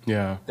lesson.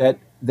 Yeah. That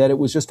it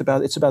was just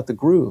it's about the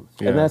groove.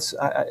 Yeah. And it's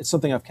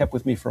something I've kept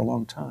with me for a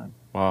long time.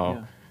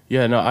 Wow.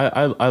 Yeah, no,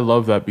 I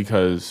love that,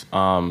 because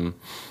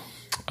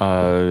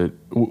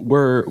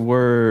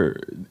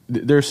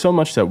there's so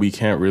much that we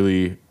can't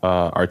really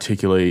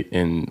articulate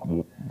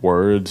in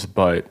words,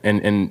 but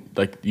and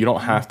like, you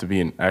don't have to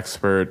be an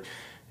expert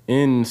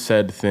in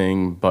said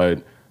thing,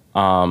 but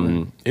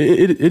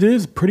it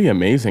is pretty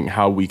amazing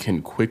how we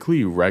can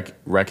quickly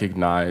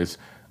recognize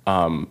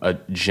a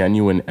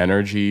genuine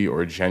energy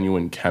or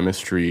genuine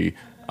chemistry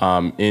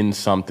in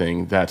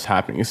something that's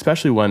happening,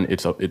 especially when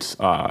it's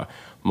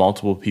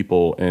multiple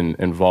people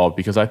involved.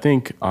 Because I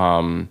think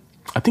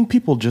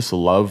people just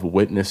love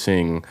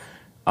witnessing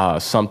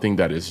something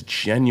that is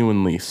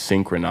genuinely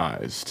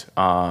synchronized,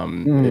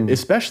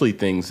 especially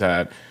things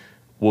that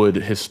would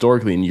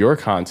historically, in your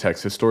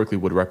context,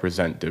 would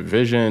represent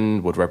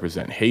division, would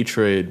represent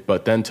hatred,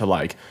 but then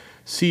to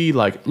see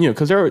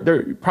because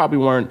there probably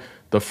weren't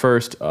the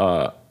first,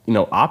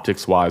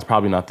 optics-wise,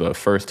 probably not the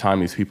first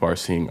time these people are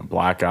seeing a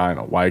black guy and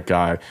a white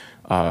guy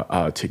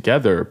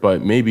together,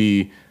 but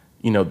maybe,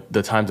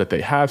 the times that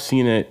they have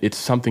seen it, it's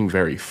something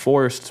very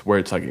forced, where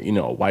it's a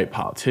white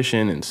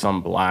politician and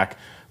some black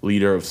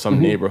leader of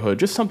some neighborhood,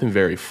 just something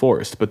very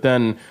forced. But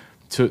then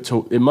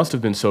it must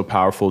have been so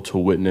powerful to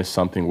witness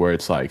something where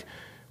it's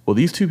well,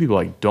 these two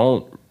people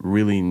don't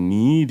really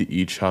need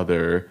each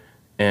other,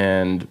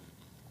 and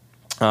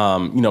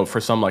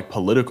for some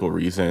political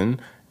reason,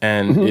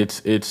 and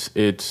it's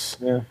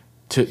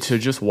to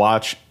just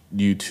watch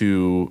you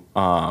two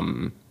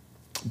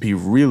be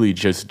really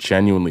just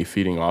genuinely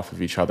feeding off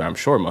of each other. I'm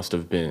sure it must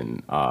have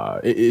been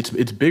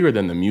it's bigger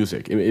than the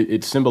music.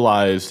 It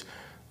symbolized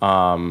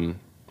for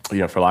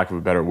lack of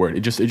a better word,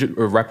 it just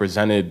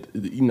represented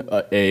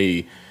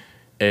a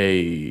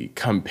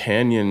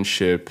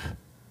companionship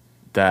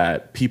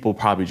that people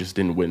probably just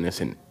didn't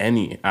witness in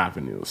any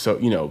avenue. So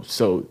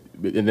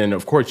and then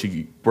of course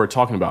we're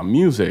talking about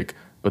music,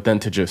 but then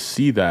to just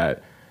see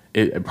that,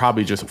 it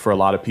probably just, for a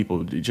lot of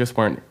people, just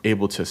weren't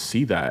able to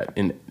see that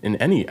in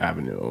any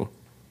avenue.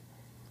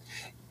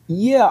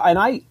 Yeah, and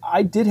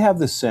I did have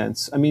the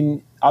sense. I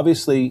mean,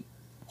 obviously,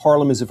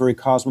 Harlem is a very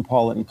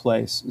cosmopolitan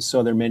place,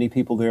 so there are many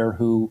people there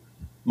who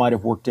might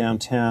have worked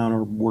downtown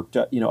or worked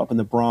up in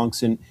the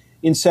Bronx in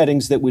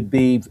settings that would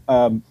be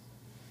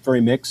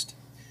very mixed.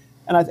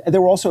 And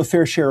there were also a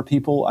fair share of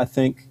people, I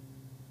think,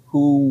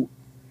 who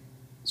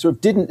sort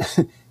of didn't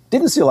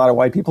see a lot of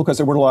white people, because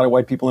there weren't a lot of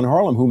white people in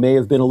Harlem, who may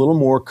have been a little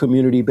more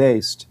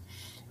community-based.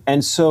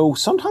 And so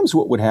sometimes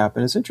what would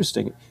happen, it's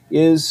interesting,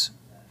 is,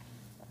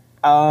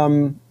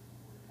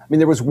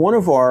 there was one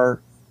of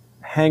our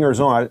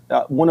hangers-on.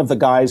 One of the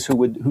guys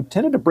who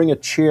tended to bring a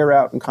chair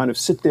out and kind of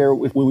sit there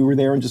when we were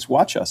there and just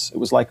watch us. It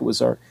was like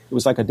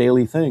a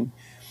daily thing.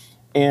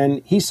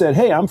 And he said,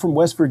 "Hey, I'm from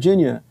West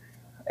Virginia,"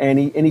 and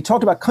he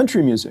talked about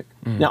country music.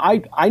 Now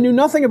I knew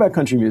nothing about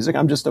country music.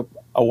 I'm just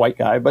a white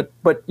guy, but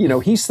you know,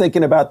 he's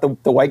thinking about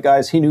the white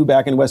guys he knew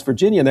back in West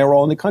Virginia, and they were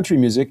all into country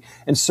music.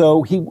 And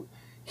so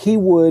he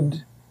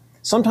would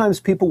sometimes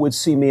people would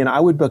see me, and I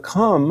would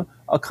become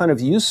a kind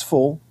of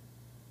useful,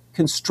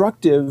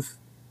 constructive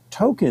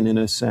token in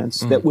a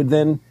sense that would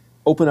then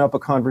open up a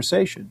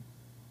conversation.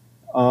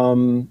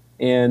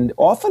 And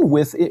often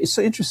it's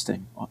so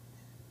interesting.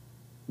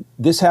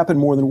 This happened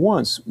more than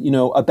once, you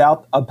know,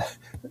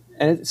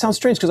 and it sounds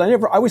strange because I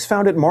always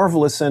found it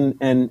marvelous and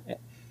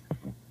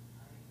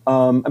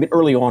I mean,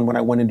 early on when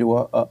I went into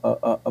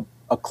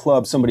a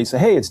club, somebody said,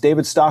 "Hey, it's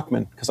David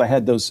Stockman," because I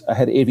had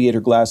aviator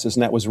glasses,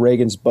 and that was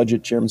Reagan's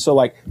budget chairman. So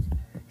like,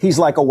 he's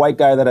like a white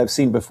guy that I've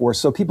seen before.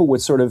 So people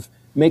would sort of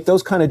make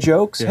those kind of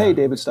jokes. Yeah. "Hey,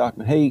 David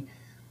Stockman. Hey,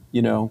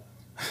 you know,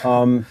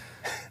 I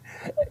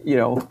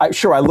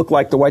look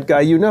like the white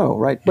guy, you know,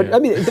 right?" But yeah. I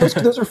mean,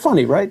 those are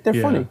funny, right? They're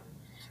funny.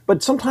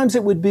 But sometimes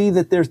it would be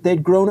that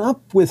they'd grown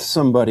up with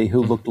somebody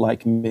who looked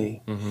like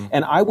me,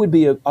 and I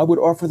would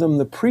offer them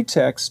the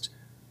pretext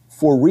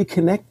for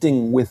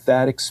reconnecting with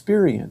that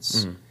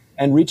experience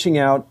and reaching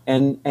out,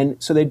 and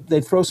so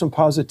they'd throw some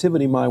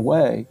positivity my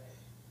way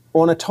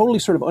on a totally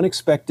sort of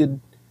unexpected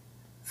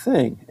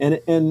thing,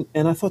 and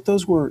I thought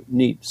those were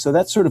neat. So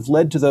that sort of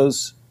led to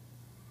those.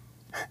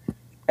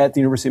 At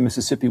the University of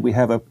Mississippi, we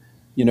have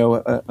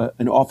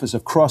an office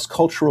of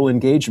cross-cultural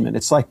engagement.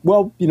 It's like,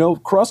 well, you know,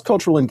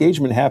 cross-cultural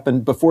engagement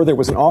happened before there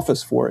was an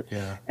office for it.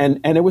 Yeah. And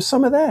it was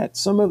some of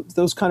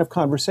those kind of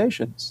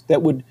conversations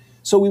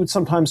so we would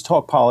sometimes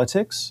talk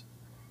politics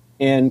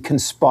and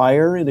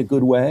conspire in a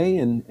good way.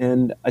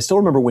 And I still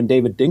remember when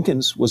David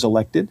Dinkins was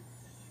elected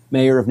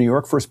mayor of New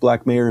York, first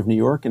black mayor of New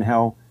York, and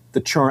how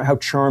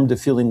charmed the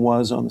feeling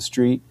was on the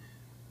street.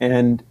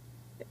 And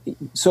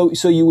so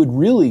you would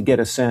really get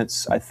a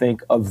sense, I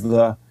think, of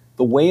the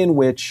way in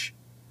which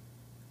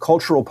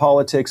cultural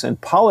politics and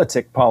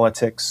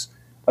politics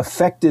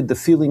affected the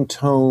feeling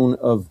tone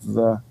of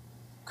the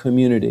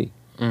community.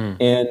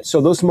 And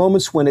so those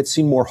moments when it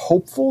seemed more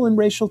hopeful in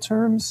racial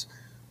terms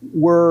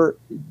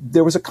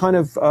there was a kind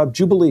of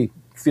jubilee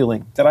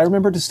feeling that I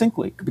remember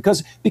distinctly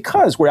because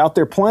we're out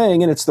there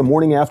playing and it's the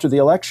morning after the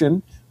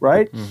election,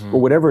 right?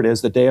 Or whatever it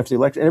is, the day after the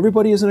election. And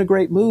everybody is in a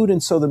great mood,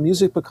 and so the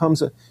music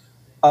becomes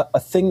a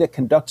thing that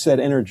conducts that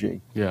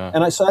energy. Yeah.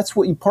 And so that's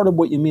part of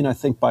what you mean, I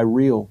think, by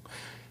real.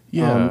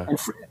 Yeah.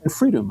 And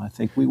freedom. I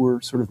think we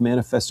were sort of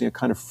manifesting a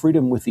kind of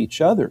freedom with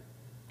each other.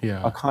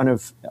 Yeah. A kind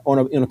of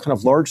in a kind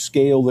of large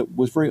scale that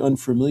was very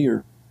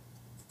unfamiliar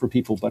for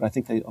people, but I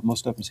think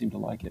most of them seem to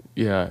like it.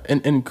 Yeah.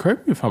 And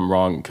correct me if I'm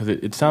wrong, because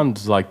it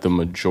sounds like the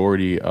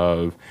majority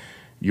of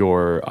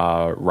your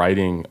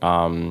writing,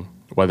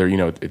 whether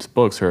it's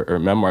books or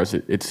memoirs,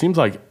 it seems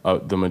like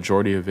the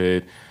majority of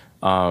it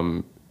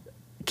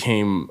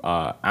came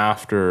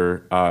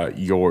after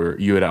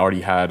you had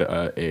already had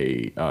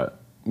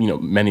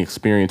many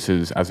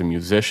experiences as a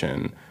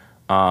musician,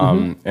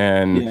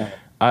 and yeah.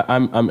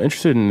 I'm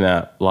interested in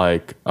that,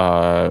 like,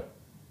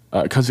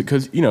 because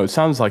it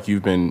sounds like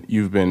you've been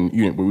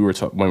when we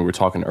were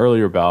talking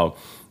earlier about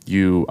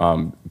you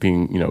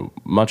being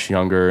much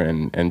younger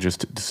and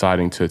just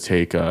deciding to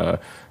take a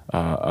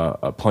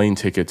plane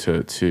ticket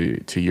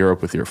to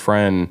Europe with your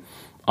friend.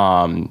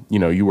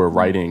 You were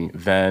writing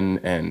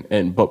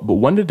then, but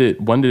when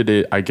did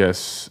it, I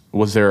guess,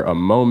 was there a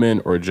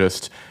moment or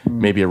just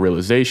maybe a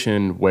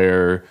realization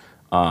where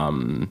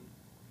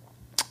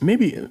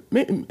maybe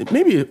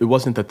it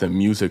wasn't that the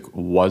music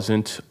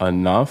wasn't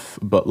enough,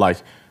 but like,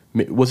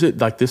 was it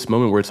like this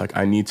moment where it's like,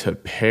 I need to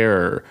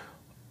pair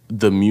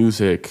the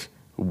music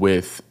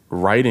with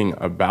writing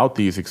about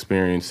these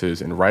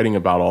experiences and writing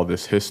about all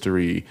this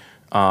history?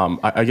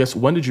 I guess,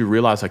 when did you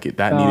realize like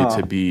that needed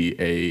to be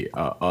a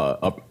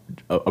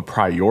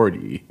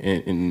priority?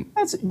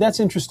 That's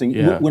interesting.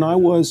 Yeah. When I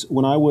was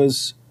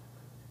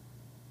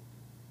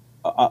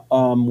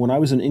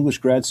an English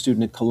grad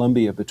student at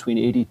Columbia between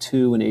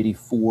 82 and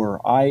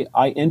 84,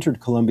 I entered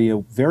Columbia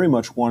very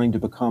much wanting to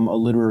become a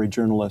literary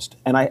journalist,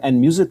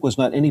 and music was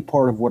not any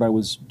part of what I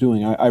was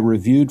doing. I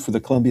reviewed for the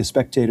Columbia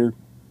Spectator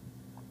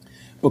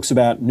books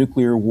about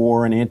nuclear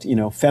war and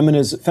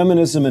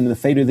feminism and the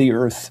fate of the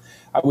earth.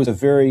 I was a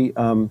very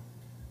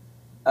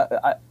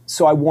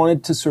so I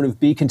wanted to sort of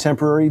be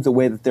contemporary, the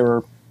way that there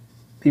are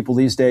people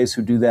these days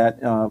who do that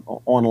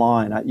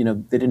online.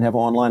 They didn't have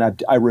online.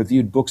 I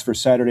reviewed books for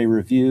Saturday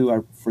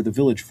Review, for the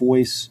Village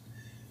Voice,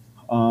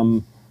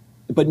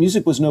 but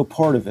music was no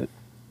part of it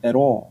at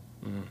all.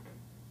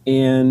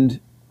 And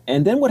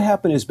then what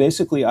happened is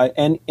basically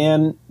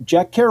and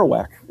Jack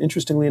Kerouac,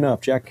 interestingly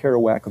enough, Jack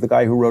Kerouac, the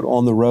guy who wrote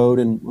On the Road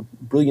and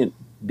a brilliant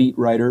beat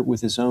writer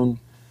with his own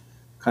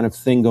kind of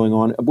thing going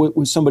on,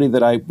 was somebody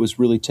that I was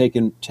really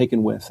taken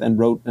with and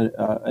wrote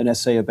an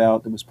essay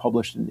about that was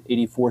published in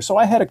 84. So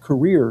I had a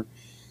career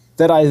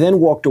that I then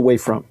walked away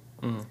from.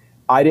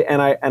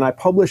 I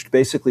published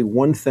basically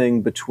one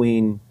thing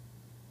between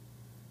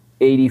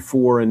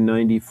 84 and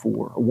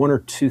 94, one or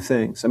two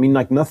things. I mean,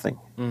 like nothing.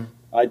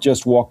 I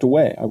just walked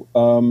away.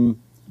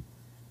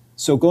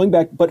 So going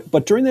back,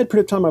 but during that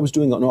period of time, I was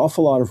doing an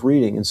awful lot of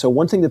reading. And so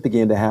one thing that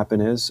began to happen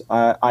is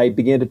I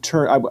began to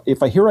turn,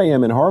 here I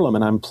am in Harlem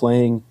and I'm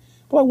playing,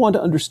 well, I want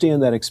to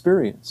understand that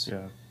experience.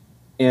 Yeah.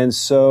 And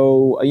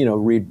so,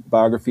 read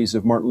biographies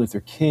of Martin Luther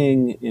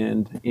King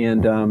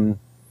and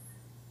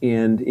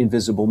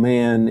Invisible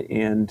Man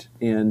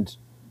and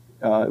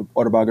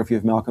autobiography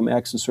of Malcolm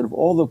X and sort of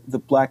all the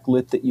black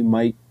lit that you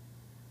might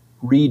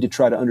read to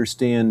try to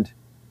understand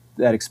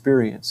that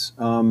experience.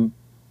 And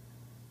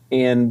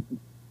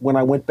when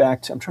I went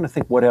back to, I'm trying to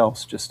think what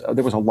else,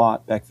 there was a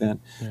lot back then.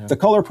 Yeah. The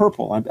Color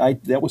Purple,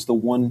 that was the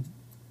one,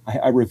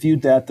 I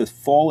reviewed that the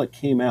fall it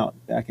came out,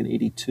 back in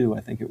 82,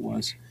 I think it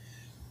was.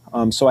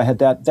 So I had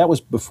that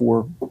was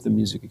before the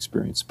music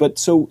experience. But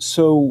so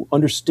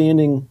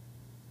understanding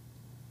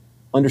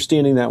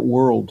that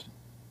world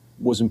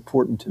was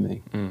important to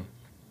me.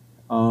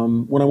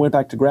 When I went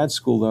back to grad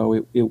school,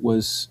 though, it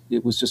was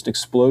just an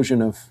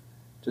explosion of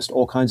just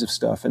all kinds of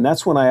stuff. And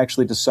that's when I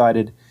actually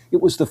decided, it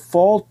was the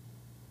fall,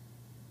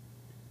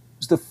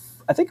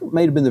 I think it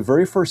may have been the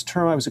very first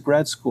term I was at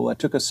grad school. I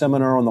took a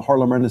seminar on the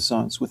Harlem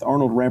Renaissance with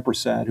Arnold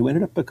Rampersad, who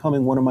ended up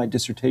becoming one of my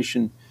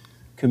dissertation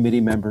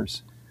committee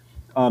members.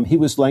 He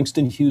was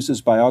Langston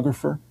Hughes's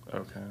biographer.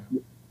 Okay.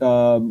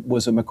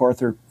 Was a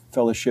MacArthur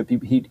Fellowship.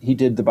 He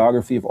did the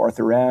biography of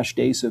Arthur Ashe,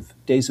 Days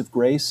of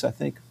Grace, I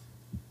think,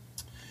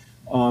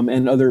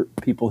 and other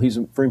people. He's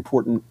a very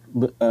important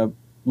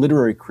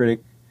literary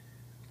critic.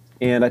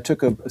 And I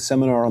took a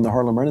seminar on the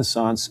Harlem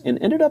Renaissance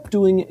and ended up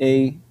doing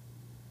a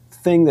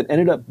thing that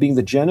ended up being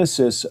the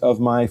genesis of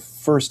my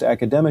first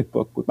academic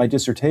book, with my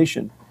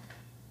dissertation,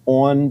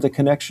 on the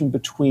connection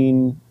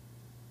between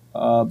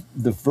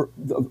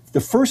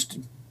the first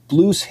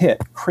blues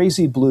hit,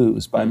 Crazy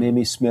Blues by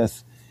Mamie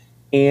Smith,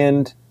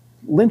 and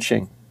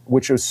lynching,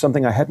 which was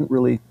something I hadn't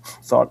really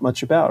thought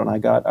much about. And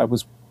I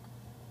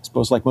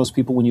suppose like most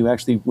people, when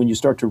you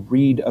start to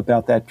read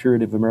about that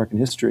period of American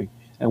history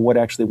and what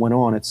actually went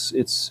on,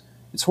 it's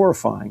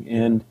horrifying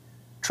and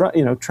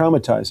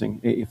traumatizing,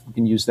 if we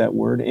can use that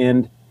word.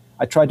 And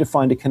I tried to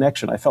find a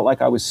connection. I felt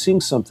like I was seeing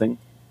something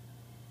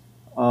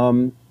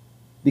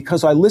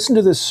because I listened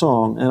to this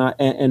song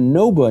and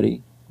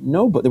nobody,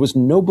 there was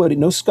nobody,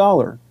 no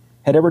scholar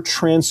had ever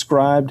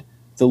transcribed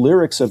the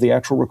lyrics of the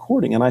actual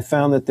recording. And I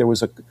found that there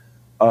was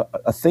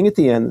a thing at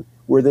the end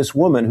where this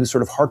woman who's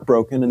sort of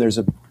heartbroken, and there's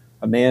a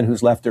man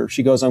who's left her.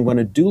 She goes, "I'm going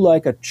to do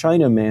like a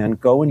Chinaman,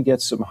 go and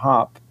get some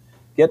hop,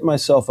 get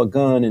myself a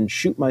gun and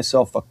shoot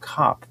myself a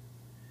cop."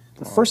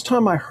 The first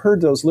time I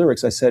heard those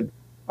lyrics, I said,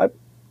 I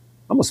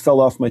almost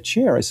fell off my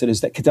chair. I said,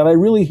 did I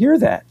really hear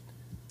that?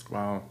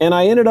 Wow. And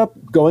I ended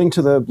up going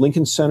to the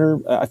Lincoln Center.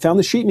 I found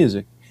the sheet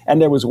music,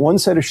 and there was one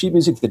set of sheet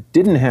music that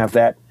didn't have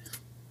that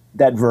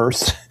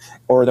verse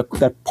or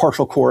that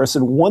partial chorus,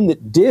 and one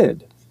that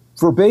did,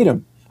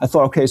 verbatim. I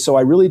thought, okay, so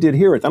I really did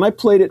hear it. Then I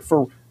played it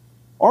for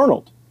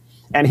Arnold,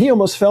 and he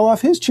almost fell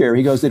off his chair.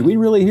 He goes, "Did we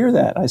really hear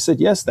that?" I said,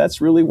 "Yes,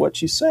 that's really what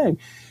she's saying."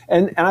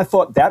 And I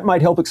thought that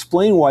might help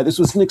explain why this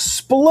was an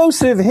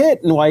explosive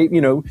hit, and why,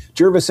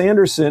 Jervis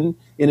Anderson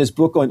in his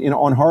book on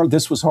Harlem,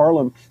 This Was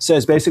Harlem,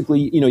 says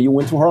basically, you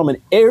went to Harlem and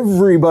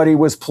everybody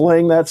was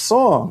playing that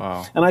song.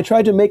 Wow. And I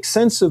tried to make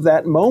sense of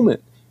that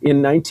moment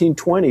in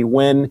 1920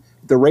 when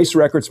the race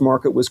records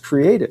market was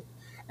created.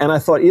 And I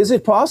thought, is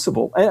it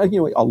possible? And,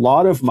 a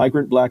lot of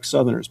migrant black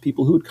Southerners,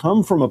 people who had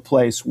come from a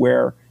place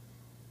where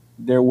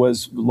there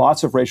was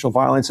lots of racial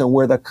violence and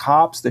where the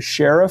cops, the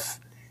sheriff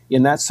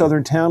in that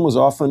southern town was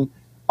often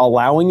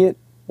allowing it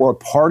or a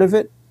part of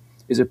it.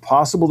 Is it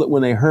possible that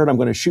when they heard, I'm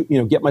going to shoot,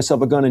 get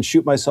myself a gun and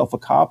shoot myself a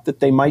cop, that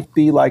they might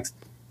be like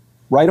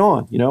right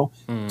on,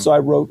 So I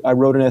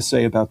wrote an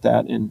essay about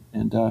that and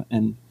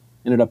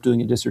ended up doing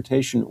a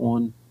dissertation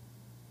on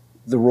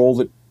the role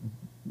that,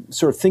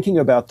 sort of thinking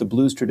about the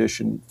blues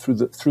tradition through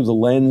the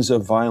lens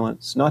of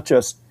violence, not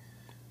just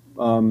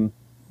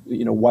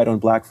white on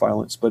black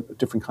violence, but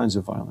different kinds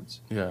of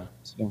violence. Yeah.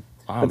 So,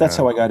 but that's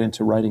how I got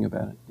into writing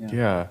about it.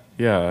 Yeah.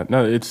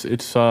 No, it's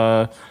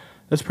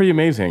that's pretty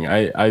amazing.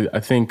 I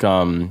think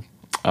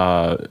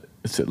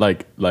it's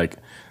like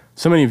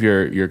so many of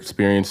your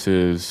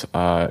experiences,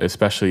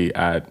 especially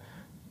at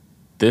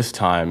this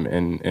time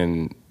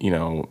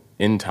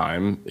in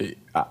time,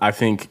 I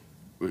think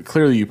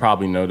clearly you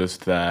probably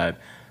noticed that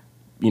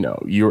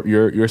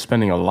you're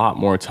spending a lot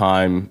more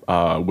time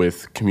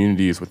with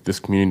communities, with this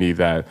community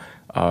that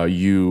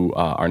you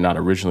are not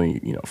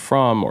originally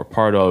from or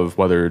part of,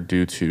 whether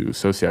due to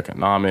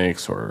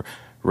socioeconomics or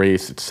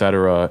race,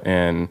 etc.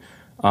 And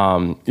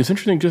it's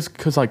interesting just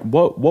because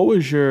what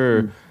was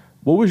your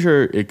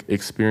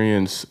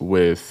experience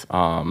with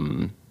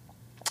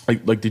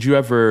did you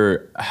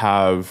ever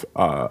have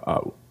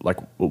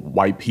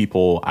white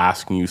people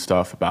asking you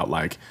stuff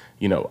about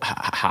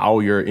how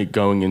you're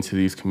going into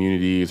these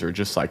communities, or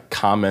just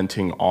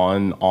commenting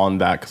on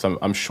that? Because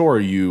I'm sure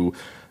you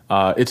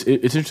It's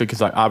interesting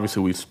because like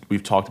obviously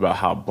we've talked about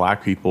how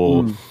Black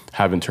people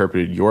have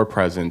interpreted your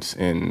presence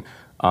in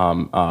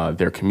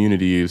their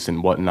communities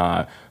and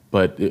whatnot.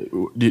 But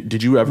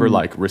did you ever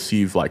like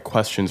receive like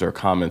questions or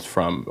comments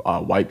from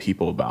white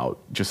people about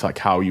just like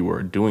how you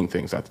were doing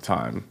things at the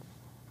time?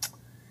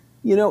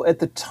 You know, at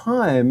the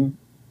time,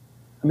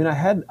 I mean, I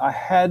had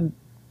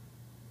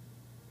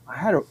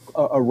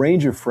a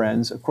range of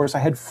friends. Of course, I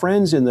had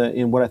friends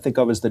in what I think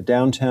of as the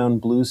downtown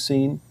blues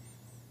scene.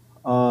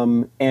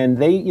 And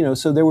they, you know,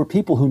 so there were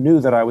people who knew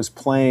that I was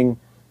playing,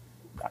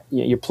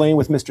 you're playing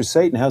with Mr.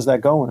 Satan, how's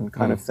that going,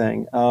 kind of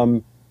thing.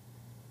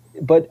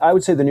 But I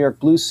would say the New York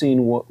blues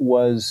scene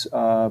was,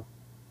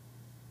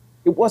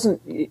 it was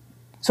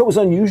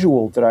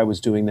unusual that I was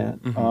doing that.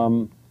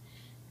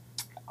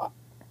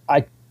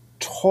 I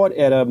taught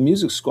at a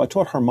music school, I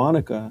taught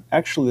harmonica,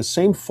 actually the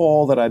same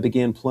fall that I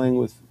began playing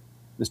with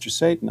Mr.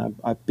 Satan.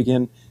 I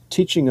began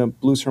teaching a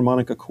blues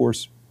harmonica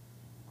course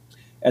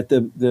at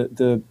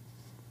the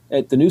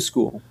new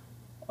school,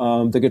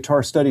 the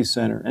Guitar Studies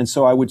Center. And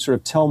so I would sort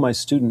of tell my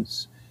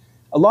students,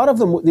 a lot of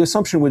them, the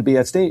assumption would be,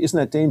 isn't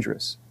that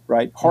dangerous,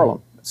 right?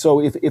 Harlem. So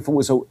if it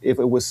was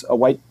a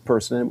white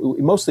person, and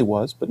it mostly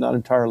was, but not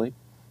entirely,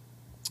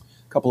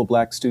 a couple of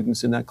Black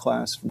students in that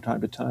class from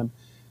time to time,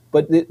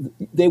 but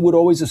they would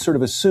always sort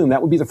of assume,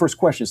 that would be the first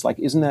question. It's like,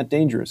 isn't that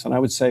dangerous? And I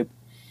would say,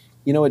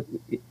 you know, it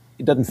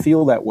doesn't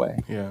feel that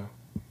way. Yeah.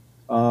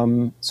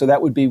 So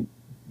that would be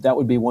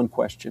one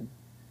question.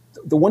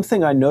 The one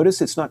thing I noticed,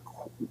 this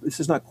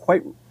is not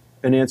quite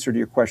an answer to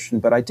your question,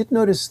 but I did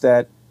notice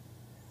that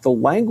the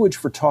language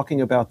for talking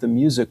about the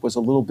music was a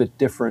little bit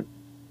different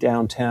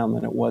downtown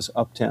than it was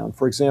uptown.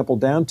 For example,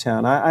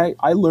 downtown,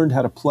 I learned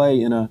how to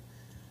play in a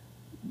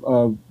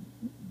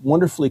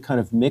wonderfully kind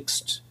of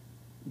mixed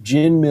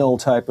gin mill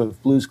type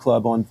of blues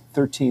club on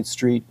 13th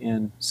Street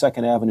and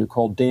 2nd Avenue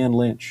called Dan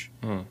Lynch.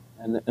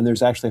 And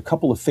there's actually a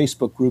couple of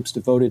Facebook groups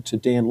devoted to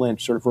Dan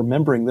Lynch, sort of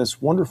remembering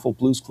this wonderful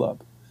blues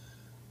club.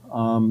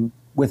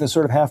 With a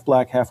sort of half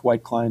Black, half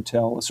white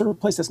clientele, a sort of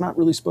place that's not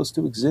really supposed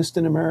to exist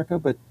in America,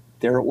 but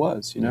there it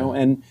was, you know.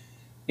 And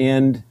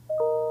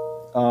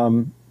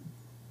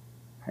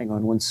hang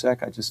on one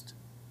sec, I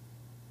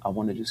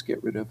want to just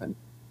get rid of an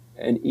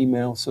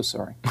email. So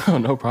sorry. Oh,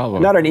 no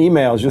problem. Not an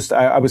email, just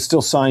I was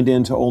still signed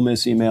in to Ole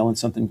Miss email and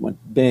something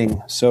went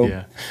bing. So,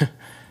 yeah.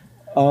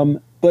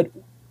 But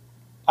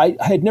I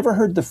had never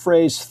heard the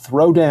phrase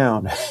 "throw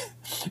down"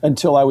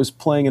 until I was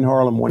playing in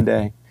Harlem one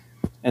day.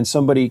 And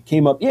somebody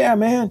came up, yeah,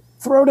 man,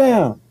 throw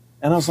down.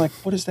 And I was like,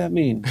 what does that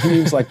mean? It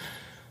means like,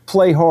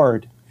 play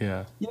hard.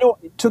 Yeah. You know,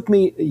 it took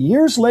me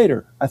years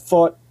later, I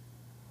thought,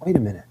 wait a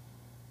minute.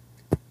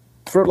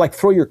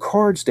 Throw your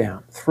cards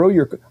down.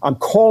 I'm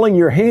calling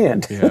your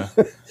hand. Yeah.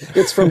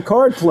 It's from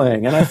card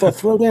playing. And I thought,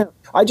 throw down.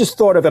 I just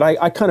thought of it.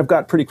 I kind of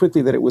got pretty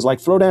quickly that it was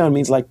like, throw down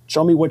means like,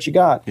 show me what you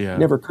got. Yeah. It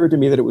never occurred to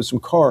me that it was some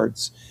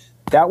cards.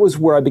 That was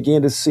where I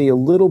began to see a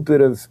little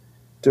bit of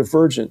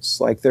divergence.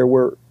 Like there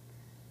were,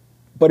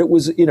 but it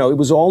was, you know, it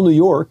was all New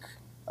York.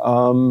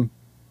 I'm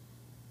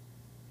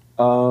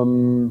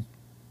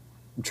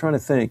trying to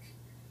think.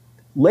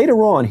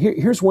 Later on,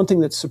 here's one thing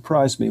that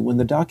surprised me. When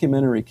the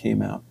documentary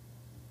came out,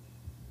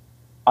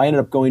 I ended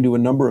up going to a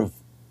number of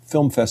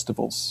film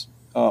festivals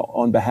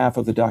on behalf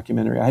of the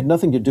documentary. I had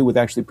nothing to do with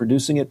actually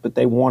producing it, but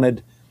I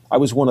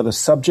was one of the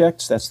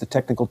subjects, that's the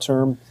technical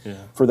term,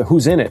 for the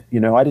who's in it. You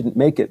know, I didn't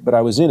make it, but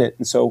I was in it.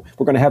 And so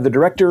we're going to have the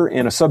director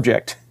and a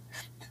subject.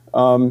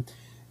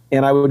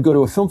 And I would go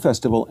to a film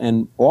festival,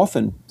 and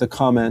often the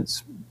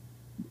comments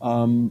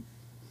from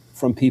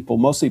people,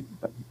 mostly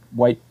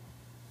white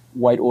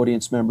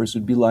audience members,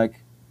 would be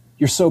like,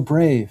 "You're so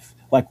brave.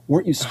 Like,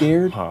 weren't you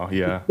scared?" Oh,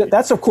 yeah.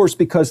 That's of course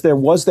because there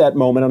was that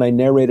moment, and I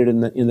narrated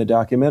in the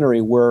documentary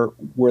where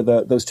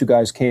those two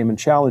guys came and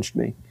challenged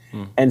me,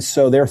 and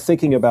so they're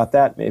thinking about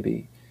that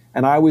maybe.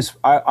 And I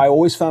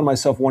always found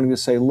myself wanting to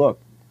say, "Look,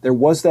 there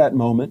was that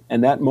moment,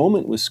 and that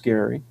moment was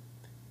scary."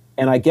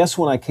 And I guess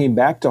when I came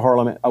back to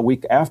Harlem a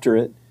week after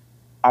it,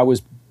 I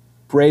was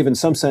brave in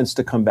some sense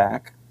to come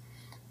back.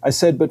 I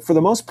said, but for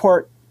the most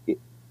part,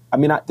 I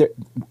mean,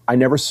 I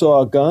never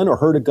saw a gun or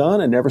heard a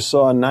gun. I never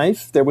saw a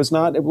knife. It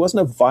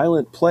wasn't a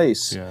violent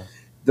place. Yeah.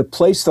 The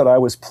place that I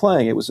was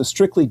playing, it was a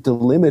strictly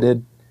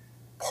delimited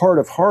part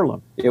of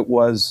Harlem. It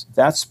was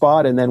that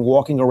spot and then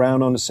walking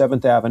around on the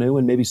 7th Avenue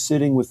and maybe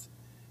sitting with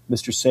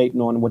Mr. Satan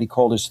on what he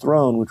called his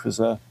throne, which was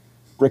a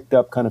bricked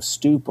up kind of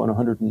stoop on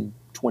 122nd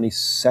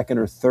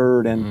or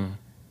 3rd and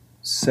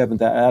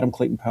 7th, Adam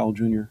Clayton Powell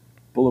Jr.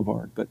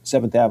 Boulevard, but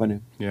 7th Avenue.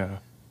 Yeah.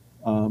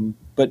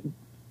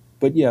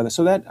 But yeah,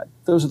 so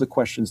those are the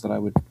questions that I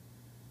would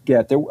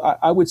get.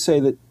 I would say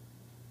that,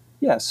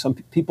 yes, some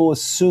people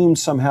assume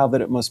somehow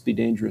that it must be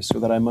dangerous or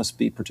that I must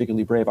be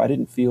particularly brave. I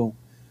didn't feel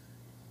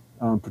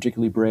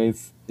particularly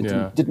brave.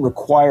 It didn't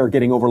require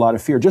getting over a lot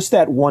of fear. Just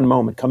that one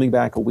moment, coming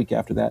back a week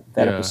after that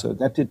episode,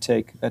 that did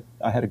take, that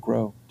I had to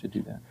grow to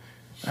do that.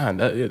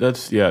 Man,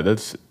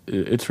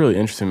 it's really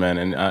interesting, man.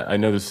 And I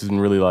know this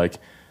isn't really like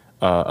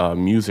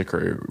music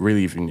or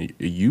really even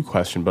a you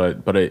question,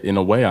 but in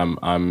a way,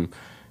 I'm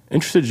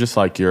interested just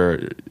like your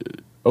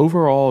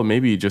overall,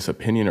 maybe just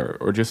opinion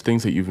or just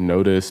things that you've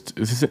noticed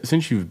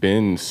since you've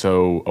been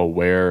so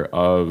aware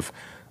of,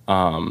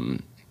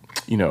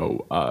 you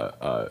know,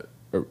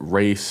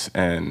 race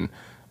and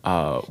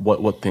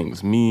what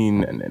things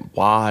mean and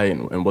why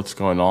and what's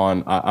going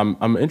on.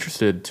 I'm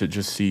interested to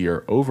just see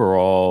your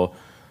overall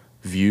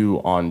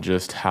view on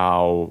just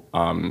how,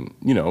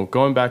 you know,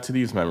 going back to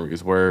these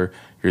memories where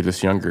you're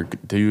this younger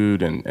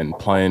dude and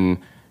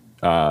playing,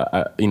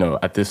 you know,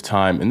 at this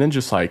time, and then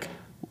just like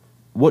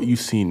what you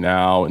see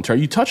now. And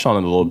you touched on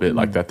it a little bit,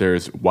 like that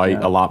there's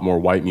a lot more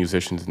white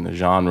musicians in the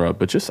genre,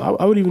 but just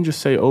I would even just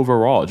say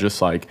overall,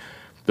 just like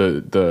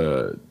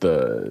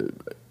the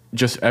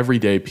just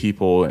everyday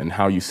people and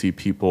how you see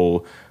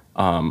people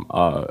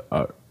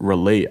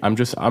relate. I'm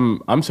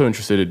so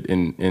interested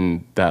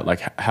in that.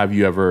 Like, have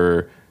you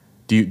ever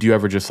do you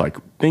ever just like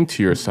think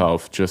to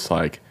yourself, just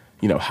like,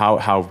 you know, how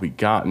have we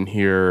gotten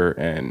here?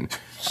 And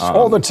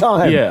all the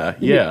time.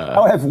 Yeah.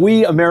 How have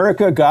we,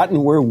 America,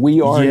 gotten where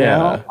we are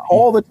now?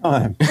 All the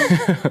time.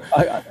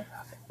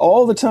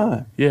 All the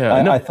time. Yeah.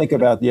 I think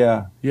about,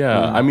 Yeah.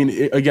 I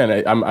mean,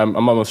 again, I'm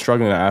almost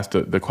struggling to ask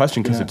the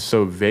question because it's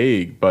so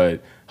vague,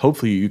 but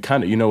hopefully you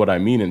kind of, you know what I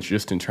mean, and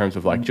just in terms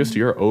of like just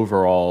your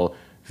overall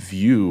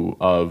view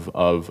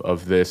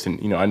of this.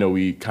 And, you know, I know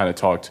we kind of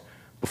talked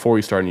before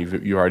we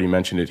started, you already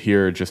mentioned it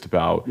here, just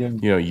about, you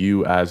know,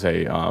 you as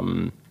a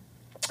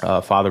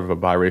father of a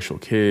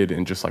biracial kid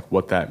and just like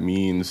what that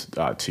means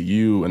to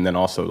you, and then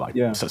also like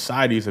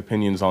society's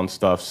opinions on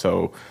stuff.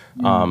 So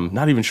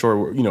not even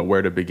sure, you know,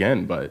 where to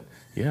begin, but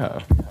yeah.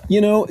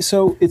 You know,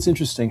 so it's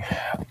interesting.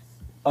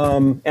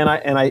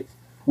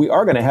 We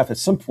are going to have at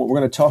some point, we're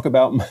going to talk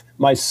about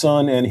my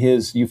son and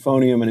his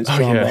euphonium and his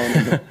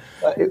trombone.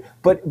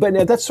 But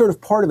that's sort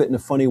of part of it in a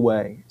funny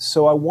way.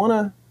 So I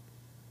want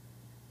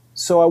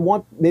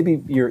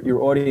maybe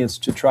your audience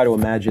to try to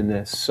imagine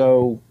this.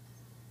 So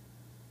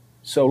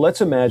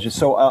let's imagine.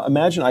 So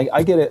imagine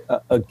I get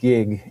a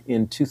gig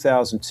in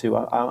 2002.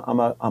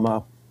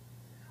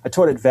 I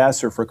taught at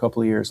Vassar for a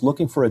couple of years,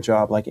 looking for a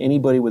job like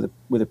anybody with a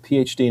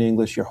PhD in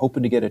English. You're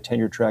hoping to get a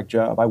tenure track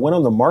job. I went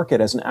on the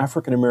market as an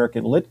African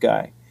American lit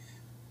guy.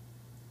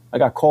 I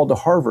got called to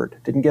Harvard.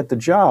 Didn't get the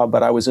job,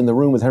 but I was in the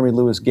room with Henry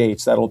Louis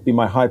Gates. That'll be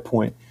my high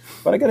point.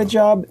 But I got a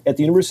job at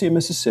the University of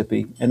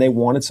Mississippi, and they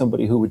wanted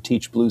somebody who would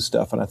teach blues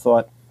stuff. And I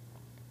thought,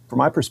 from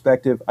my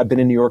perspective, I've been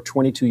in New York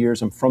 22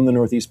 years. I'm from the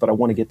Northeast, but I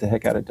want to get the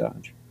heck out of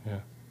Dodge. Yeah.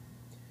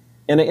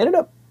 And I ended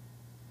up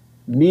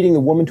meeting the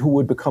woman who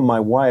would become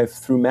my wife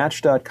through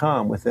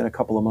Match.com within a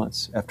couple of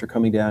months after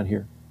coming down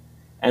here.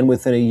 And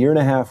within a year and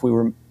a half, we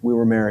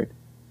were married.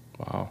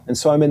 Wow. And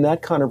so I'm in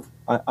that kind of,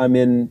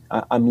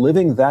 I'm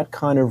living that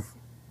kind of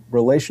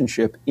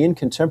relationship in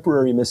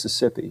contemporary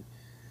Mississippi.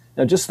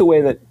 Now, just the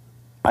way that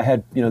I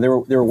had, you know,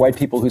 there were white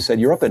people who said,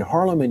 you're up in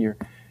Harlem and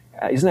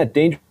isn't that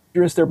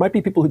dangerous? There might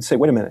be people who'd say,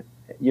 wait a minute,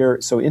 you're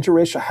so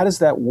interracial. How does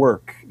that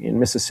work in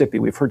Mississippi?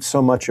 We've heard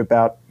so much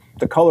about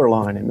the color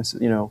line in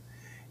Mississippi, you know.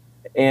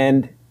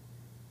 And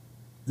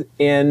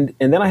then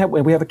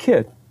we have a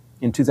kid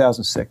in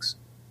 2006,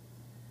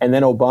 and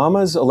then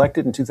Obama's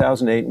elected in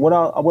 2008. What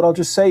I'll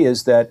just say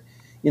is that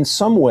in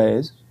some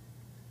ways,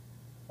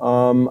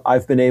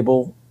 I've been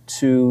able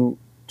to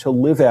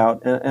live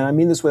out, and I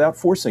mean this without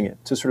forcing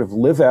it, to sort of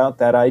live out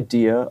that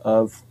idea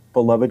of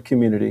beloved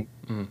community,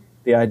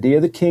 the idea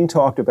that King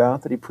talked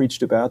about, that he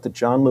preached about, that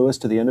John Lewis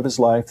to the end of his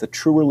life, the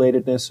true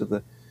relatedness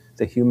of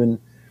the human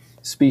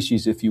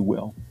species, if you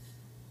will.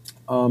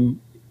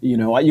 You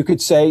know, you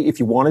could say, if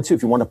you want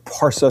to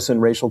parse us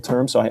in racial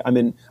terms. So I'm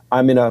in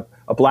a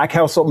black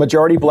household,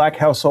 majority black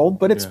household,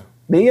 but it's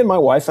me and my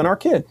wife and our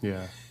kid.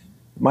 Yeah.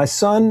 My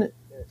son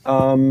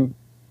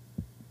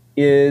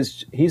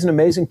he's an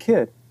amazing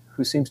kid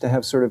who seems to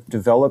have sort of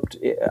developed.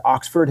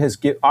 Oxford,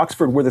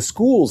 where the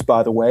schools,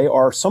 by the way,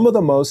 are some of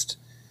the most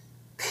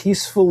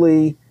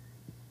peacefully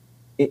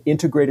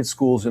integrated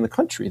schools in the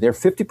country. They're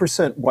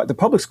 50% white. The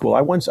public school, I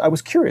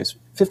was curious,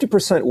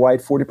 50% white,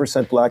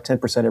 40% black,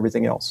 10%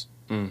 everything else.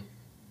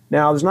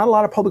 Now, there's not a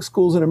lot of public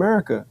schools in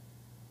America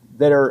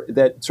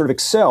that sort of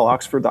excel.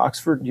 The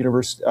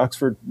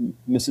Oxford,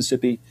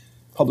 Mississippi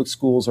public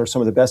schools are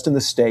some of the best in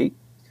the state.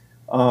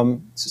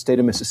 It's the state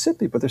of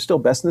Mississippi, but they're still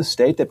best in the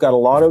state. There's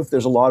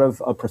a lot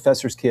of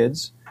professors'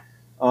 kids.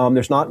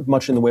 There's not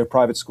much in the way of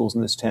private schools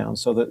in this town.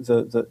 So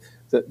the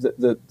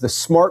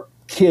smart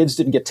kids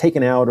didn't get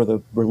taken out, or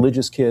the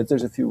religious kids.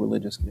 There's a few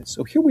religious kids.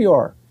 So here we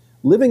are,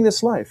 living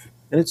this life,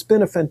 and it's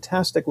been a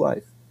fantastic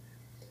life.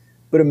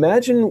 But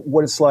imagine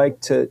what it's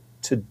like to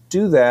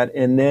do that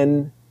and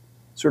then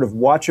sort of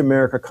watch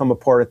America come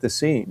apart at the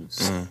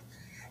seams.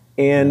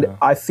 And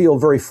I feel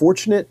very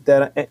fortunate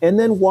and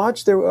then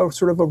watch there was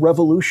sort of a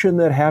revolution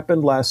that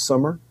happened last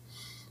summer,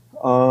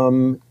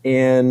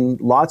 and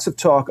lots of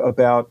talk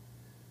about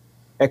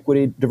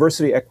equity,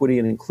 diversity, equity,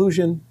 and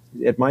inclusion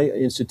at my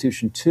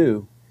institution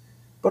too.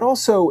 But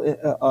also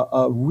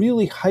a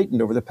really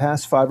heightened, over the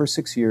past 5 or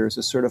 6 years,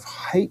 a sort of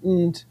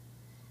heightened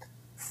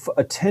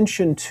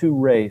attention to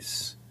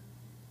race,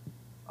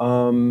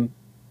 and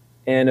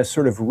a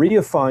sort of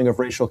reifying of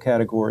racial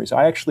categories.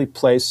 I actually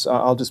place,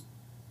 I'll just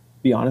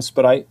be honest,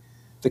 but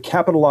the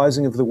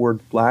capitalizing of the word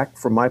black,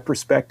 from my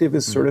perspective,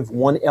 is sort of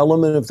one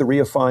element of the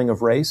reifying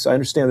of race. I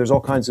understand there's all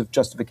kinds of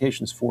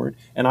justifications for it,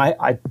 and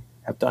I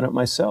have done it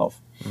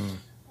myself.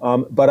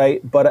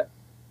 But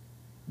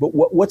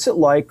what's it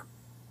like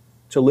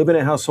to live in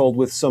a household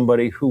with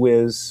somebody who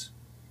is,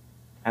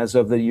 as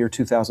of the year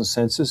 2000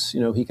 census,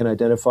 he can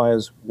identify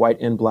as white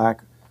and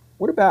black?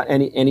 What about,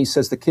 and he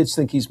says the kids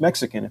think he's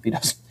Mexican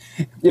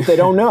if they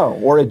don't know,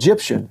 or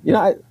Egyptian.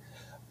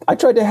 I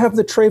tried to have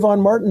the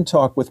Trayvon Martin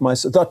talk with my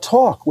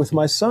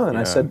son. Yeah.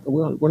 I said, we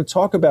want to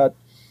talk about,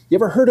 you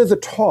ever heard of the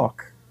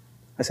talk?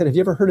 I said, have you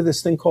ever heard of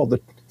this thing called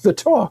the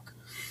talk?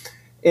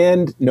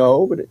 And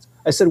no, but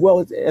I said,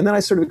 well, and then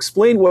I sort of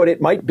explained what it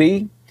might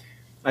be.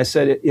 I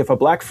said, if a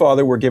black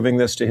father were giving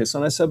this to his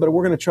son, I said, but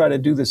we're going to try to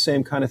do the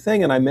same kind of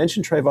thing. And I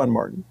mentioned Trayvon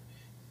Martin.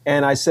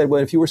 And I said,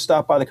 well, if you were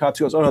stopped by the cops,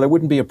 he goes, oh, no, there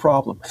wouldn't be a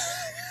problem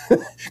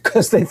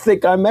because they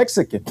think I'm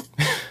Mexican.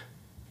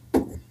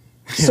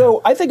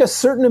 So I think a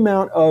certain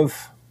amount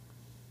of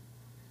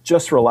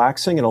just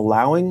relaxing and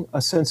allowing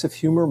a sense of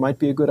humor might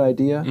be a good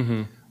idea.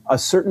 Mm-hmm. A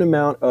certain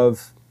amount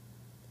of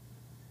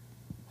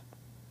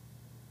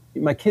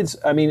my kids,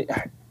 I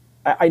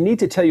need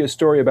to tell you a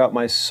story about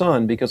my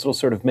son because it'll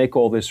sort of make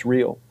all this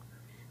real.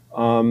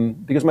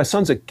 Because my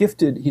son's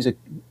he's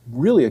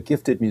really a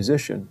gifted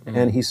musician, mm-hmm.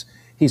 and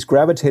he's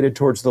gravitated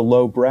towards the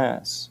low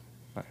brass.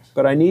 Nice.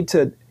 But I need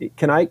to,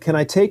 can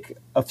I take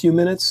a few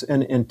minutes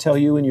and tell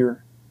you and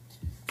your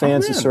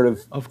fans to sort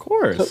of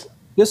course.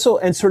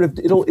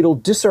 It'll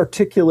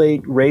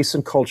disarticulate race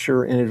and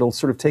culture, and it'll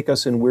sort of take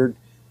us in weird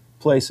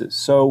places.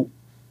 So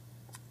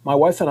my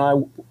wife and I,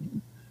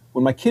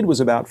 when my kid was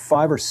about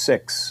 5 or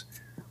 6,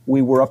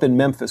 we were up in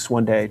Memphis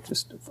one day,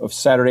 just of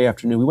Saturday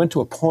afternoon. We went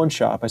to a pawn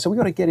shop. I said, we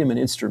got to get him an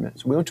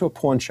instrument. So we went to a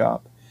pawn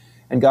shop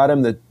and got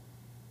him the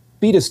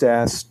beatest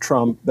ass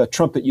the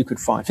trumpet you could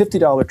find,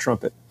 $50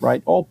 trumpet,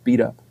 right? All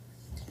beat up.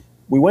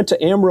 We went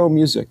to Amro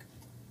Music,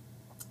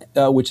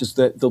 which is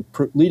the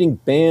leading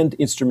band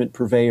instrument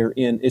purveyor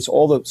it's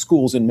all the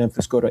schools in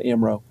Memphis go to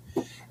Amro.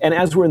 And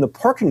as we're in the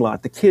parking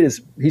lot, the kid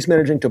he's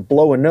managing to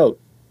blow a note.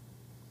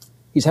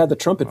 He's had the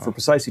trumpet for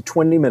precisely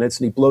 20 minutes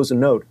and he blows a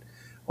note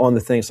on the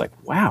thing. It's like,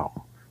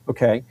 wow,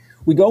 okay.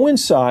 We go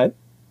inside,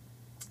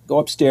 go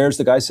upstairs.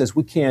 The guy says,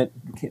 we can't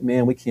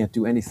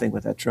do anything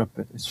with that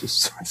trumpet. It's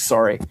just,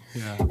 sorry.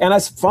 Yeah. And I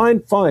said,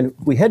 fine.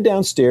 We head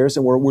downstairs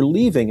and we're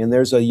leaving, and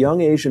there's a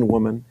young Asian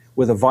woman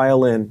with a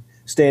violin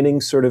standing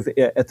sort of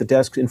at the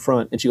desk in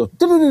front, and she goes,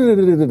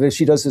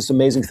 she does this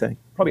amazing thing,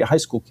 probably a high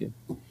school kid.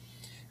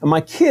 And my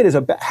kid is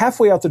about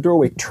halfway out the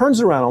doorway, turns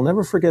around, I'll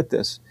never forget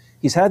this.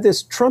 He's had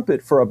this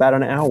trumpet for about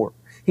an hour.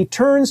 He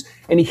turns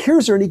and he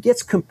hears her and he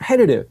gets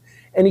competitive.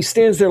 And he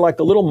stands there like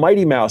the little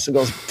Mighty Mouse and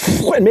goes,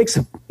 and makes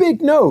a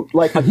big note,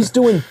 like he's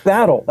doing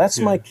battle. That's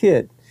my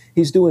kid.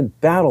 He's doing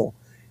battle.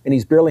 And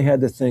he's barely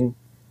had the thing.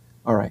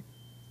 All right.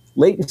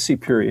 Latency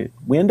period.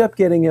 We end up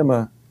getting him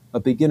a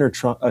beginner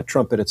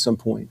trumpet at some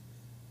point.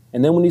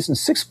 And then when he's in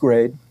 6th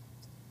grade,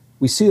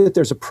 we see that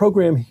there's a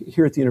program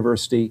here at the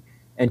university,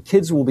 and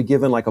kids will be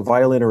given like a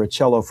violin or a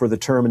cello for the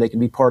term, and they can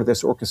be part of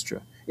this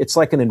orchestra. It's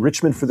like an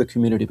enrichment for the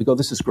community. We go,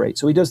 this is great.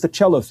 So he does the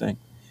cello thing.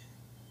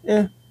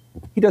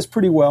 He does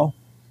pretty well.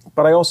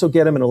 But I also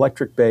get him an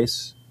electric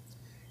bass.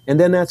 And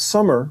then that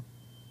summer,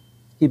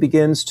 he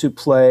begins to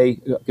play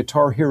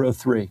Guitar Hero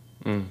 3.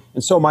 Mm.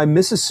 And so my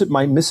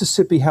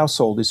Mississippi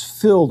household is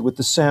filled with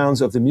the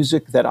sounds of the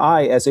music that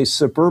I, as a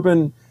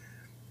suburban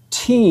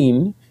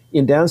teen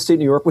in downstate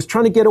New York, was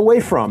trying to get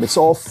away from. It's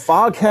all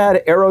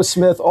Foghat,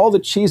 Aerosmith, all the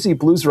cheesy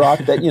blues rock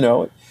that,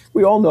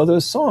 we all know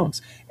those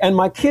songs. And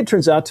my kid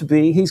turns out to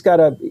be,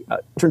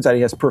 turns out he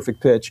has perfect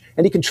pitch,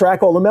 and he can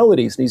track all the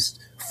melodies, and he's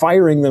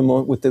firing them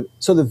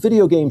so the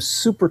video game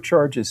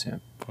supercharges him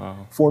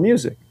for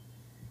music.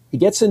 He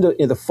gets in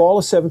the fall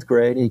of 7th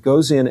grade, and he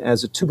goes in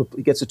as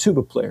he gets a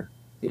tuba player.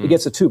 He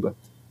gets a tuba.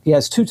 He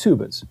has 2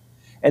 tubas.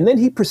 And then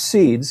he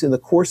proceeds, in the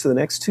course of the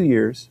next 2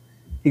 years,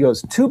 he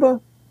goes,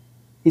 tuba.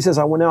 He says,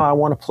 I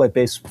want to play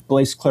bass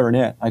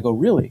clarinet. I go,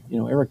 really?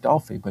 Eric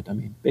Dolphy, but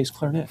bass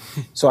clarinet.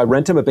 So I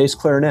rent him a bass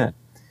clarinet.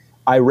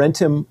 I rent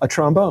him a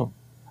trombone.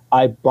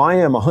 I buy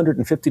him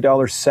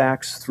 $150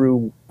 sax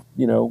through,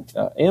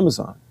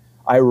 Amazon.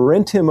 I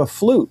rent him a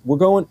flute. We're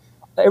going,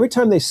 every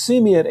time they see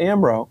me at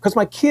Amro, because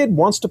my kid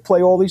wants to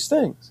play all these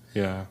things.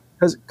 Yeah.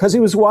 Because he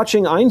was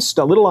watching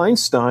Little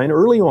Einstein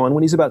early on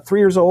when he's about 3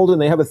 years old,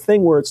 and they have a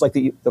thing where it's like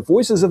the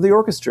voices of the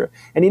orchestra.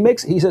 And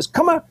he says,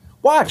 come on,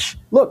 watch,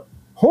 look.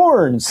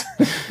 Horns,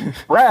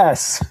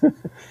 brass.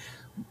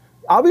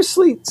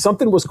 Obviously,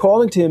 something was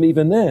calling to him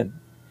even then.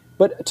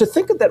 But to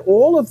think that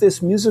all of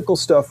this musical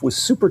stuff was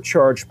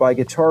supercharged by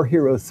Guitar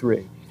Hero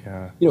 3.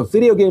 Yeah.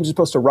 Video games are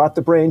supposed to rot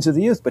the brains of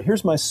the youth, but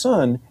here's my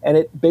son, and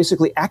it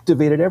basically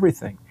activated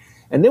everything.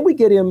 And then we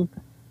get him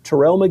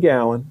Terrell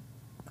McGowan,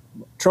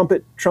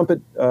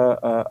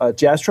 a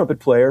jazz trumpet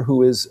player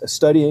who is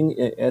studying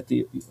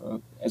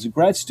as a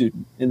grad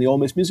student in the Ole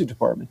Miss Music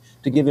Department,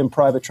 to give him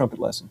private trumpet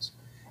lessons.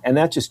 And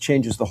that just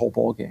changes the whole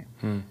ball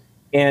game.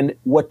 And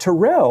what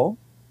Terrell's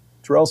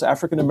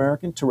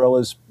African-American. Terrell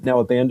is now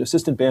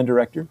assistant band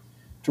director.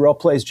 Terrell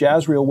plays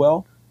jazz real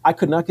well. I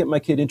could not get my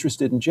kid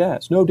interested in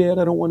jazz. No, Dad,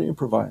 I don't want to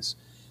improvise.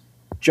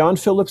 John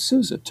Philip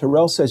Sousa.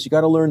 Terrell says, you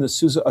got to learn a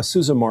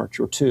Sousa march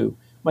or two.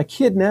 My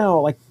kid now,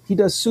 like, he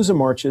does Sousa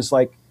marches,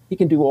 like, he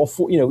can do all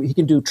four, he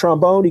can do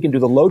trombone, he can do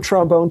the low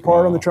trombone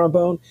part on the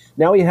trombone.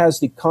 Now he has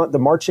the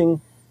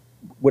marching,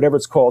 whatever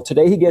it's called.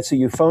 Today he gets a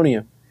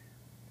euphonium.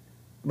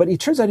 But it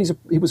turns out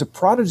he was a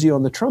prodigy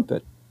on the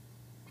trumpet.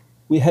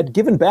 We had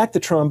given back the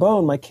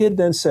trombone. My kid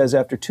then says,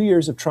 after 2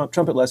 years of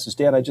trumpet lessons,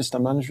 Dad,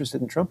 I'm not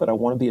interested in trumpet. I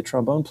want to be a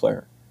trombone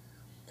player.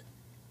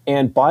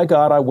 And by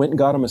God, I went and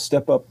got him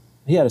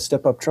he had a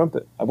step-up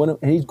trumpet. And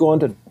he'd gone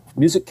to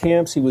music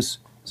camps. He was,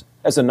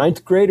 as a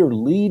ninth grader,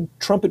 lead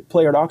trumpet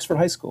player at Oxford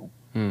High School.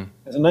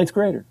 As a ninth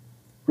grader.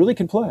 Really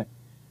can play.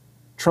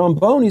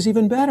 Trombone, he's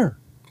even better.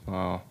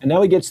 Wow. And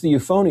now he gets the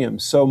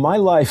euphonium. So my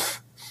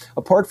life,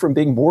 apart from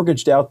being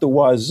mortgaged out the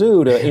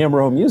wazoo to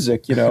Amro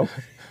Music, the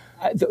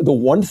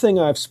one thing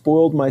I've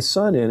spoiled my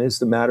son in is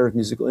the matter of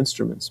musical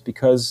instruments,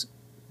 because,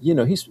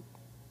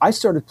 I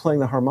started playing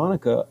the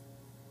harmonica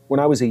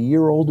when I was a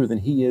year older than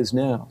he is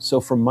now.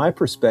 So from my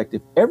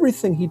perspective,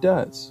 everything he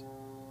does,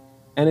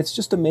 and it's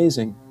just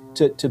amazing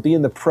to be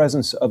in the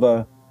presence of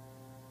a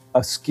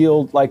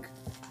skilled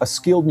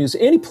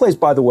music. And he plays,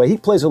 by the way, he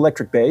plays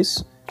electric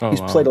bass.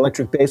 He's played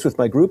electric bass with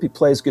my group. He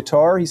plays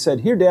guitar. He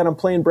said, "Here, Dad, I'm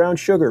playing Brown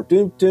Sugar."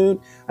 Doon,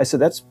 doon. I said,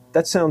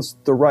 that sounds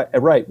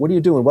right. What are you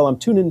doing? Well, I'm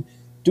doing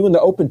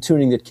the open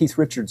tuning that Keith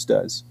Richards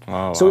does.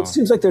 So it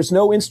seems like there's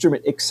no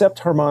instrument except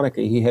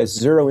harmonica. He has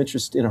zero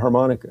interest in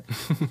harmonica.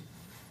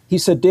 He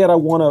said, "Dad, I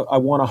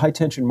want a high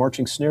tension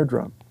marching snare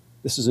drum."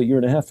 This is a year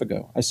and a half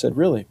ago. I said,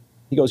 "Really?"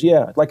 He goes,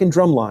 "Yeah, like in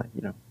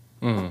drumline,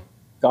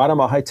 Got him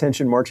a high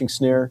tension marching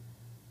snare.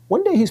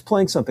 One day he's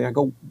playing something. I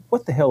go,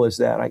 "What the hell is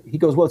that?" He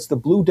goes, "Well, it's the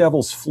Blue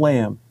Devils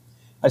Flam."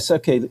 I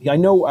said, "Okay, I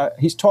know."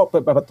 He's talked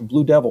about the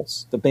Blue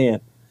Devils, the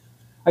band.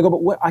 I go,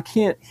 "But what? I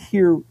can't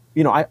hear.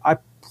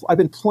 I've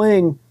been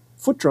playing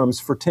foot drums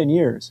for 10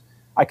 years.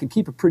 I can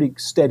keep a pretty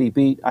steady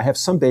beat. I have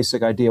some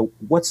basic idea.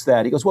 What's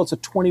that?" He goes, "Well, it's a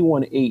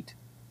 21/8."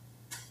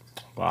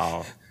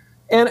 Wow.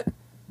 And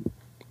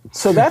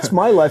so that's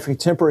my life in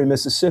contemporary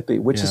Mississippi,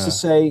 which is to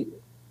say,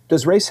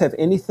 does race have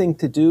anything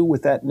to do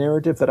with that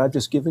narrative that I've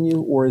just given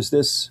you? Or is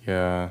this,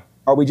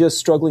 are we just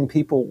struggling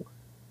people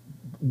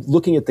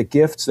looking at the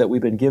gifts that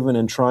we've been given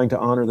and trying to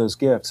honor those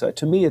gifts?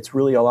 To me, it's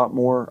really a lot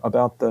more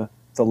about the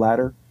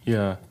latter.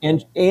 Yeah.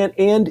 And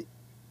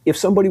if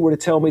somebody were to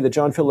tell me that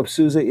John Philip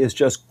Sousa is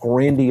just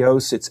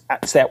grandiose, it's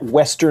that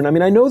Western. I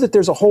mean, I know that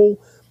there's a whole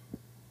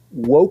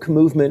woke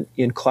movement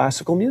in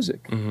classical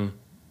music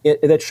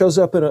that shows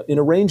up in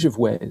a range of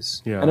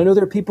ways. Yeah. And I know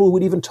there are people who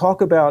would even talk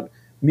about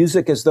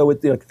music as though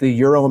the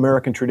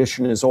Euro-American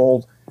tradition is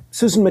all.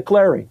 Susan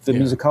McLary, the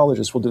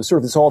musicologist, will do sort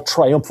of this all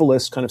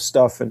triumphalist kind of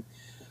stuff. And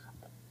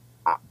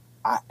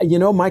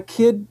my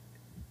kid,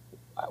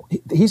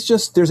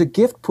 there's a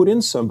gift put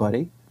in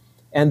somebody,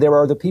 and there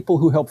are the people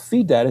who help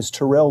feed that, as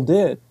Terrell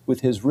did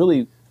with his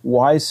really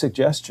wise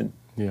suggestion.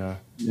 Yeah.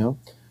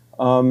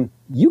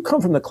 You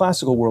come from the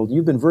classical world.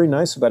 You've been very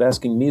nice about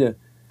asking me to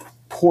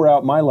pour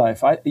out my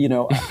life.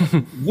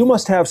 You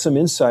must have some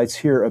insights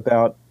here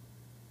about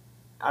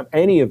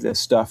any of this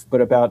stuff, but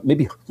about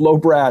maybe low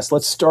brass.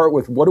 Let's start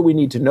with, what do we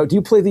need to know? Do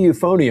you play the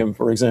euphonium,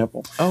 for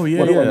example? Oh,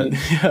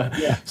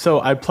 yeah. So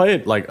I play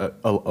it like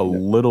a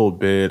little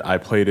bit. I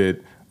played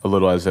it a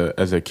little as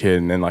a kid,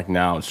 and then like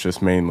now it's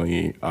just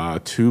mainly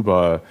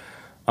tuba.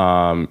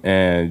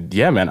 And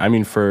yeah, man, I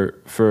mean,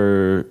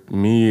 for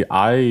me,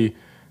 I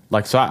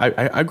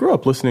grew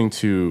up listening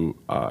to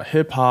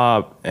hip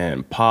hop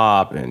and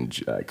pop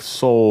and like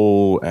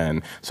soul,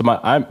 and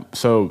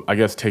so I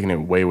guess taking it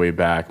way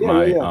back,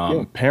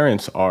 my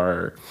parents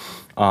are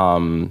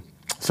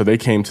so they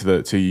came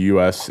to the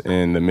U.S.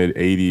 in the mid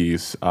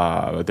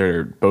 '80s.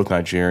 They're both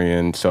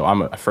Nigerian, so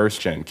I'm a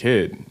first gen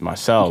kid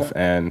myself,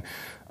 and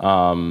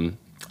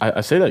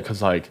I say that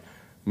because like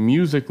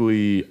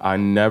musically, I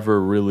never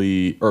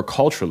really, or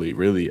culturally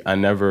really, I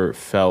never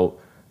felt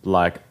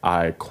like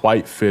I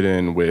quite fit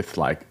in with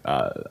like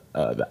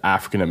the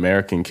African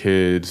American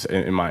kids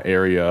in my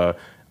area,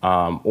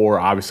 or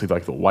obviously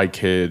like the white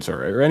kids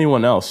or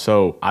anyone else.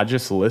 So I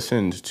just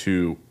listened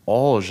to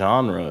all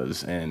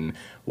genres and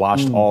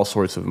watched all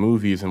sorts of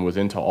movies and was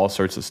into all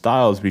sorts of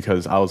styles,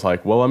 because I was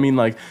like, well, I mean,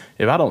 like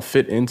if I don't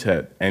fit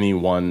into any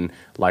one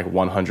like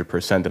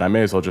 100%, then I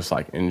may as well just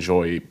like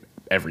enjoy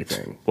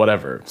everything,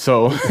 whatever.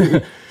 So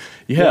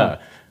yeah.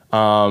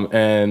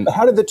 And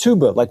how did the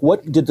tuba, like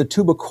what did the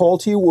tuba call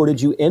to you, or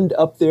did you end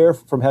up there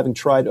from having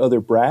tried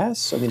other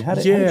brass? I mean, how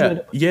did you end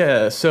up?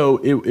 Yeah. So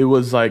it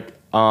was like,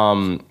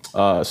 so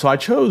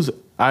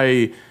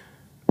I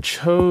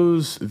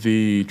chose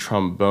the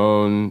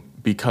trombone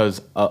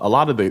because a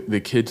lot of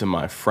the kids in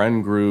my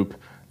friend group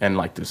and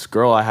like this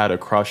girl I had a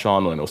crush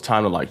on when it was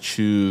time to like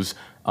choose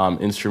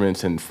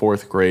instruments in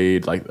fourth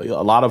grade, like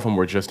a lot of them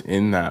were just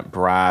in that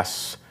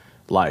brass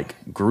like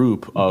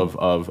group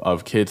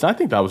of kids. And I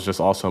think that was just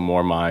also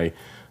more my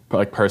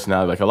like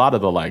personality. Like a lot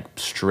of the like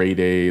straight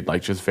A,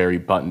 like just very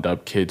buttoned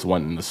up kids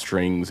wanting the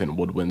strings and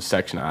woodwind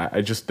section.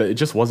 I just it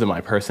just wasn't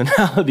my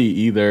personality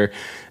either.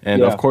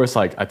 And of Yeah. course,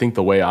 like I think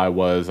the way I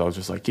was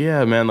just like,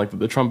 yeah, man, like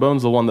the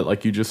trombone's the one that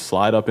like you just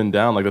slide up and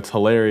down, like it's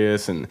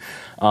hilarious. And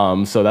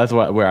so that's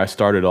where I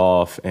started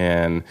off,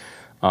 and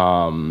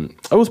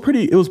it was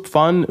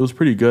fun. It was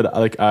pretty good.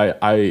 Like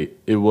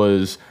it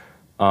was.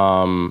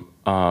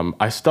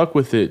 I stuck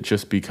with it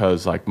just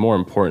because, like, more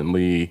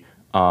importantly,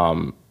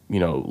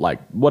 like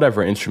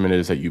whatever instrument it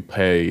is that you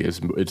play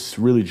it's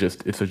really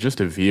just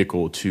a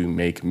vehicle to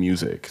make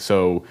music.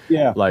 So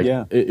Yeah. like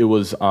Yeah. it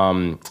was,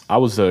 I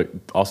was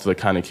also the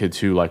kind of kid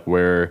too, like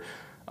where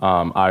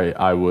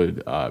I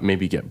would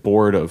maybe get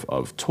bored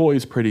of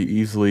toys pretty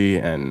easily,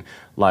 and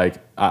like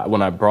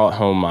when I brought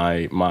home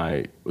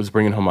my was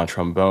bringing home my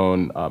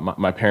trombone,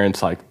 my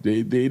parents like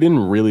they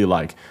didn't really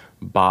like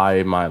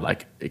buy my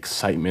like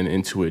excitement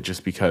into it,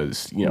 just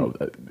because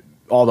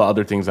all the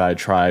other things I had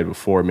tried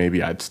before,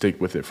 maybe I'd stick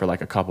with it for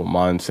like a couple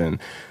months. And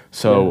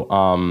so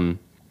I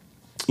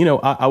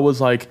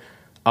was like,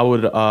 I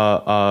would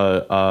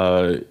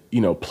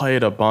play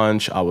it a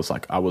bunch. I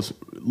was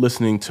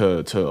listening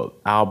to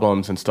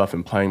albums and stuff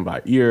and playing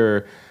by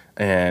ear.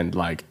 And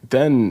like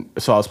then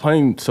so I was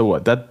playing, so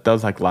what that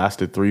does like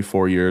lasted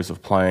 3-4 years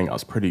of playing. I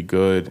was pretty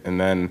good.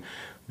 And then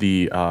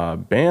the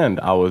band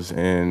I was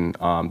in,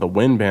 the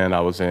wind band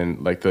I was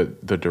in, like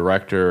the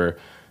director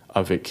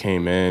of it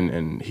came in,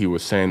 and he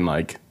was saying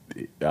like,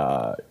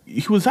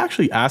 he was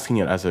actually asking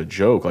it as a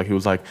joke. Like he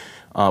was like,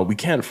 we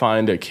can't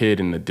find a kid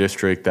in the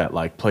district that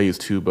like plays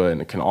tuba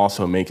and can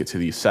also make it to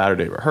these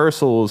Saturday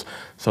rehearsals.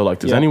 So like,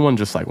 does anyone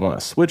just like want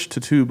to switch to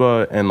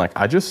tuba? And like,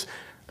 I just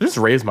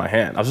raised my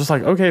hand. I was just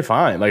like, okay,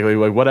 fine, like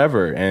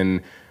whatever.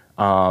 And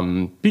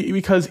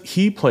because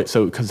he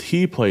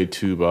played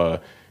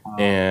tuba.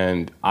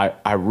 And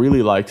I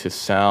really liked his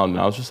sound, and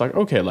I was just like,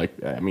 okay,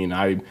 like, I mean,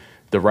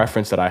 the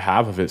reference that I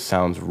have of it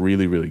sounds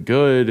really, really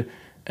good,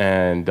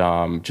 and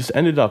just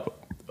ended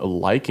up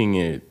liking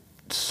it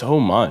so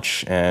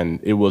much.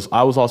 And I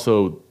was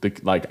also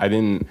I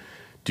didn't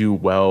do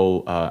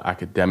well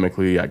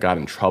academically. I got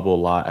in trouble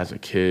a lot as a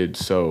kid,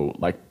 so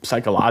like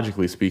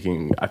psychologically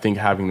speaking, I think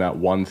having that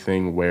one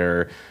thing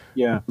where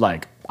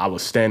like I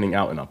was standing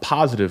out in a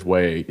positive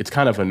way, it's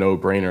kind of a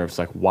no-brainer. It's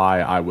like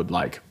why I would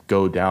like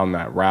go down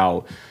that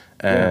route.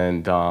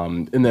 And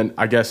then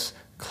I guess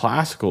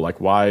classical,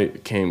 like why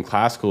came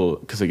classical,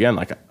 because again,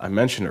 like I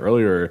mentioned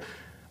earlier,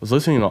 I was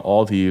listening to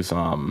all these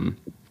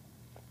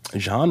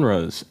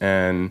genres,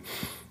 and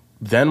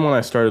then when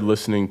I started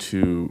listening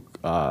to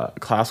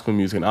classical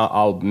music, and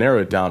I'll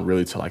narrow it down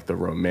really to like the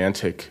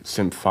Romantic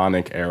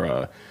symphonic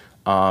era,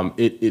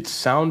 it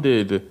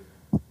sounded,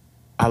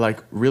 I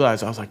like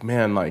realized, I was like,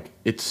 man, like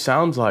it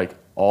sounds like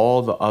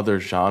all the other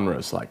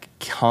genres like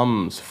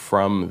comes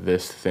from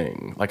this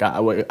thing. Like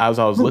as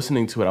I was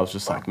listening to it, I was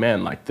just like,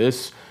 man, like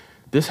this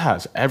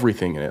has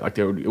everything in it. Like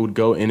it would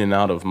go in and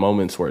out of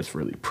moments where it's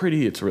really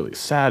pretty, it's really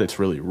sad, it's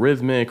really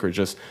rhythmic, or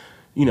just,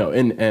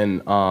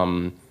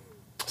 and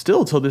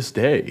still till this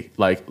day,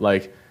 like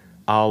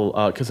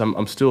I'll, cause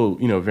I'm still,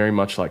 very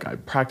much like I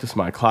practice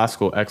my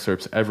classical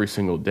excerpts every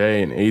single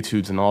day and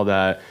etudes and all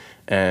that.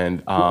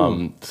 And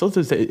so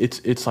to say,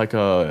 it's like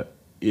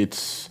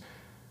it's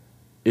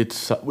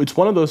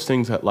one of those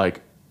things that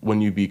like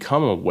when you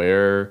become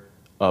aware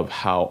of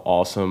how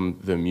awesome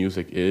the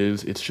music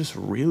is, it's just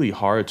really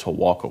hard to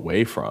walk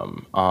away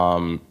from.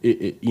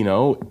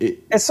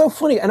 It's so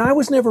funny, and I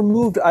was never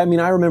moved. I mean,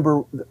 I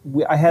remember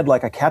I had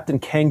like a Captain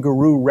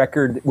Kangaroo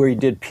record where he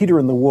did Peter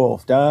and the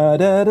Wolf. Da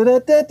da da da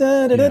da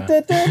da da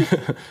da da.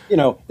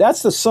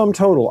 That's the sum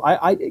total.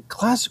 I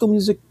classical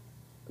music.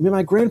 I mean,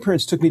 my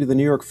grandparents took me to the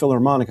New York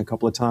Philharmonic a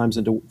couple of times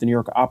and to the New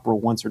York Opera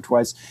once or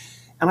twice,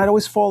 and I'd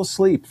always fall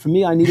asleep. For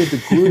me, I needed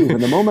the groove,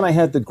 and the moment I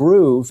had the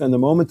groove, and the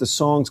moment the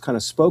songs kind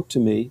of spoke to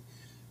me,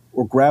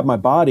 or grabbed my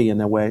body in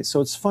that way.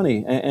 So it's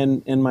funny,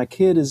 and my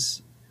kid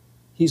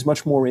he's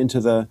much more into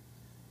the.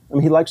 I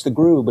mean, he likes the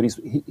groove, but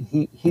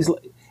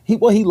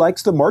he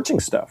likes the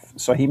marching stuff.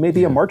 So he may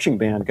be a marching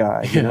band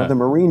guy, the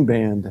Marine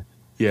band.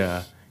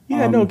 Yeah,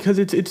 no, because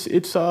it's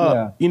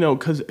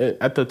because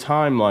at the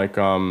time, like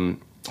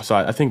so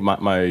I think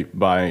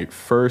my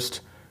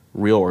first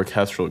real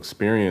orchestral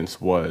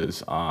experience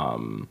was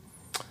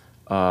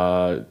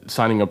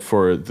signing up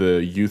for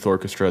the youth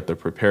orchestra at the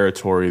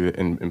Preparatory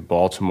in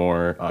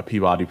Baltimore,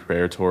 Peabody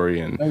Preparatory,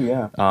 and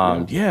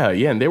and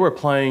they were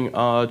playing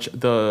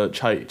the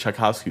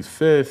Tchaikovsky's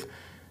Fifth,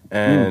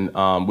 and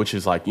which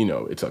is like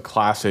it's a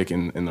classic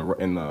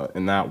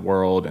in that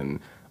world, and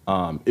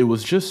it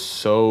was just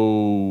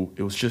so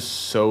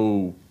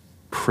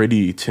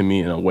pretty to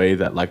me in a way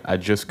that like I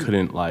just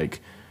couldn't like.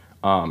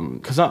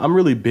 Because I'm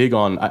really big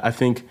on, I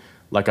think,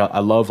 like, I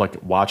love,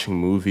 like, watching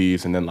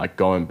movies and then, like,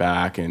 going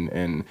back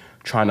and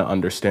trying to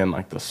understand,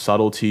 like, the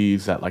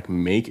subtleties that, like,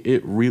 make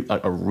it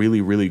a really,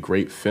 really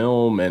great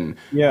film. And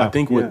I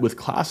think with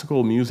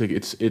classical music,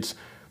 it's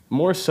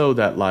more so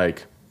that,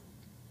 like,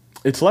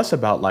 it's less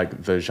about,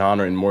 like, the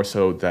genre and more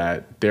so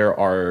that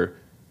there's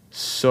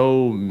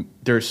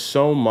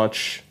so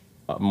much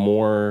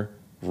more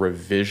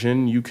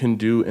revision you can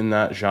do in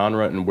that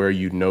genre, and where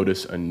you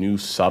notice a new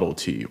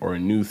subtlety or a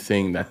new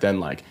thing that then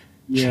like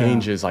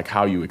changes like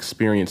how you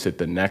experience it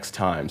the next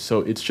time. So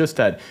it's just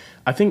that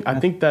I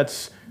think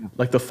that's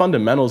like the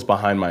fundamentals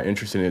behind my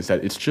interest in it, is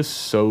that it's just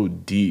so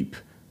deep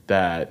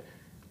that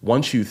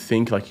once you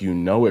think like you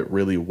know it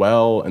really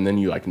well, and then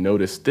you like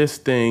notice this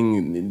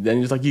thing,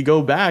 then it's like you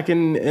go back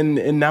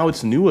and now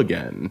it's new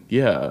again.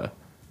 Yeah.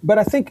 But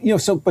I think,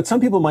 but some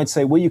people might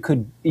say, well, you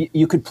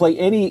could play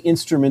any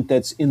instrument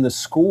that's in the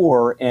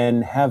score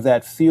and have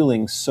that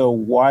feeling. So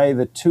why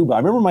the tuba? I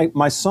remember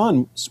my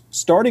son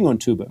starting on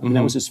tuba. I mean,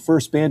 that was his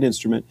first band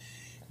instrument.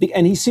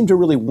 And he seemed to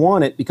really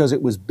want it because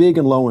it was big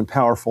and low and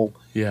powerful.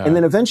 Yeah. And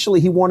then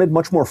eventually he wanted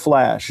much more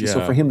flash. Yeah.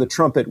 So for him, the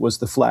trumpet was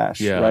the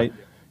flash, right?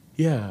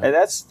 Yeah. And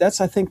that's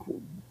I think,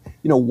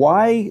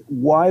 why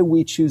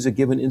we choose a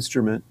given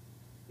instrument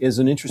is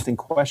an interesting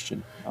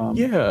question. I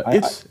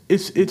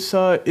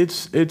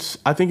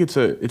think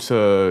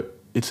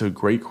it's a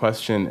great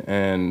question,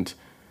 and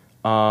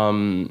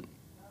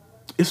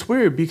it's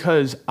weird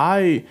because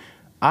I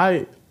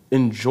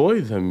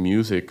enjoy the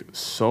music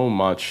so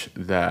much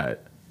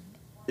that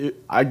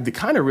I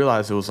kind of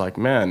realized it was like,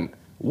 man,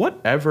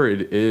 whatever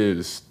it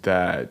is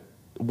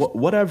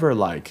whatever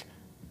like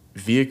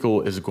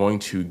vehicle is going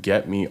to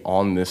get me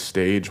on this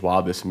stage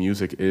while this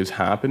music is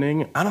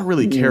happening, I don't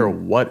really care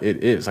what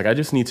it is. Like, I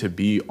just need to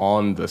be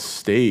on the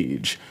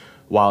stage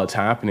while it's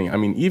happening. I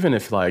mean, even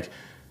if like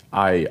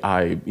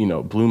I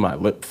blew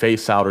my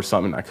face out or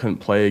something, I couldn't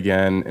play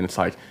again, and it's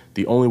like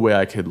the only way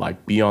I could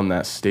like be on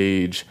that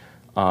stage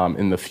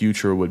in the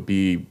future would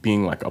be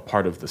being like a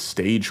part of the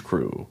stage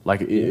crew.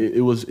 Like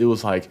it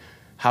was like,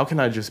 how can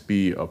I just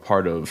be a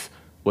part of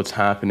what's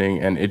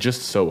happening? And it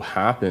just so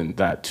happened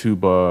that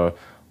tuba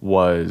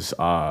was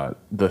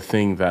the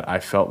thing that I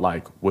felt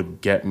like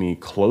would get me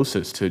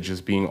closest to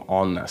just being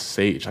on that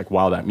stage, like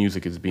while that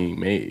music is being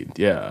made.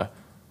 Yeah.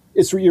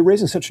 You're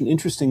raising such an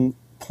interesting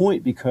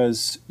point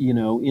because,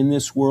 in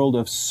this world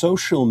of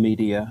social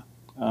media,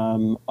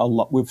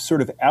 we've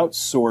sort of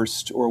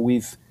outsourced, or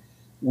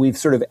we've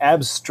sort of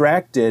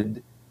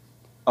abstracted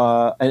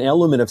an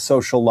element of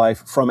social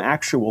life from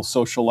actual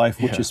social life,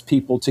 which is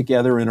people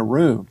together in a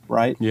room,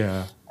 right?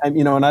 Yeah. And,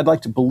 and I'd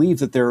like to believe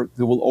that there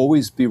will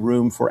always be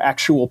room for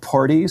actual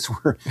parties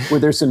where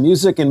there's some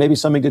music and maybe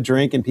something to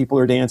drink and people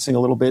are dancing a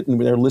little bit and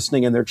they're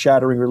listening and they're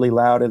chattering really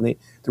loud, and the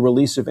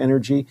release of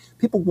energy.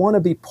 People want to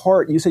be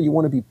part. You said you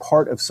want to be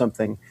part of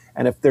something.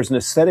 And if there's an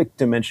aesthetic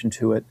dimension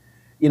to it,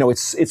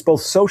 it's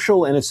both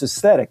social and it's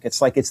aesthetic.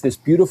 It's like it's this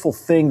beautiful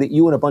thing that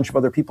you and a bunch of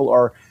other people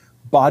are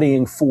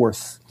bodying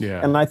forth.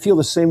 Yeah. And I feel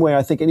the same way.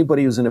 I think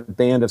anybody who's in a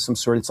band of some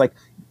sort, it's like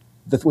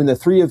when the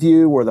 3 of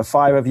you or the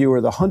 5 of you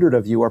or the 100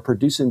 of you are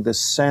producing this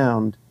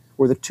sound,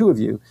 or the 2 of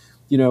you,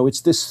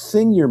 it's this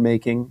thing you're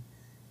making.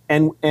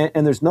 And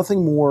there's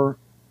nothing more,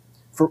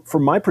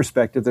 from my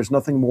perspective, there's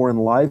nothing more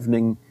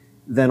enlivening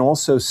than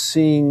also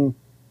seeing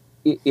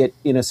it,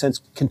 in a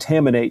sense,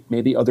 contaminate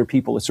maybe other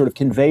people. It sort of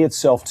convey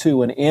itself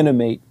to and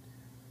animate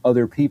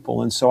other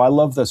people. And so I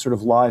love the sort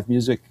of live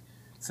music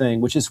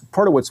thing, which is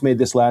part of what's made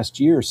this last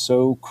year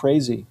so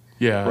crazy.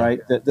 Yeah. Right.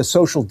 The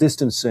social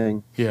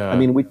distancing. Yeah. I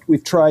mean,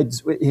 we've tried.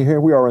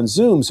 Here we are on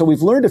Zoom, so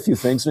we've learned a few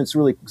things, and it's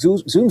really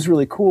Zoom's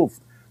really cool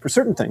for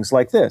certain things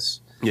like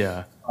this.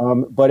 Yeah.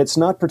 But it's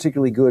not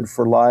particularly good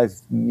for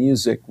live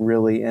music,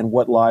 really, and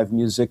what live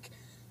music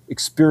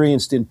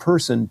experienced in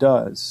person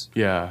does.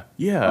 Yeah.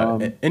 Yeah.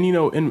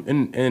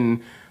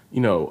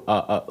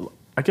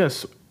 I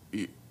guess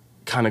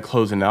kind of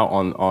closing out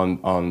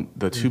on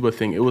the tuba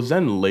thing. It was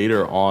then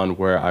later on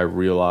where I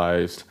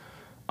realized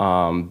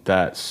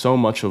that so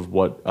much of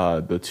what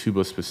the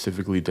tuba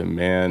specifically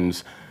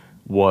demands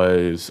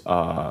was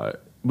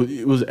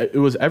it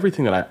was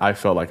everything that I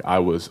felt like I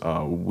was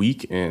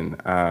weak in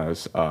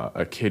as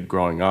a kid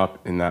growing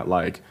up. In that,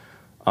 like,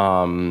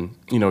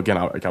 again,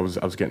 I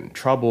was getting in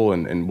trouble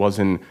and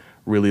wasn't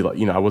really, like,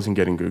 I wasn't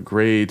getting good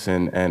grades,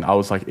 and I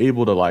was like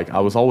able to, like,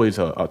 I was always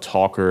a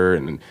talker,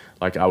 and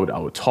like I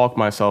would talk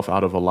myself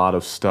out of a lot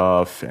of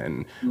stuff,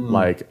 and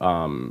like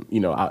I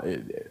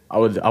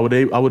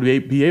would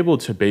be able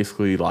to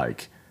basically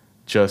like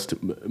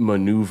just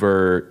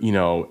maneuver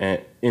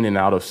in and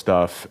out of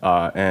stuff,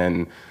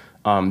 and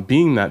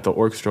being that the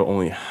orchestra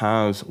only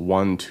has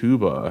one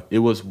tuba, it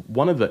was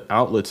one of the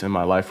outlets in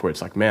my life where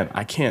it's like, man,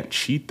 I can't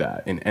cheat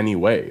that in any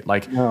way.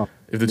 Like,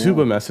 if the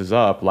tuba messes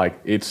up, like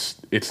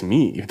it's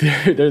me.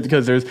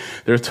 Because there's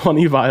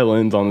 20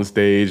 violins on the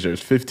stage,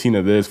 there's 15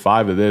 of this,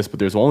 5 of this, but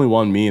there's only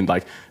one me, and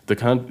like the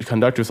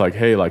conductor's like,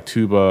 hey, like,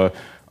 tuba,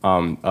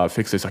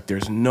 fix this. Like,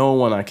 there's no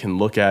one I can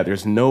look at.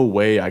 There's no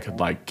way I could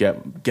like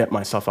get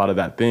myself out of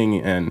that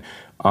thing. And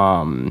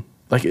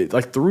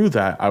like through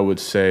that, I would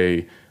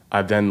say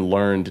I then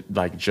learned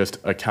like just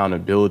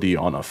accountability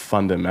on a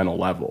fundamental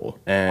level.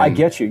 And I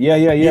get you.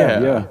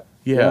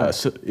 Yeah.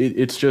 So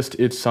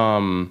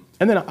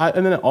and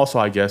then also,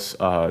 I guess,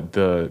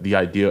 the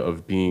idea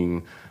of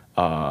being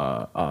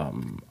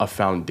a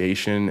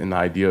foundation and the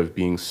idea of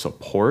being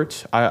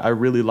support. I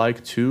really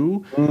like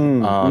too,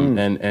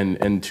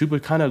 and tuba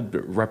kind of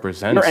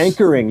represents.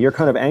 You're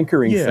kind of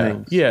anchoring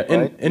things. Yeah,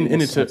 right?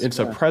 and it's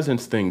a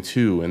presence thing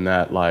too, in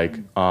that like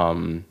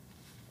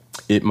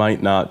it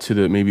might not to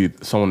the maybe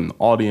someone in the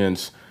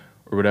audience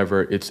or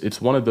whatever.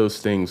 It's one of those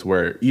things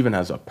where even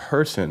as a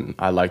person,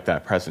 I like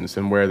that presence,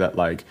 and where that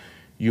like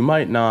you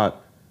might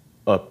not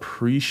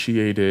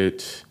appreciate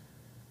it,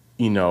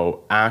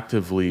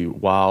 actively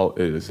while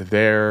it is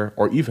there,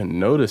 or even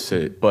notice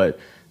it, but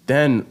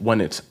then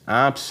when it's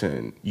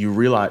absent, you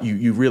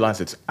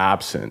realize its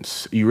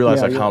absence. You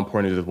realize how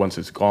important it is once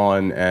it's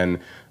gone, and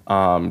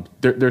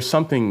there's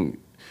something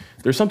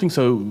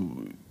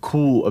so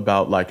cool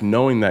about like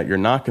knowing that you're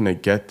not going to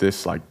get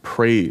this like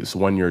praise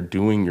when you're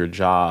doing your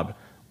job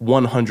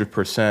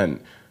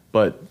 100%,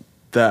 but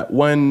that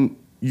when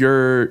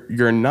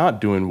you're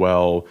not doing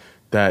well,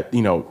 that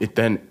it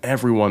then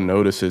everyone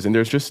notices, and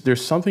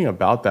there's something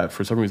about that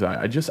for some reason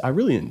I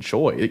really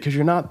enjoy it, because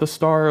you're not the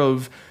star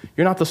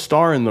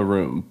in the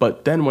room,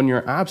 but then when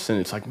you're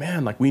absent, it's like,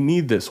 man, like we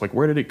need this, like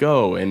where did it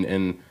go,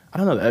 and I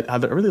don't know, I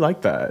really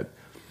like that.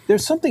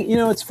 There's something,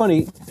 it's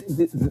funny,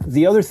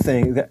 the other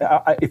thing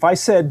that if I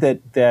said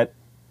that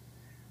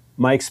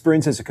my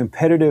experience as a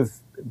competitive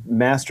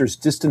masters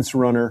distance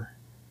runner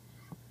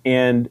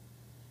and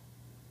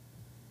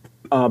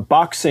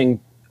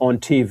boxing on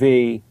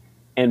TV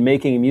and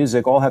making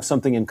music all have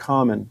something in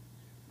common,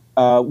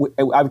 I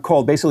would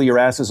call basically your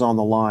ass is on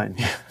the line.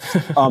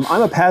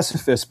 I'm a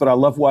pacifist, but I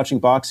love watching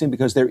boxing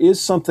because there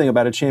is something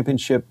about a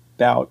championship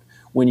bout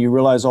when you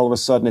realize all of a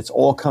sudden it's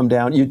all come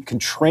down. You can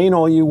train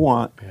all you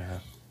want. Yeah.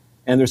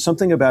 And there's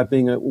something about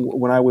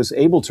when I was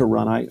able to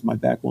run, my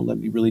back won't let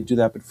me really do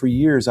that, but for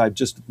years I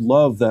just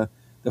love the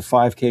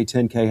 5K,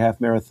 10K, half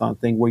marathon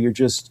thing, where you're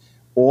just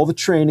all the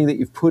training that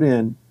you've put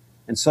in,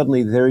 and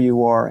suddenly there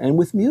you are. And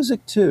with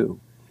music too.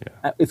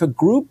 Yeah.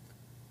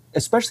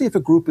 Especially if a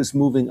group is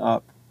moving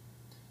up,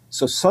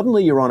 so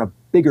suddenly you're on a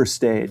bigger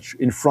stage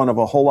in front of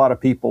a whole lot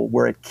of people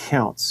where it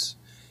counts.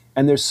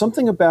 And there's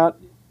something about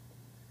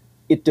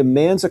it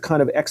demands a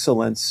kind of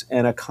excellence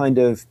and a kind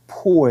of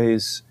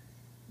poise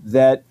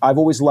that I've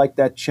always liked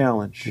that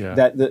challenge. Yeah.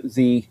 That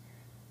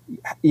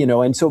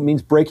and so it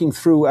means breaking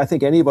through. I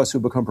think any of us who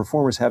become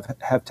performers have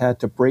had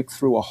to break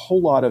through a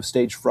whole lot of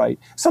stage fright.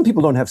 Some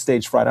people don't have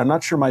stage fright. I'm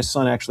not sure my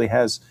son actually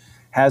has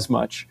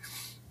much.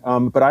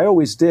 But I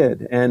always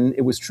did, and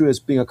it was true as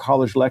being a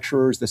college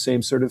lecturer is the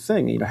same sort of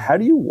thing. How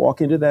do you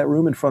walk into that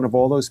room in front of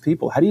all those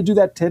people? How do you do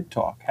that TED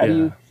Talk? How do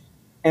you?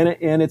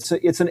 And it's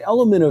an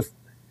element of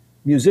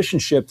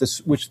musicianship,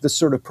 this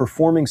sort of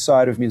performing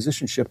side of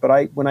musicianship.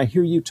 But when I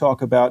hear you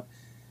talk about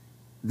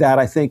that,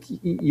 I think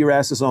your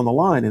ass is on the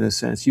line in a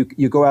sense. You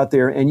go out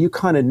there and you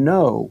kind of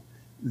know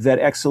that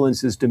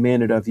excellence is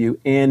demanded of you,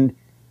 and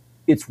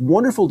it's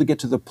wonderful to get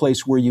to the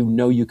place where you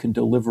know you can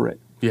deliver it.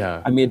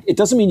 Yeah. I mean, it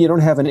doesn't mean you don't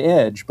have an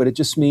edge, but it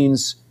just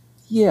means,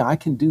 I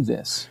can do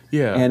this.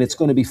 Yeah. And it's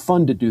going to be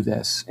fun to do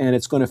this, and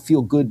it's going to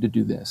feel good to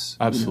do this.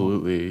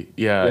 Absolutely.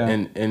 Yeah.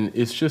 And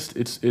it's just,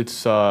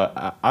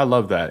 I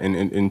love that.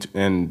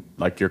 And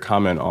like your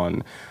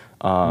comment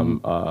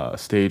on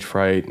stage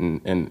fright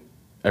and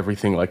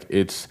everything, like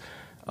it's,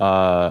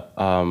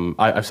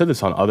 I've said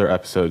this on other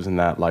episodes, in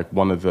that like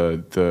one of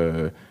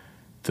the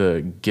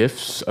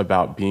gifts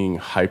about being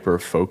hyper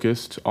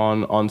focused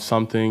on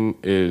something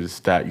is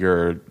that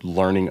you're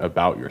learning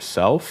about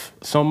yourself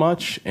so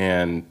much.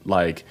 And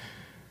like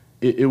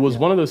it was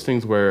one of those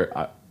things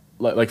where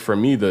like for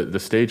me the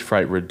stage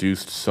fright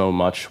reduced so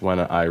much when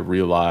I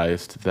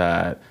realized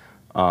that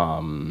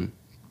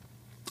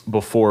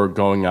before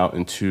going out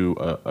into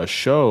a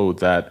show,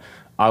 that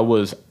I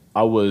was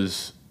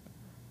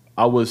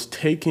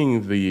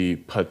taking the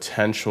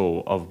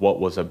potential of what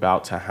was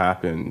about to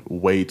happen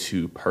way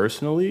too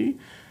personally.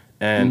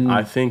 And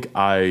I think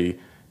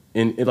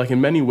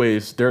in many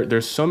ways,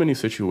 there's so many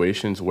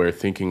situations where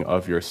thinking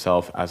of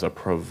yourself as a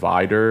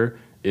provider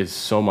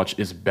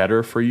is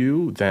better for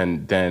you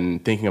than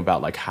thinking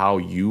about like how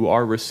you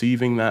are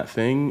receiving that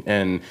thing.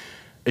 And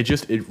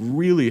it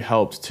really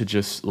helps to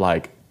just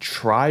like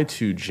try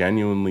to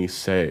genuinely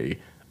say,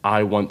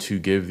 I want to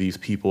give these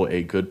people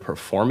a good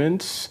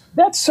performance.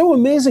 That's so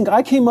amazing.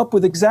 I came up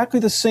with exactly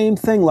the same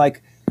thing.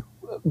 Like,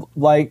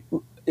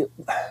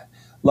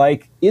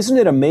 isn't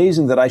it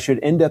amazing that I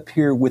should end up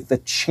here with the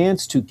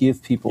chance to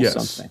give people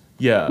something?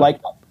 Yeah. Like,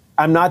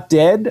 I'm not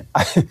dead.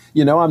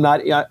 I'm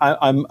not.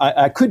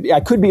 I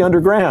could be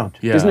underground.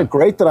 Yeah. Isn't it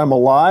great that I'm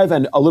alive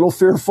and a little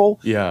fearful?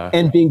 Yeah.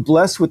 And being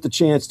blessed with the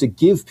chance to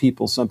give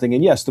people something.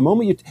 And yes, the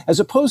moment as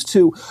opposed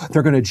to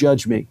they're going to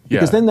judge me,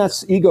 because then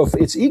that's ego.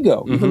 It's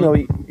ego. Mm-hmm. Even though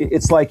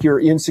it's like you're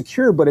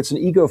insecure, but it's an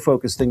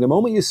ego-focused thing. The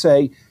moment you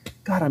say,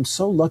 "God, I'm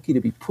so lucky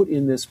to be put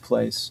in this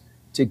place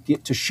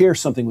to share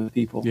something with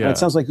people," and it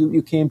sounds like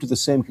you came to the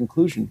same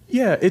conclusion.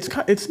 Yeah,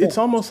 it's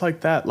almost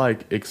like that,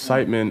 like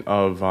excitement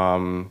of.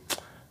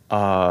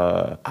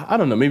 I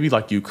don't know, maybe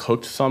like you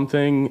cooked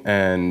something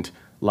and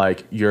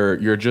like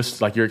you're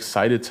just like you're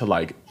excited to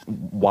like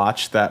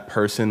watch that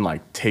person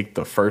like take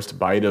the first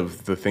bite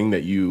of the thing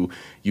that you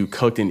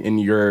cooked,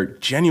 and you're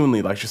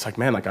genuinely like just like,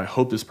 man, like I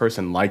hope this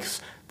person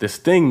likes this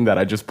thing that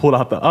I just pulled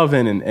out the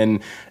oven,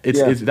 and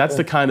that's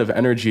the kind of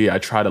energy I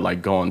try to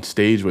like go on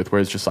stage with, where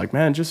it's just like,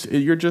 man,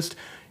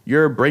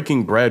 you're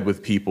breaking bread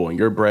with people, and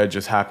your bread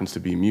just happens to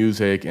be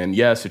music, and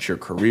yes, it's your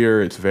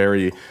career, it's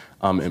very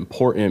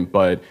important,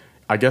 but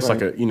I guess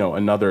like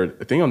another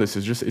thing on this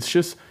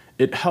is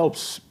it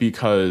helps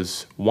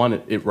because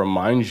one, it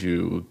reminds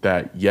you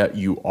that yet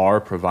you are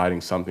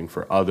providing something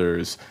for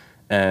others,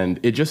 and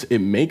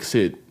it makes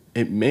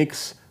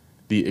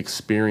the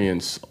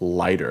experience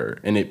lighter,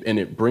 and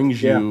it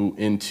brings you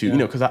into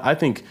because I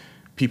think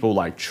people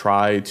like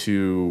try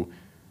to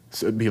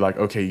be like,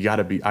 okay,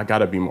 I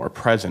gotta be more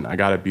present, I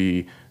gotta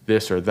be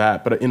this or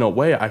that, but in a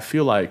way I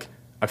feel like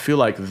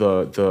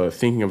the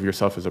thinking of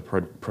yourself as a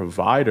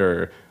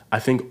provider, I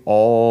think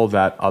all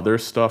that other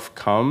stuff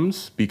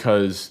comes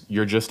because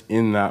you're just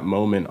in that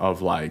moment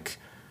of like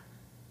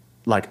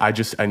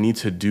I need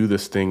to do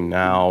this thing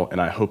now,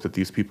 and I hope that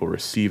these people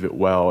receive it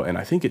well. And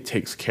I think it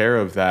takes care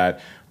of that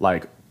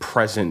like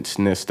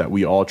presentness that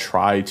we all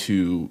try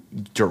to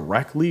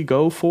directly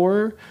go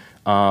for.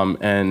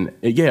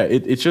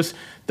 It's just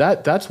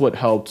that's what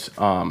helped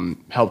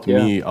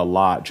me a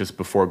lot just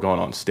before going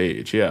on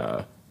stage.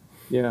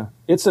 Yeah,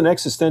 it's an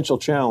existential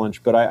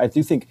challenge, but I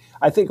think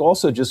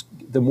also just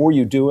the more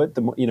you do it,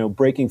 the more,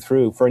 breaking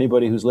through, for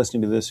anybody who's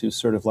listening to this who's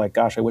sort of like,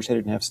 gosh, I wish I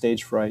didn't have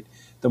stage fright.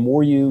 The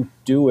more you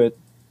do it,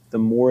 the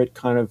more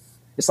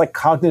it's like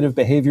cognitive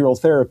behavioral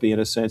therapy in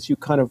a sense. You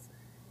kind of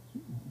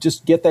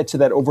just get that to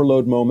that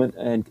overload moment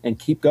and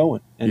keep going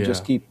and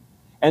just keep,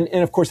 and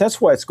of course that's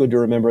why it's good to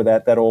remember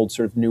that old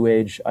sort of new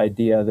age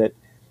idea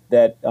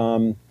that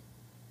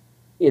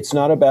it's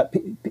not about,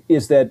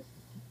 is that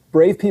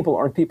brave people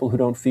aren't people who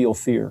don't feel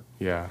fear.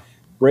 Yeah.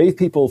 Brave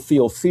people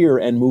feel fear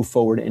and move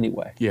forward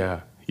anyway.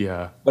 Yeah.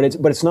 Yeah. But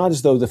it's not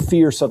as though the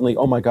fear suddenly,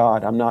 oh my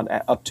God, I'm not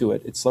up to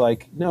it. It's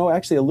like, no,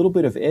 actually a little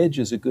bit of edge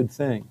is a good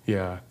thing.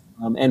 Yeah.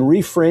 And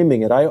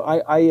reframing it.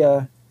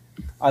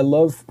 I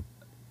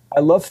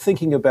love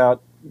thinking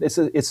about,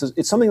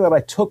 it's something that I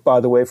took, by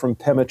the way, from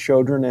Pema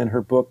Chodron and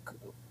her book,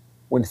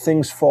 When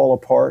Things Fall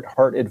Apart,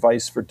 Heart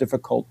Advice for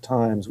Difficult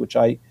Times, which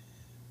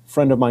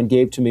friend of mine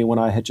gave to me when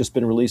I had just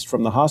been released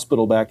from the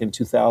hospital back in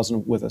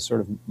 2000 with a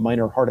sort of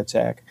minor heart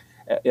attack,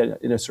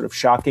 in a sort of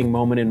shocking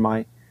moment in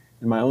my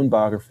own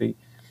biography.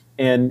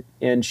 And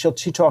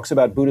she talks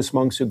about Buddhist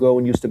monks who go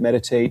and used to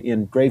meditate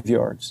in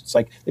graveyards. It's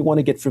like they want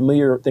to get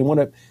familiar, they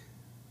want to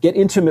get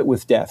intimate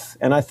with death.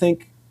 And I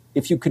think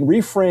if you can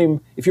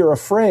reframe, if you're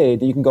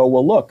afraid, you can go,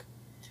 well, look,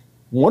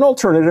 one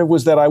alternative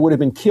was that I would have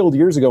been killed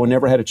years ago and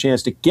never had a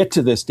chance to get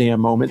to this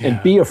damn moment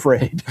and be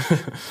afraid.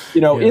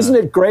 Isn't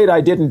it great I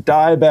didn't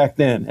die back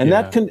then? And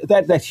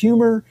that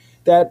humor,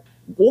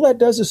 all that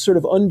does is sort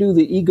of undo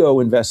the ego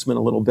investment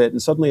a little bit.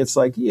 And suddenly it's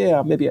like,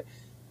 maybe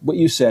what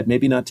you said,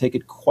 maybe not take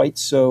it quite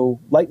so,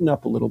 lighten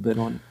up a little bit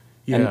on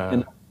it.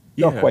 And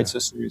not quite so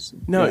seriously.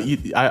 No,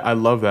 I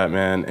love that,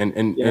 man.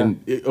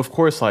 And of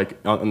course, like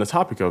on the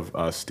topic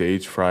of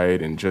stage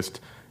fright and just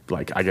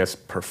like, I guess,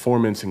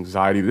 performance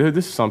anxiety,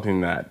 this is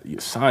something that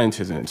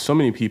scientists and so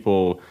many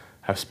people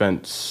have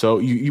spent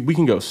we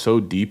can go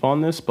so deep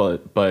on this,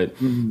 but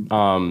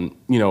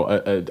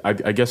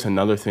I guess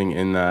another thing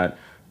in that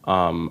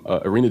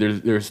arena,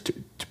 there's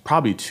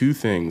probably two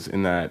things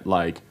in that,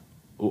 like,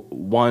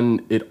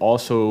 one, it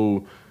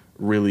also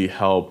really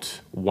helped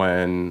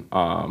when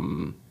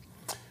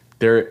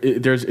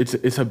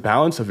it's a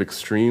balance of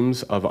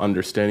extremes of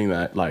understanding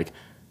that, like,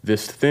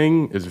 this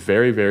thing is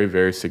very, very,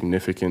 very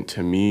significant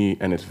to me,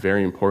 and it's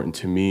very important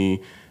to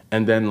me.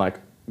 And then, like,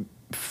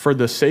 for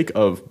the sake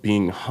of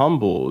being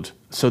humbled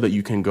so that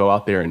you can go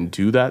out there and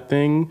do that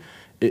thing,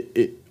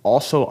 it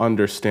also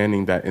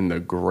understanding that in the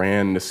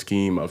grand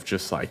scheme of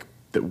just, like,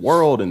 the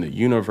world and the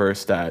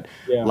universe, that,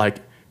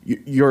 like,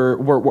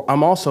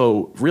 I'm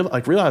also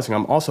realizing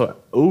I'm also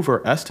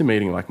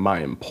overestimating, like, my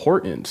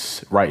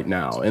importance right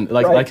now, and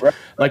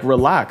like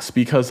relax,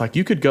 because, like,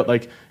 I could go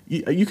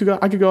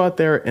out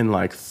there and,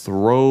 like,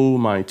 throw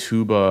my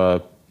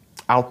tuba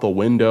out the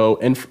window,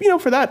 and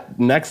for that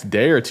next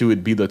day or two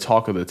it'd be the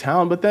talk of the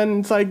town, but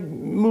then it's like,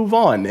 move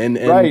on, and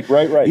right.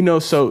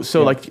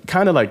 Like,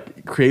 kind of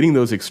like creating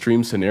those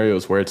extreme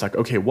scenarios where it's like,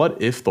 okay,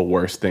 what if the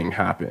worst thing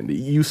happened?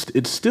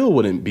 It still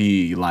wouldn't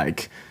be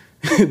like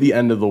the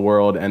end of the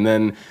world. And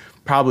then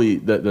probably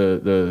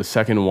the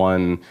second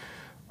one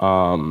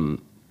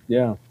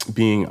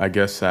being, I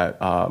guess, that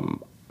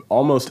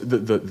almost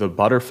the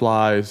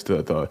butterflies,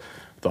 the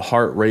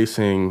heart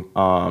racing.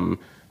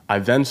 I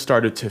then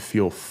started to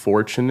feel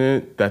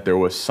fortunate that there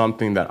was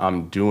something that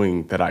I'm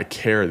doing that I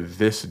care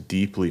this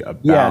deeply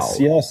about.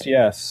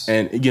 Yes.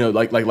 And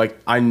like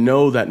I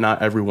know that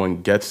not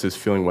everyone gets this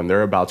feeling when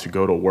they're about to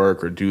go to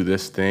work or do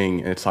this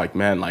thing, and it's like,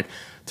 man, like,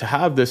 to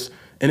have this.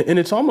 And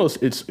it's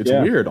almost, it's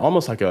weird,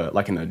 almost like an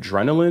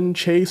adrenaline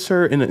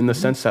chaser in the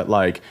sense that,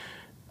 like,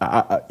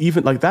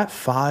 even like that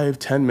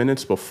 5-10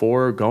 minutes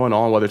before going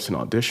on, whether it's an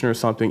audition or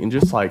something, and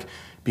just, like,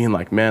 being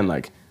like, man,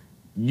 like,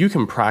 you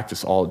can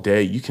practice all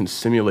day, you can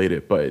simulate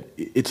it, but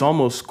it's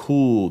almost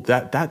cool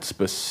that that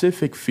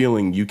specific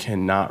feeling you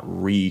cannot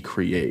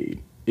recreate.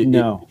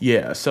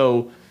 Yeah.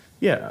 So,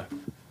 yeah.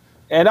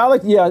 And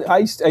I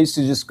used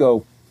to just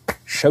go,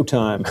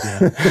 showtime.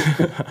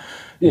 Yeah.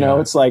 You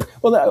know, it's like,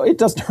 well, it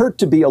doesn't hurt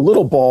to be a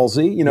little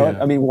ballsy. You know,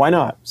 I mean, why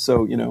not?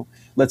 So, you know,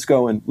 let's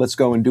go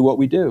and do what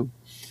we do.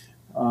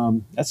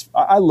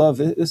 I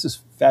love it. This is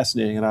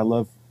fascinating, and I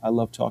love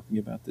talking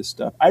about this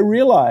stuff. I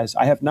realize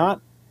I have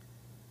not,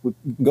 we've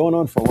been going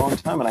on for a long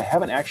time, and I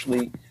haven't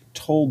actually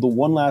told the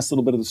one last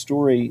little bit of the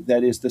story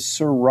that is the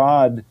Sir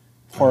Rod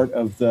part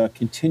of the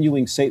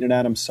continuing Satan and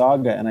Adam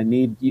saga. And I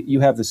need,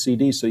 you have the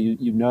CD, so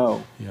you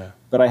know. Yeah.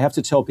 But I have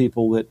to tell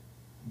people that,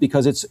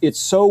 because it's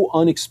so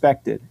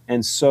unexpected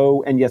and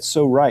yet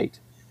so right,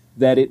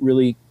 that it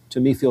really, to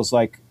me, feels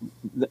like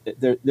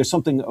there's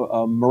something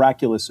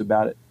miraculous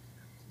about it.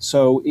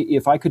 So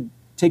if I could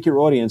take your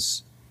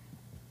audience,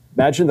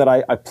 imagine that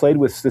I played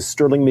with this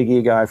Sterling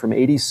Magee guy from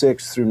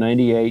 86 through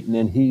 98, and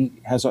then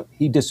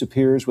he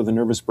disappears with a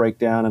nervous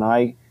breakdown, and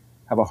I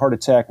have a heart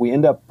attack. We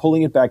end up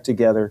pulling it back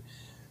together.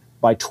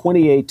 By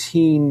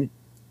 2018,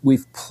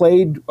 we've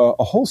played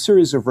a whole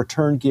series of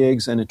return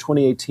gigs, and in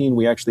 2018,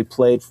 we actually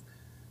played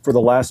for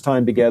the last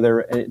time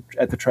together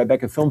at the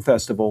Tribeca Film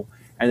Festival.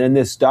 And then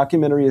this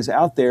documentary is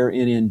out there,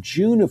 and in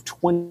June of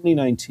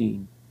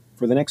 2019,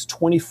 for the next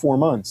 24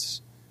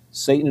 months,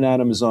 Satan and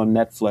Adam is on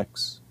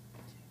Netflix.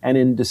 And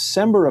in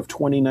December of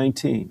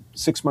 2019,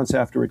 6 months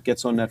after it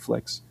gets on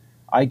Netflix,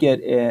 I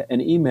get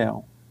an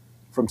email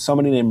from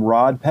somebody named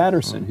Rod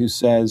Patterson who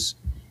says,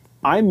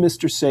 I'm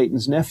Mr.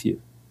 Satan's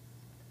nephew.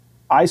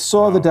 I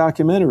saw the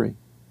documentary,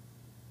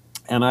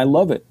 and I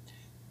love it.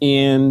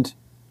 And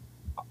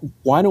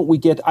why don't we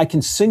I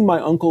can sing my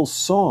uncle's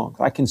songs.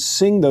 I can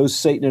sing those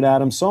Satan and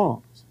Adam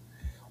songs.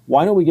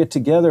 Why don't we get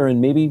together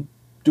and maybe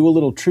do a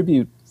little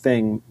tribute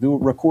thing,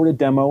 record a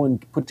demo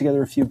and put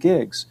together a few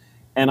gigs?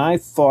 And I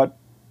thought,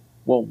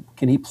 well,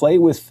 can he play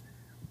with,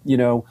 you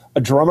know, a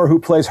drummer who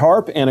plays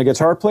harp and a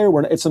guitar player?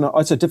 It's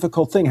a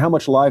difficult thing. How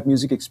much live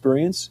music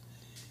experience?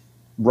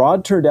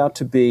 Rod turned out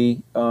to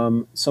be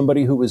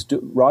somebody who was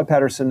Rod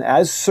Patterson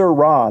as Sir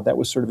Rod. That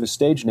was sort of his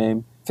stage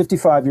name.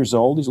 55 years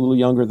old. He's a little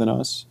younger than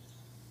us,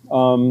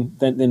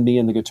 than me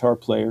and the guitar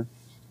player.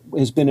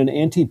 Has been an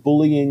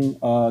anti-bullying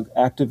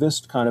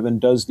activist, kind of,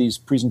 and does these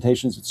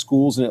presentations at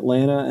schools in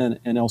Atlanta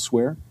and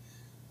elsewhere.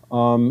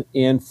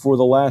 And for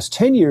the last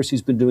 10 years,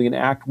 he's been doing an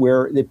act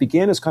where it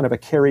began as kind of a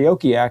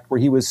karaoke act where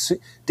he was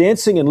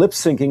dancing and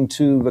lip-syncing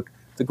to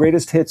the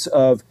greatest hits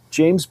of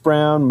James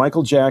Brown,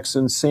 Michael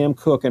Jackson, Sam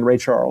Cooke, and Ray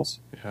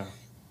Charles. Yeah.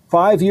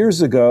 5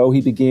 years ago,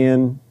 he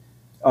began,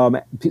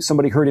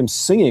 somebody heard him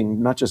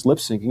singing, not just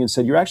lip-syncing, and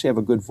said, you actually have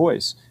a good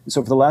voice. And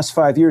so for the last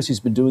 5 years, he's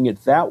been doing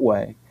it that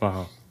way.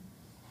 Uh-huh.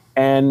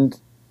 And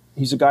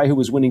he's a guy who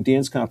was winning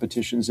dance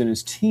competitions in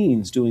his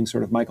teens, doing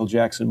sort of Michael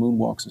Jackson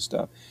moonwalks and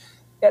stuff.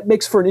 That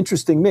makes for an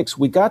interesting mix.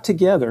 We got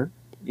together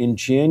in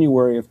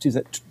January of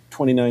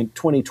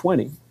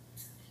 2020,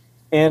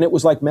 and it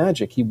was like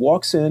magic. He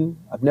walks in,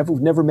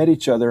 we've never met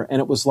each other, and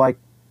it was like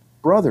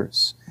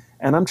brothers.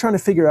 And I'm trying to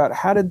figure out,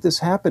 how did this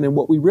happen? And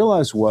what we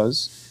realized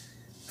was,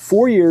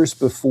 4 years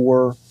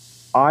before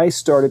I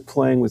started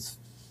playing with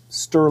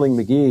Sterling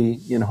Magee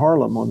in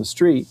Harlem on the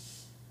street,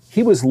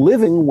 he was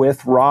living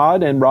with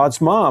Rod and Rod's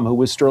mom, who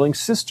was Sterling's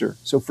sister.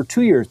 So for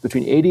 2 years,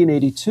 between 80 and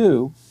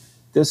 82,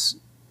 this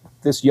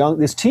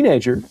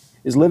teenager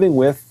is living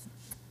with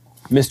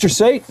Mr.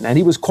 Satan, and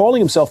he was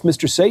calling himself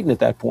Mr. Satan at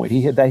that point.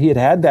 He had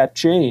that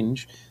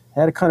change,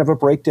 had a kind of a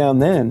breakdown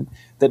then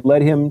that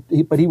led him.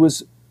 But he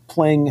was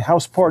playing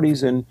house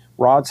parties in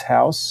Rod's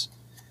house.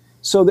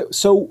 So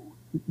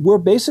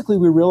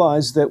we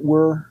realized that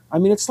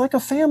it's like a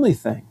family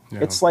thing.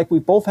 Yeah. It's like we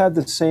both had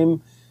the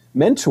same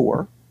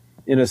mentor,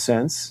 in a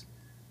sense,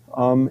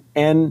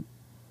 and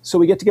so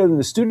we get together in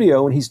the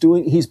studio, and he's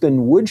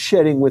been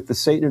woodshedding with the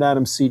Satan and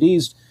Adam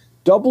CDs,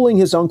 doubling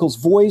his uncle's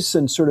voice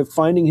and sort of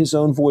finding his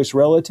own voice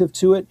relative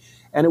to it.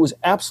 And it was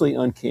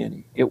absolutely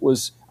uncanny.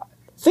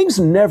 Things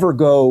never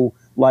go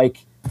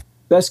like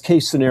best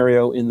case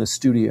scenario in the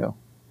studio.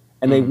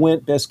 And they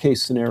went best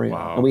case scenario.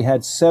 Wow. And we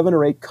had 7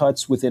 or 8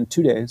 cuts within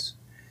 2 days.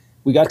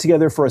 We got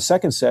together for a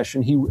second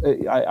session.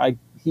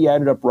 He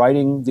ended up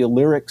writing the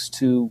lyrics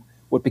to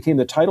what became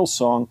the title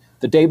song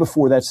the day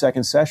before that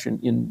second session.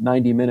 In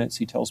 90 minutes,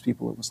 he tells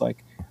people, it was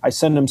like, I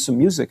sent him some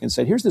music and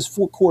said, here's this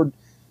 4-chord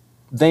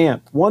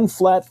vamp, 1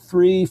 flat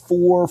 3,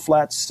 4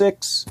 flat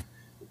 6.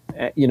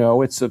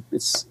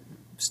 It's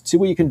see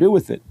what you can do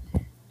with it.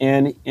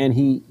 And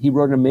he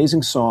wrote an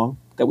amazing song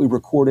that we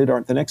recorded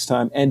the next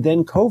time. And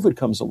then COVID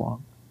comes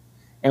along,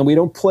 and we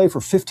don't play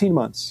for 15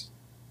 months.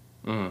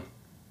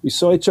 We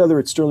saw each other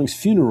at Sterling's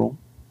funeral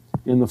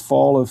in the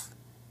fall of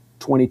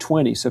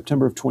 2020,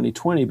 September of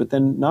 2020. But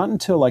then not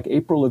until like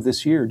April of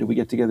this year did we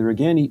get together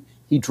again.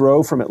 He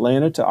drove from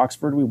Atlanta to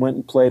Oxford. We went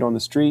and played on the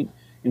street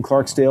in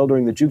Clarksdale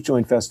during the Juke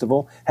Joint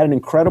Festival, had an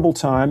incredible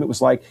time. It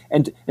was like,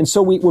 and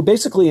so we were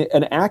basically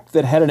an act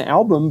that had an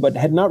album, but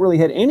had not really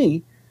had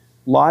any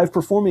live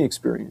performing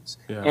experience.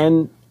 Yeah.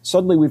 And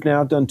suddenly we've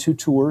now done 2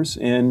 tours,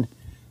 and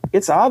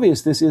it's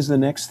obvious this is the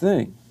next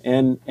thing.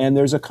 And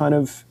there's a kind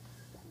of,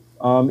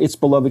 it's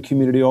beloved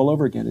community all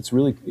over again.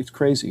 It's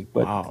crazy,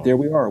 but Wow. there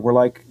we are.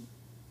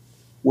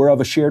 We're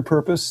of a shared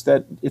purpose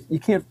that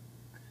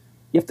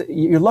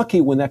you're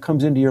lucky when that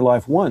comes into your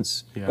life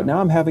once, but now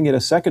I'm having it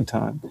a second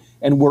time,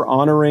 and we're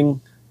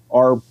honoring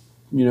our,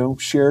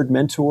 shared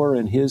mentor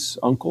and his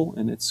uncle,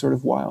 and it's sort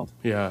of wild.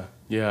 Yeah.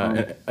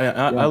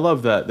 I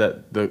love that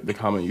the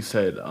comment you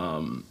said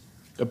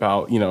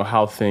about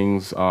how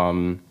things.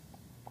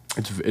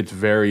 It's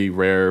very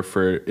rare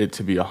for it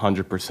to be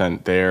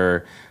 100%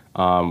 there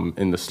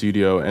in the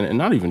studio, and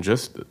not even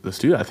just the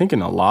studio. I think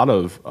in a lot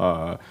of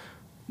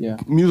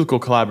musical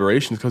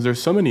collaborations, because there's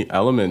so many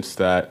elements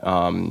that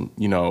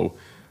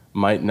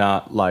might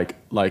not like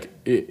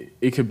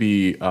it could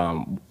be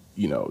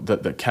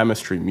the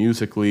chemistry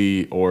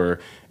musically, or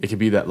it could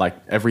be that like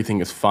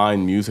everything is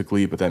fine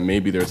musically, but then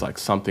maybe there's like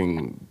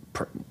something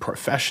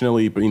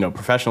professionally, but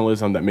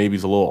professionalism that maybe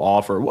is a little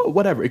off, or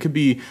whatever. It could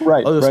be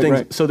other things.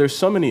 Right. So there's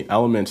so many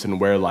elements in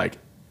where like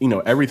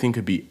everything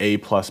could be A+,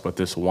 but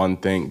this one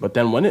thing. But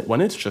then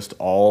when it's just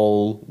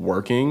all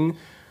working,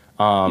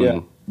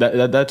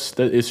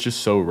 it's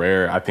just so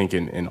rare, I think,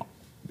 in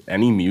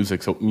any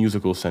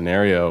musical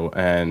scenario,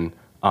 and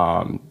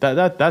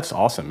that's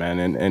awesome, man.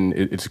 And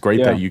it's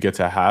great that you get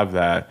to have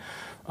that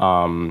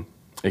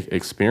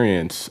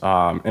experience.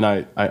 And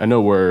I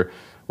know we're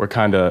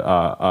kind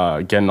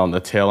of getting on the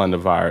tail end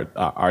of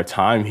our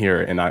time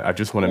here, and I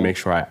just want to make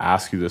sure I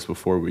ask you this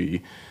before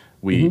we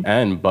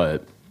end.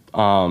 But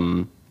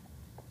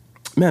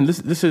man,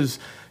 this is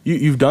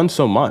you've done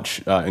so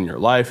much in your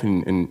life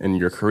and in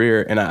your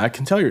career, and I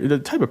can tell you're the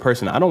type of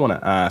person I don't want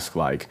to ask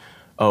like,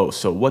 oh,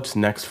 so what's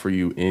next for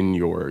you in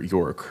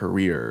your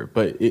career?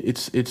 But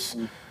it's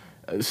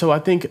so I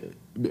think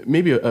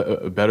maybe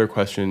a better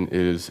question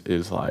is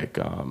like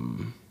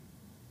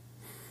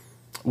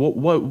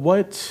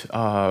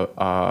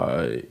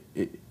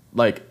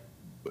like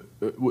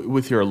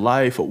with your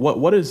life,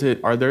 what is it?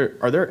 Are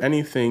there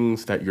anything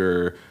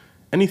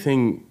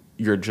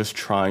you're just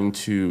trying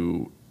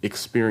to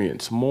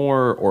experience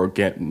more or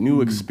get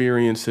new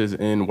experiences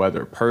in,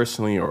 whether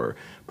personally or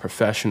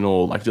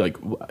professional, like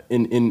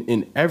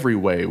in every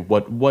way,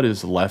 what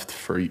is left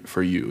for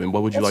you, and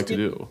what would you like to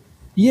do?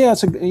 Yeah,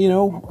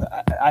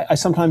 I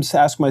sometimes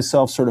ask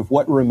myself sort of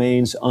what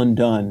remains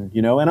undone,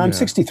 and I'm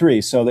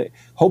 63, so that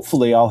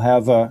hopefully I'll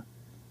have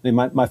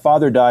my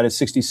father died at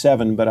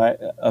 67,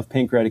 of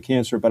pancreatic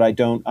cancer, but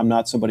I'm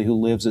not somebody who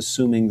lives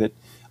assuming that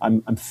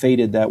I'm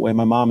fated that way.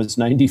 My mom is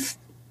 92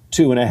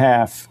 and a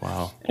half.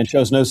 Wow. And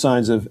shows no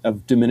signs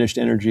of diminished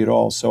energy at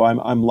all. So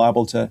I'm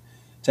liable to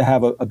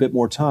have a bit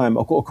more time.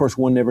 Of course,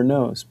 one never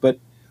knows. But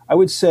I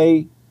would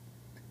say,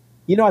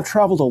 I've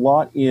traveled a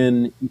lot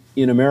in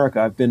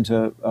America. I've been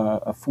to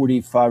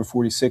 45 or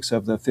 46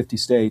 of the 50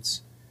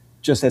 states,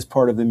 just as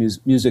part of the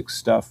music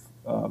stuff,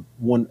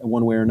 one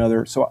way or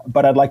another.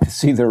 But I'd like to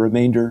see the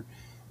remainder.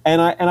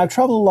 And I've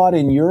traveled a lot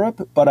in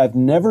Europe, but I've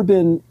never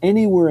been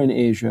anywhere in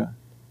Asia,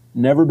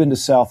 never been to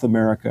South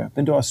America,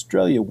 been to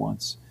Australia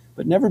once,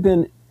 but never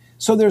been.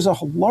 So there's a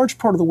large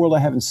part of the world I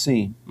haven't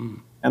seen.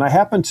 And I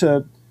happened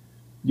to,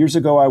 years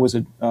ago,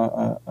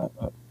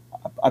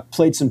 I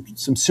played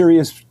some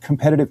serious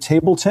competitive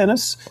table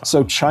tennis. Wow.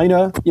 So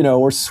China,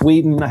 or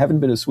Sweden, I haven't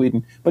been to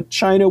Sweden, but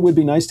China would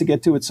be nice to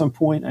get to at some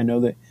point. I know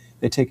that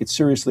they take it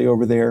seriously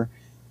over there.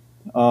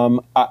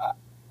 But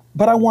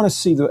I want to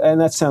see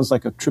and that sounds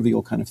like a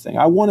trivial kind of thing.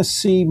 I want to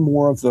see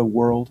more of the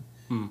world.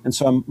 And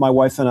so my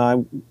wife and I,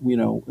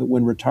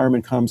 when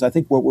retirement comes, I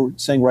think what we're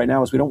saying right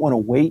now is we don't want to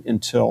wait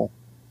until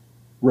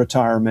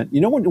retirement. You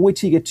don't want to wait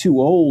till you get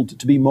too old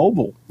to be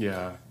mobile.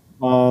 Yeah.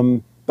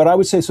 But I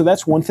would say, so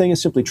that's one thing,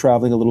 is simply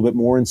traveling a little bit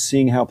more and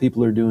seeing how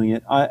people are doing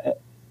it.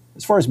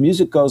 As far as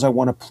music goes, I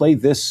want to play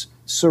this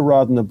Sir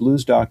Rod and the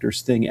Blues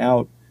Doctors thing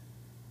out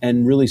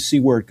and really see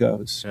where it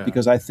goes. Yeah.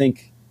 Because I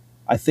think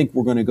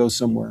we're going to go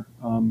somewhere.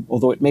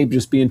 Although it may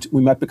just be,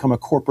 we might become a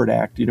corporate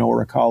act,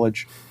 or a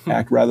college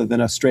act rather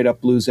than a straight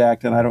up blues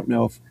act. And I don't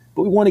know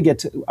but I want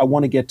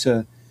to get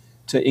to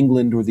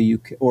England or the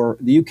UK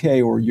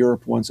or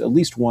Europe at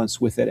least once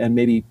with it, and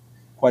maybe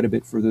quite a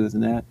bit further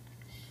than that.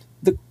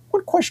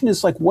 One question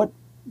is like what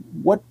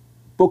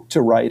book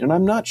to write, and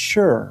I'm not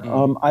sure.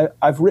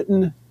 I've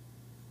written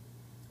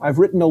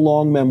a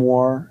long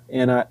memoir,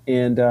 and I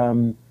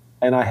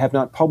have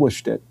not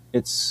published it.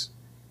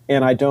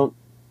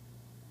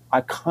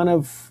 I kind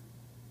of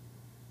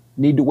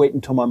need to wait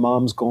until my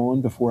mom's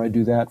gone before I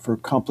do that for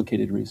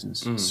complicated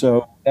reasons.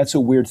 So that's a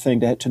weird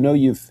thing to know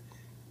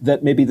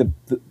that maybe the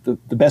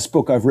best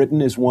book I've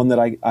written is one that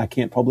I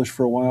can't publish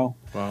for a while.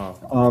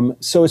 Wow.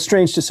 So it's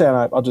strange to say, and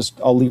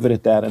I'll leave it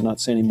at that and not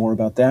say any more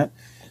about that.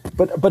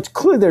 But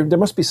clearly there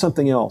must be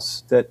something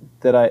else that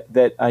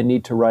I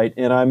need to write,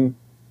 and I'm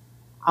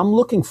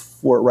looking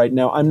for it right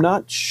now. I'm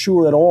not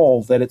sure at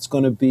all that it's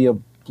going to be a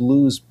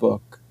blues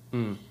book.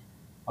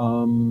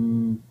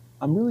 I'm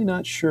really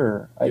not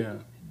sure. Yeah.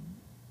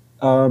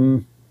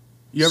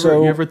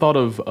 You ever thought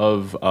of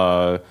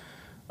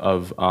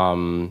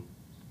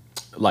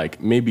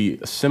like maybe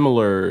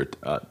similar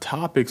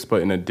topics,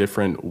 but in a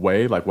different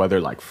way, like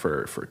whether like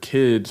for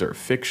kids or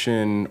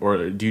fiction,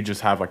 or do you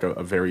just have like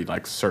a very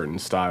like certain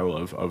style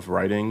of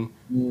writing?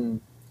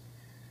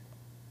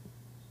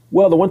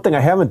 Well, the one thing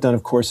I haven't done,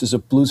 of course, is a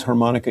blues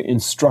harmonica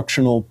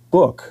instructional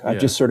book. I've Yeah.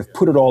 just sort of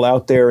put it all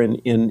out there I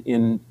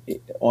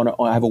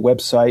have a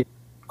website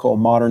called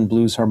Modern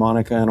Blues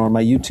Harmonica, and on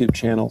my YouTube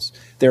channels.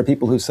 There are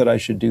people who said I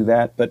should do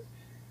that, but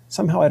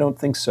somehow I don't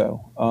think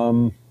so.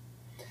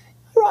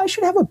 I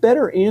should have a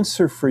better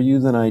answer for you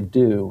than I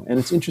do, and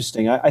it's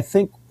interesting. I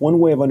think one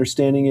way of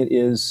understanding it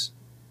is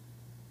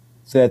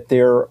that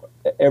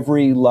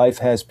every life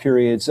has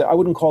periods. I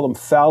wouldn't call them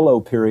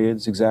fallow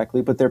periods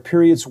exactly, but they're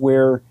periods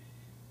where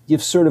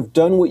you've sort of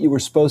done what you were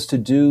supposed to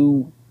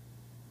do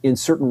in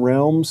certain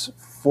realms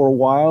for a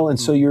while, and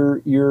so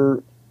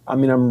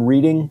I'm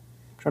reading,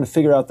 trying to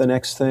figure out the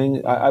next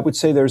thing. I would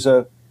say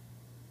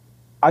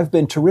I've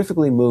been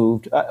terrifically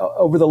moved.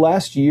 Over the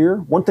last year,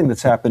 one thing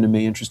that's happened to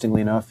me,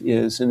 interestingly enough,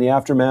 is in the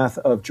aftermath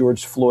of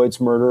George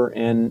Floyd's murder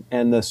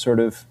and the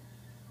sort of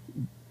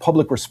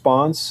public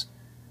response,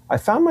 I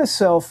found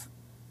myself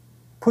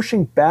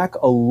pushing back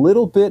a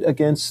little bit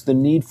against the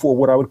need for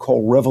what I would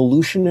call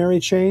revolutionary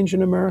change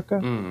in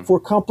America for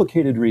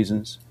complicated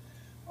reasons.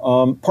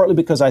 Partly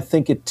because I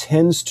think it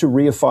tends to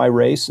reify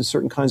race in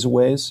certain kinds of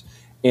ways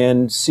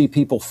and see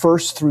people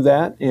first through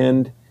that.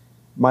 And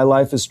my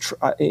life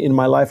in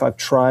my life I've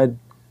tried,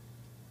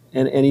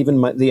 and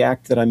even the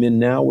act that I'm in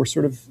now, we're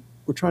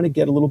trying to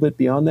get a little bit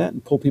beyond that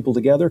and pull people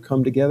together,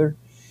 come together.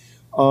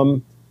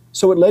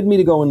 So it led me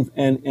to go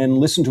and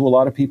listen to a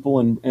lot of people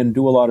and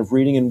do a lot of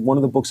reading. And one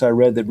of the books I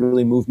read that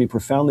really moved me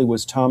profoundly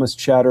was Thomas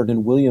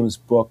Chatterton Williams'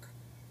 book,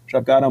 which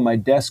I've got on my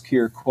desk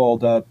here,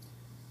 called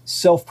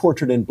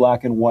Self-Portrait in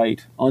Black and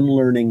White,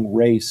 Unlearning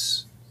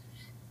Race.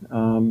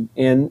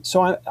 And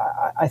so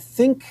I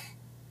think,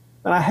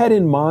 and I had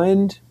in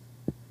mind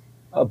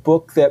a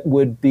book that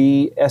would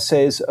be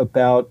essays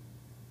about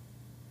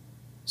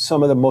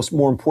some of the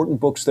more important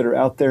books that are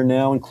out there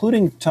now,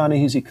 including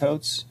Ta-Nehisi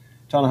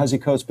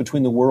Coates'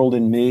 Between the World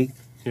and Me.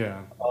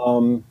 Yeah.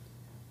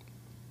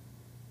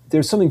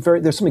 There's something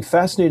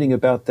fascinating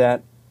about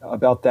that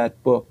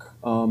book.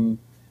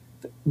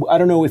 I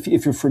don't know if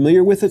you're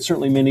familiar with it.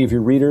 Certainly, many of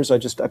your readers. I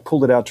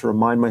pulled it out to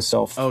remind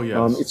myself. Oh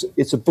yes.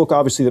 It's a book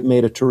obviously that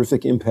made a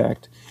terrific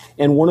impact,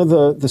 and one of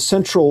the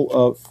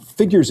central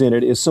figures in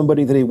it is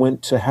somebody that he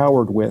went to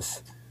Howard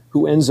with,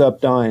 who ends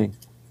up dying,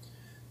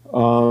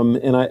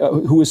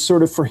 who is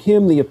sort of for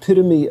him the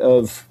epitome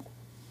of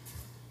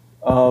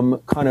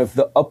kind of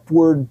the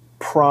upward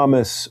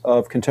promise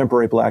of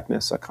contemporary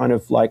blackness. A kind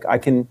of like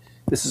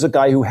this is a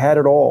guy who had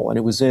it all, and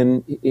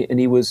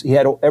he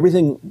had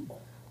everything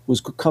was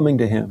coming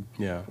to him,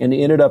 Yeah. and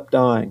he ended up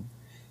dying.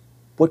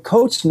 What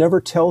Coates never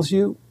tells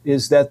you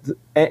is that,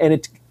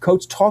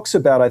 Coates talks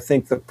about, I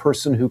think, the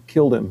person who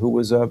killed him, who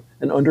was an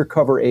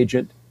undercover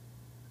agent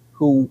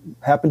who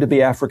happened to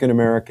be African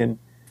American.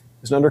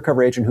 He was an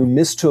undercover agent who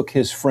mistook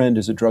his friend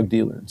as a drug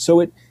dealer.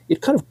 So it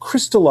kind of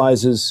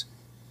crystallizes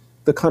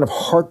the kind of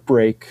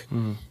heartbreak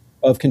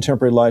of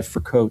contemporary life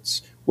for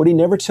Coates. What he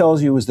never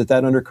tells you is that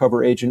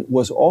undercover agent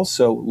was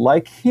also,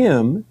 like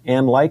him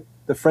and like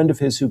the friend of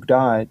his who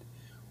died,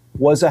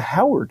 was a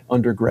Howard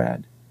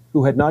undergrad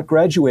who had not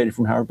graduated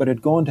from Howard but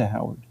had gone to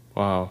Howard.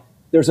 Wow.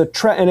 There's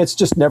and it's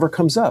just never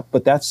comes up,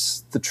 but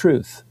that's the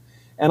truth.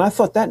 And I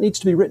thought that needs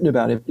to be written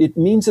about. It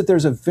means that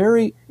there's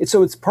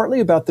it's partly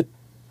about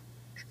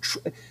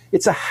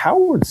it's a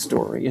Howard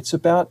story. It's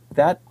about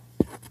that,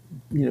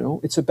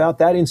 it's about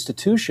that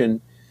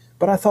institution.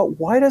 But I thought,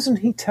 why doesn't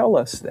he tell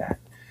us that?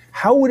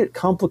 How would it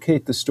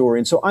complicate the story?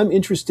 And so I'm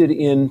interested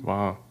in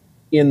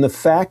the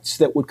facts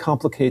that would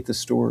complicate the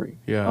story.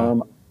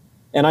 Yeah.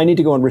 And I need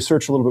to go and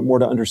research a little bit more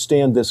to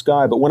understand this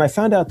guy. But when I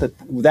found out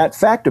that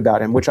fact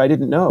about him, which I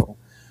didn't know,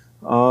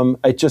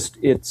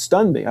 it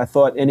stunned me. I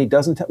thought, and he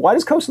doesn't. Why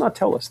does Coates not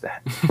tell us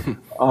that?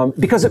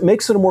 Because it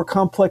makes it a more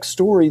complex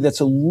story that's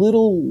a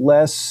little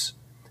less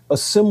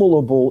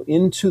assimilable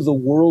into the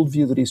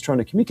worldview that he's trying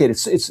to communicate.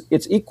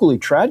 It's equally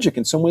tragic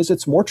in some ways.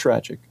 It's more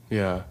tragic.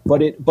 Yeah.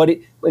 But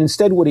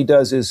instead, what he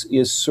does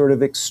is sort of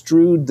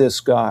extrude this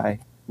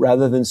guy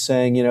rather than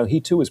saying, he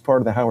too is part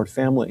of the Howard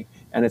family.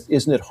 And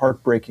isn't it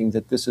heartbreaking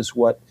that this is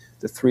what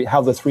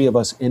how the three of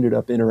us ended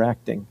up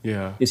interacting?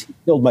 Yeah. Is he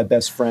killed my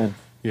best friend?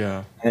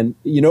 Yeah. And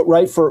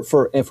right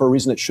for a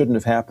reason that shouldn't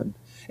have happened.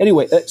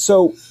 Anyway,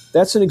 so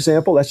that's an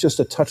example. That's just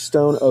a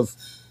touchstone of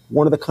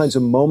one of the kinds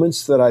of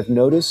moments that I've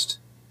noticed.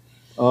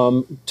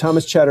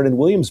 Thomas Chatterton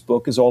Williams'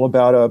 book is all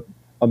about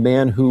a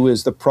man who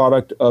is the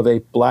product of a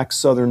black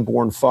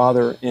Southern-born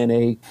father and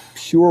a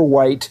pure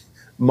white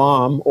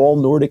mom, all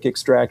Nordic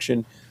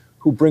extraction,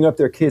 who bring up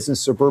their kids in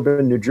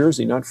suburban New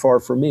Jersey, not far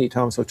from me.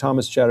 So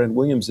Thomas Chatterton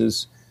Williams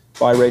is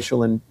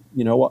biracial, and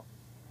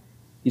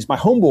he's my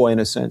homeboy in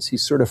a sense.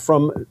 He's sort of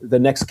from the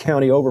next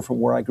county over from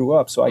where I grew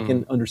up, so I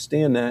can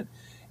understand that.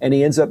 And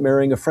he ends up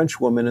marrying a French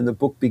woman, and the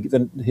book,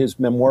 his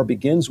memoir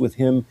begins with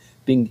him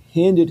being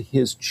handed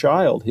his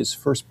child, his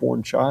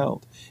firstborn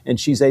child, and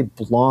she's a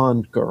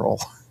blonde girl.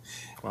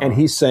 and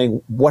he's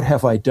saying, "What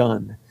have I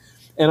done?"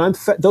 And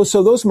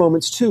those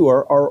moments too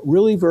are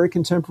really very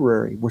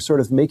contemporary. We're sort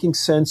of making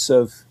sense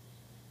of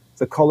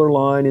the color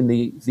line and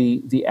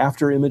the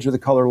after image of the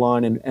color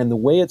line, and the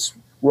way it's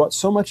wrought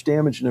so much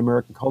damage in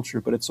American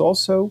culture. But it's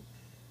also,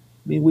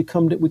 I mean, we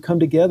come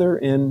together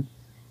and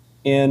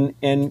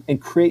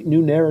create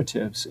new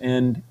narratives,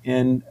 and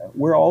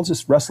we're all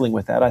just wrestling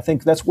with that. I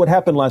think that's what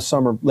happened last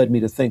summer led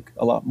me to think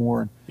a lot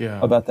more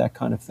about that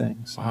kind of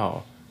thing. So,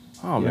 wow.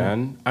 Oh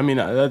man, I mean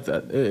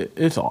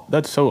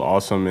that's so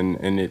awesome,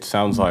 and it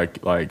sounds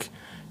like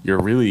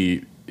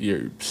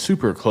you're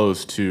super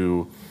close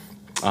to,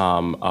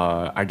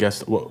 I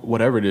guess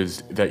whatever it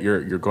is that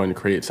you're going to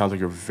create. It sounds like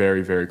you're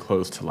very, very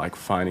close to like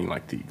finding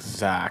like the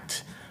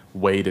exact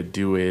way to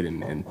do it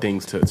and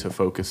things to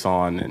focus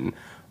on, and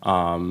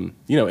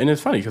and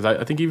it's funny because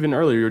I think even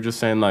earlier you were just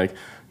saying like,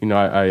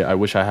 I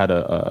wish I had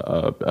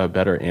a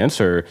better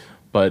answer,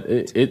 but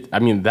I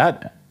mean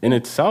that in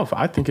itself,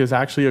 I think is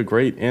actually a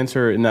great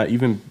answer, in that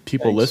even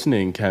people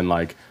listening can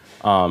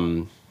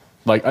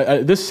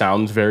this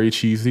sounds very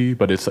cheesy,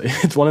 but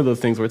it's one of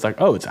those things where it's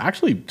like, oh, it's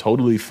actually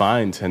totally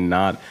fine to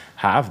not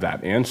have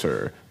that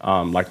answer,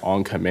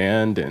 on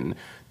command, and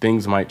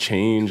things might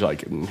change.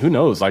 Like, who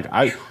knows? Like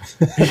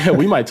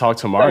we might talk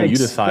tomorrow and you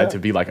decide to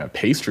be like a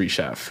pastry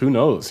chef. Who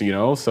knows? So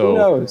who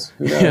knows?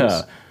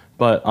 Yeah.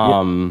 But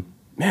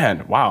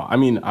man, wow. I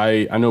mean,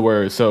 I know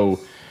we're at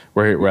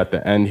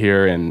the end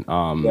here, and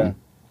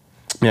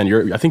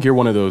man, I think you're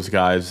one of those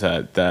guys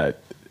that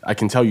I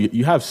can tell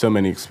you have so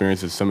many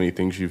experiences, so many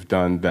things you've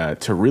done,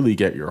 that to really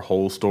get your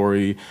whole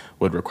story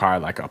would require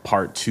like a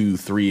part 2,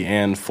 3,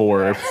 and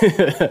 4.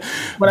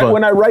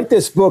 When I write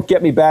this book,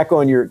 get me back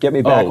on your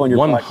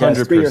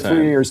podcast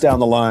 3 years down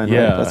the line.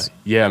 Yeah, right?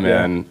 yeah,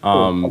 man. Yeah.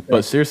 Cool. Okay.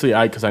 But seriously,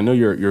 because I know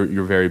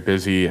you're very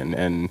busy,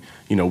 and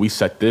we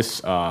set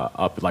this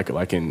up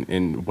like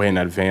in way in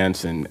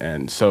advance,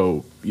 and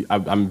so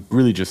I'm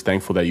really just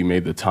thankful that you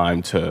made the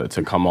time to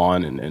come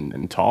on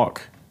and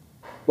talk.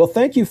 Well,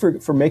 thank you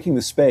for making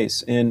the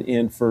space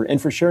and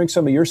for sharing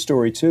some of your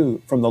story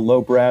too, from the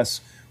low brass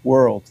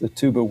world, the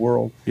tuba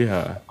world.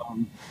 Yeah.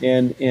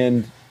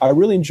 And I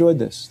really enjoyed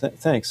this.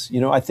 Thanks.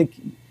 I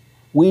think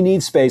we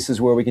need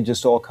spaces where we can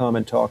just all come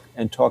and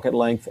talk at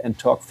length and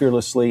talk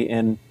fearlessly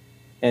and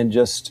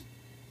just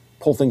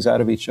pull things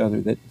out of each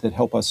other that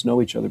help us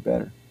know each other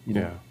better.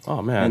 Yeah.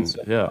 Oh man.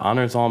 Yeah.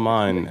 Honor's all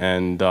mine.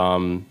 And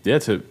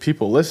to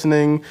people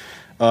listening,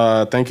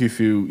 thank you if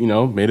you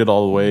made it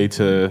all the way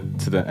to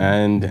the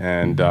end.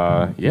 And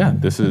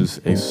this is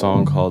a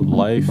song called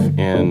Life,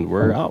 and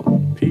we're out.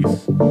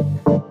 Peace.